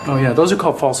 Oh yeah, those are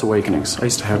called false awakenings. I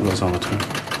used to have those all the time.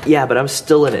 Yeah, but I'm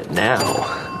still in it now.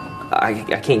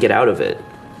 I can't get out of it.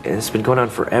 And it's been going on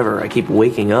forever. I keep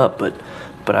waking up, but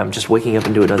I'm just waking up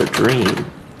into another dream.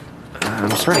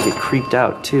 I'm starting to get creeped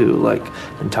out, too. Like,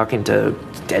 I'm talking to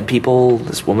dead people,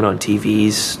 this woman on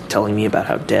TV's telling me about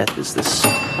how death is this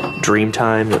dream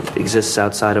time that exists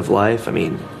outside of life. I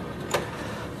mean,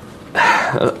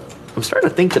 I'm starting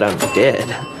to think that I'm dead.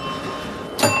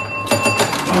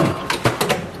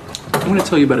 I'm going to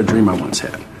tell you about a dream I once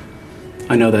had.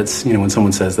 I know that's, when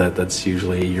someone says that, that's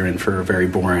usually you're in for a very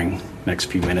boring next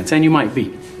few minutes, and you might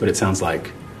be, but it sounds like,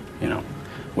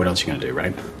 what else you gonna do,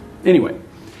 right? Anyway,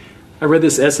 I read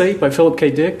this essay by Philip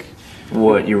K. Dick.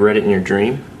 What, you read it in your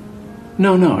dream?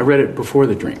 No, I read it before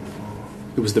the dream.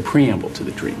 It was the preamble to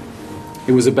the dream.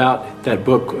 It was about that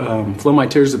book, Flow My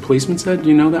Tears, the Policeman Said. Do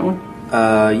you know that one?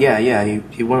 Yeah,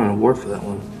 he won an award for that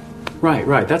one.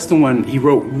 Right. That's the one he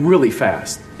wrote really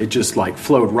fast. It just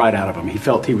flowed right out of him. He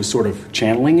felt he was sort of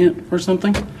channeling it or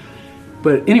something.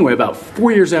 But anyway, about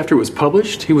 4 years after it was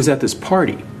published, he was at this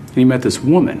party. And he met this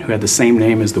woman who had the same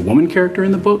name as the woman character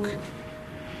in the book.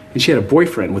 And she had a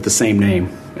boyfriend with the same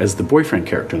name as the boyfriend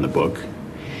character in the book.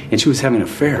 And she was having an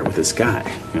affair with this guy,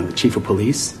 the chief of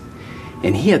police.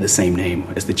 And he had the same name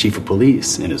as the chief of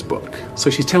police in his book. So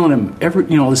she's telling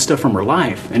him all this stuff from her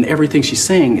life, and everything she's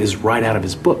saying is right out of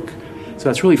his book. So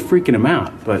that's really freaking him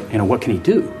out, but what can he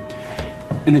do?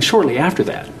 And then shortly after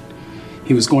that,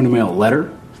 he was going to mail a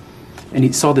letter, and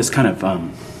he saw this kind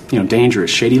of,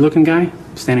 dangerous, shady-looking guy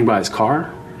standing by his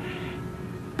car.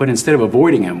 But instead of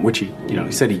avoiding him, which he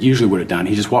said he usually would have done,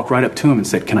 he just walked right up to him and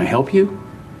said, "Can I help you?"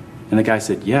 And the guy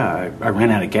said, "Yeah, I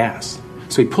ran out of gas."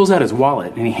 So he pulls out his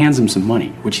wallet and he hands him some money,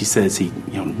 which he says he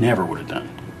never would have done.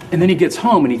 And then he gets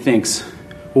home and he thinks,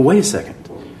 well, wait a second.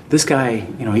 This guy,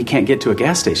 he can't get to a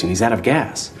gas station. He's out of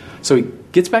gas. So he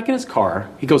gets back in his car.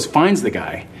 He goes, finds the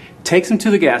guy, takes him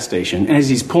to the gas station. And as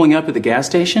he's pulling up at the gas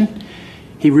station,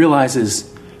 he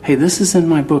realizes, hey, this is in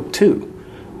my book too.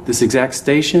 This exact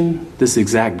station, this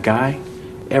exact guy,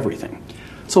 everything.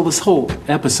 So this whole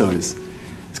episode is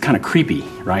kind of creepy,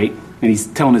 right? And he's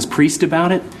telling his priest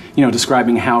about it,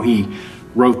 describing how he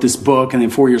wrote this book, and then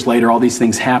 4 years later all these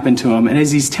things happened to him. And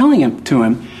as he's telling him to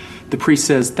him, the priest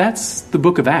says, "That's the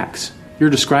book of Acts. You're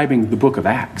describing the book of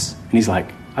Acts." And he's like,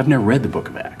 "I've never read the book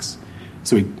of Acts."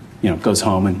 So he goes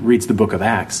home and reads the book of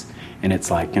Acts, and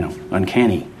it's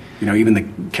uncanny. Even the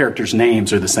characters'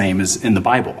 names are the same as in the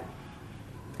Bible.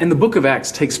 And the book of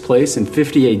Acts takes place in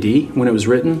 50 AD when it was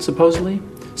written, supposedly.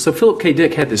 So Philip K.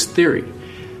 Dick had this theory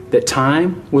that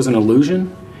time was an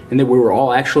illusion and that we were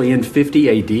all actually in 50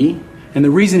 AD. And the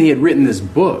reason he had written this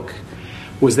book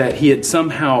was that he had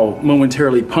somehow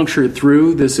momentarily punctured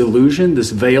through this illusion,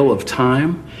 this veil of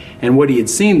time, and what he had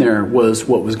seen there was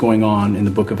what was going on in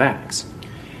the book of Acts.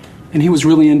 And he was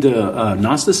really into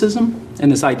Gnosticism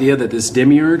and this idea that this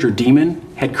demiurge or demon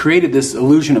had created this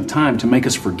illusion of time to make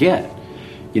us forget,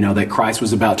 that Christ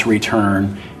was about to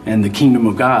return and the kingdom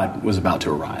of God was about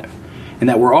to arrive. And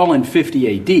that we're all in 50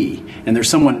 AD, and there's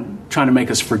someone trying to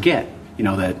make us forget,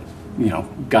 that,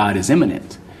 God is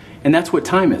imminent. And that's what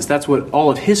time is. That's what all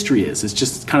of history is. It's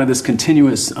just kind of this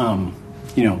continuous,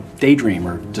 daydream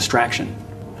or distraction.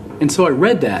 And so I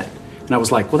read that, and I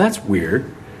was like, well, that's weird.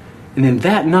 And then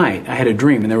that night, I had a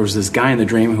dream, and there was this guy in the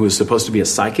dream who was supposed to be a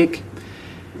psychic,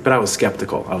 but I was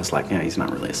skeptical. I was like, yeah, he's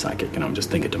not really a psychic, and I'm just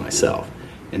thinking to myself.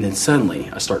 And then suddenly,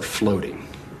 I start floating,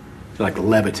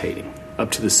 levitating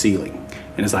up to the ceiling.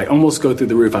 And as I almost go through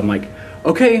the roof, I'm like,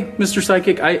 okay, Mr.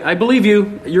 Psychic, I believe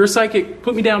you. You're a psychic.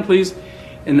 Put me down, please.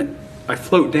 And I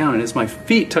float down, and as my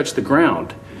feet touch the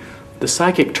ground, the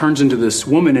psychic turns into this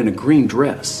woman in a green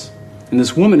dress. And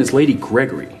this woman is Lady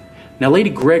Gregory. Now,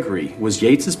 Lady Gregory was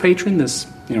Yeats's patron, this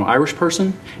Irish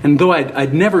person. And though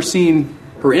I'd never seen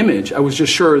her image, I was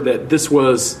just sure that this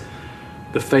was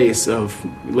the face of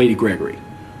Lady Gregory.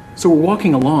 So we're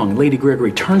walking along, and Lady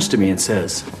Gregory turns to me and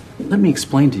says, "Let me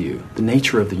explain to you the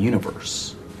nature of the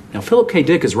universe." Now, Philip K.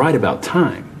 Dick is right about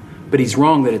time, but he's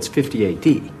wrong that it's 50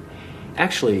 AD.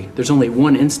 Actually, there's only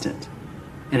one instant,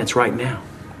 and it's right now,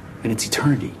 and it's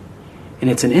eternity. And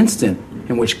it's an instant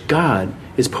in which God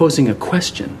is posing a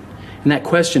question. And that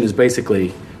question is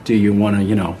basically, do you want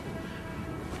to,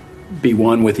 be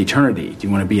one with eternity? Do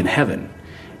you want to be in heaven?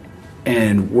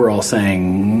 And we're all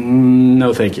saying,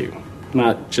 no, thank you.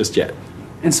 Not just yet.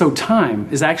 And so time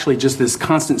is actually just this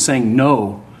constant saying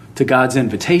no to God's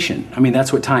invitation. I mean,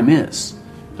 that's what time is.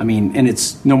 I mean, and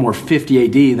it's no more 50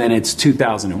 AD than it's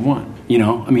 2001.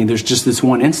 There's just this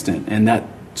one instant, and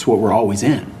that's what we're always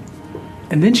in.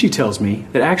 And then she tells me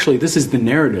that actually this is the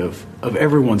narrative of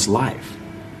everyone's life.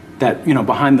 That,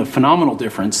 behind the phenomenal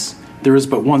difference, there is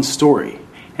but one story.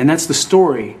 And that's the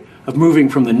story of moving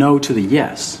from the no to the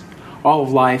yes. All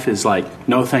of life is like,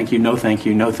 no, thank you, no, thank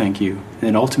you, no, thank you. And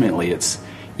then ultimately it's,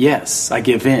 yes, I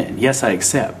give in. Yes, I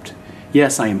accept.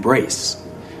 Yes, I embrace.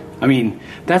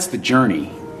 That's the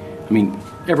journey.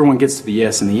 Everyone gets to the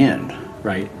yes in the end,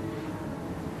 right?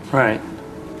 Right.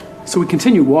 So we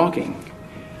continue walking.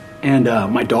 And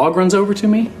my dog runs over to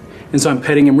me. And so I'm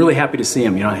petting him, really happy to see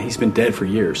him. He's been dead for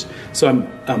years. So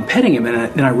I'm petting him,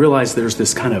 and I realize there's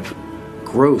this kind of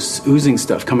gross, oozing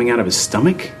stuff coming out of his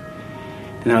stomach.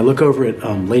 And I look over at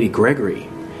Lady Gregory,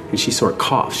 and she sort of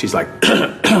coughs. She's like,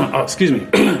 oh, excuse me.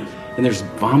 And there's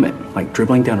vomit like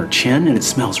dribbling down her chin, and it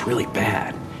smells really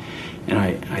bad. And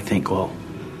I think, well,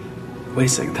 wait a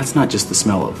second, that's not just the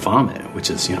smell of vomit, which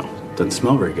is, doesn't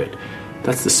smell very good.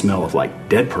 That's the smell of like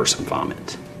dead person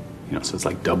vomit. So it's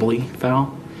like doubly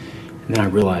foul. And then I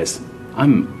realized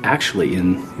I'm actually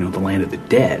in, the land of the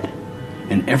dead.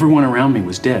 And everyone around me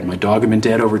was dead. My dog had been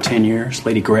dead over 10 years.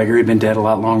 Lady Gregory had been dead a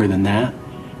lot longer than that.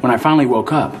 When I finally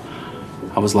woke up,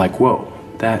 I was like, whoa,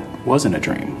 that wasn't a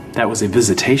dream. That was a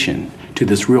visitation to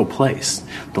this real place,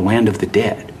 the land of the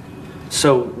dead.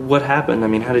 So what happened? I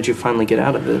mean, how did you finally get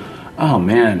out of it? Oh,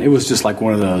 man, it was just like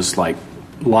one of those,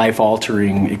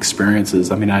 life-altering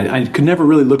experiences. I mean, I could never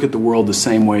really look at the world the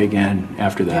same way again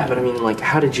after that. Yeah, but I mean,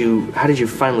 how did you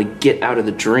finally get out of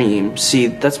the dream? See,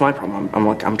 that's my problem.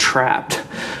 I'm trapped.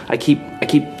 I keep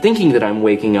thinking that I'm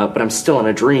waking up, but I'm still in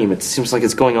a dream. It seems like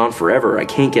it's going on forever. I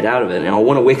can't get out of it, and I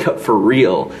want to wake up for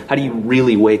real. How do you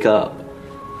really wake up?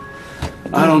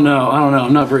 I don't know.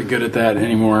 I'm not very good at that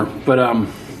anymore. But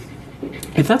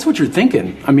if that's what you're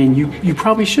thinking, I mean, you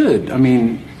probably should. I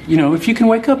mean, if you can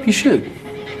wake up, you should.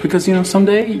 Because,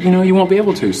 someday, you won't be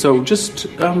able to. So just,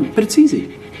 but it's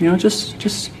easy.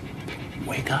 Just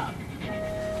wake up.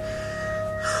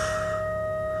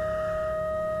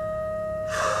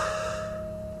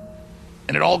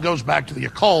 And it all goes back to the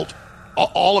occult.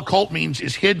 All occult means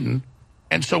is hidden.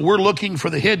 And so we're looking for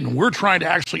the hidden. We're trying to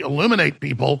actually illuminate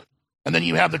people. And then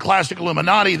you have the classic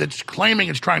Illuminati that's claiming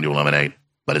it's trying to illuminate,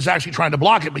 but is actually trying to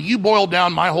block it. But you boiled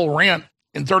down my whole rant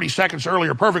in 30 seconds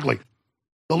earlier perfectly.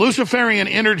 The Luciferian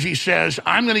energy says,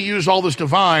 I'm going to use all this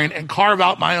divine and carve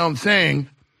out my own thing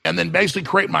and then basically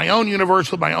create my own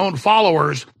universe with my own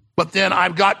followers, but then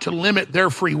I've got to limit their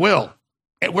free will.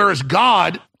 And whereas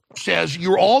God says,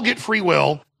 you all get free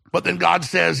will, but then God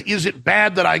says, is it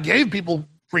bad that I gave people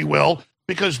free will?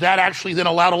 Because that actually then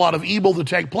allowed a lot of evil to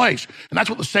take place. And that's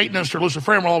what the Satanists or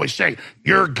Luciferian will always say.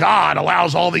 Your God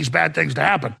allows all these bad things to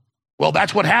happen. Well,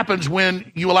 that's what happens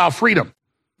when you allow freedom.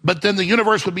 But then the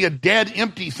universe would be a dead,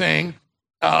 empty thing,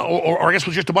 or I guess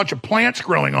with just a bunch of plants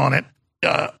growing on it,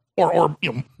 or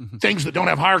things that don't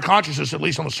have higher consciousness, at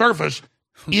least on the surface,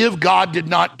 if God did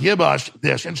not give us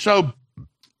this. And so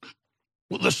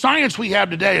the science we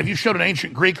have today, if you showed an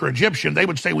ancient Greek or Egyptian, they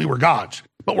would say we were gods.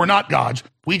 But we're not gods.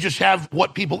 We just have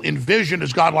what people envisioned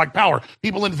as godlike power.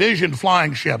 People envisioned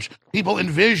flying ships. People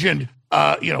envisioned,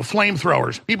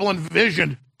 flamethrowers. People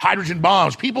envisioned hydrogen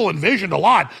bombs. People envisioned a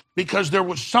lot because there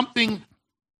was something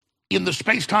in the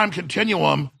space-time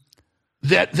continuum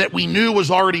that we knew was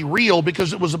already real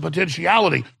because it was a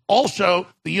potentiality. Also,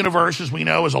 the universe, as we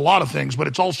know, is a lot of things, but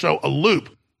it's also a loop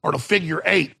or a figure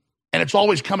eight, and it's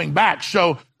always coming back.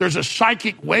 So there's a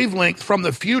psychic wavelength from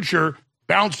the future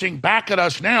bouncing back at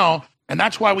us now, and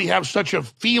that's why we have such a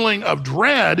feeling of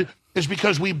dread, is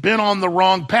because we've been on the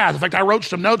wrong path. In fact, I wrote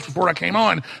some notes before I came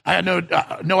on. I had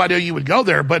no idea you would go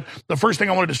there, but the first thing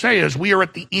I wanted to say is we are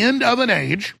at the end of an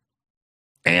age,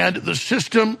 and the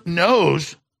system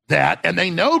knows that, and they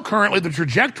know currently the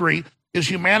trajectory is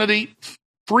humanity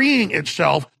freeing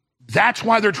itself. That's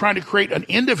why they're trying to create an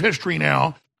end of history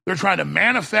now. They're trying to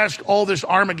manifest all this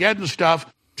Armageddon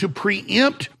stuff to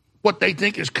preempt what they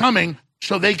think is coming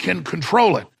so they can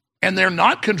control it. And they're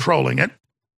not controlling it.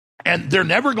 And they're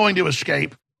never going to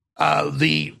escape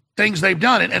the things they've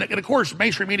done. And of course,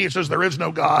 mainstream media says there is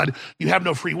no God. You have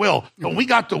no free will. When we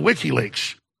got the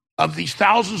WikiLeaks of these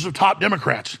thousands of top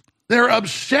Democrats, they're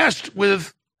obsessed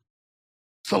with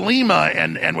Thelema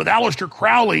and with Aleister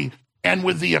Crowley and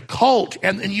with the occult.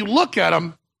 And you look at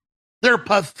them, they're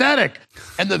pathetic.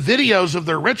 And the videos of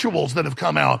their rituals that have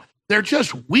come out, they're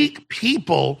just weak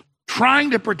people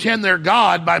trying to pretend they're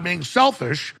God by being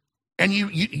selfish. And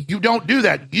you don't do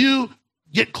that. You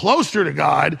get closer to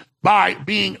God by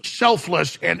being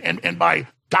selfless and by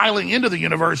dialing into the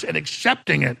universe and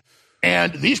accepting it.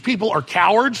 And these people are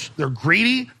cowards. They're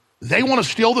greedy. They want to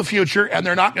steal the future, and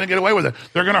they're not going to get away with it.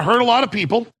 They're going to hurt a lot of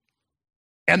people,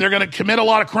 and they're going to commit a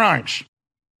lot of crimes.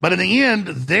 But in the end,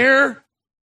 their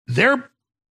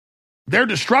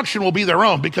destruction will be their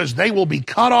own because they will be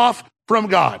cut off from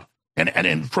God.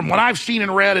 And from what I've seen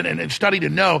and read and studied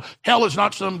and know, hell is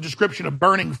not some description of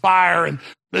burning fire. And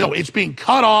it's being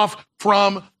cut off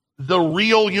from the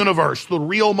real universe, the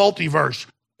real multiverse.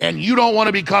 And you don't want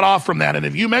to be cut off from that. And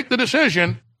if you make the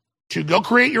decision to go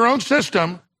create your own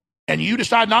system and you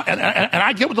decide not, and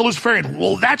I get with the Luciferian,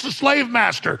 well, that's a slave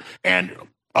master. And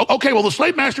okay, well, the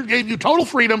slave master gave you total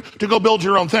freedom to go build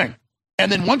your own thing.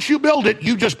 And then once you build it,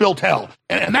 you just built hell.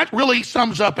 And that really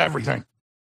sums up everything.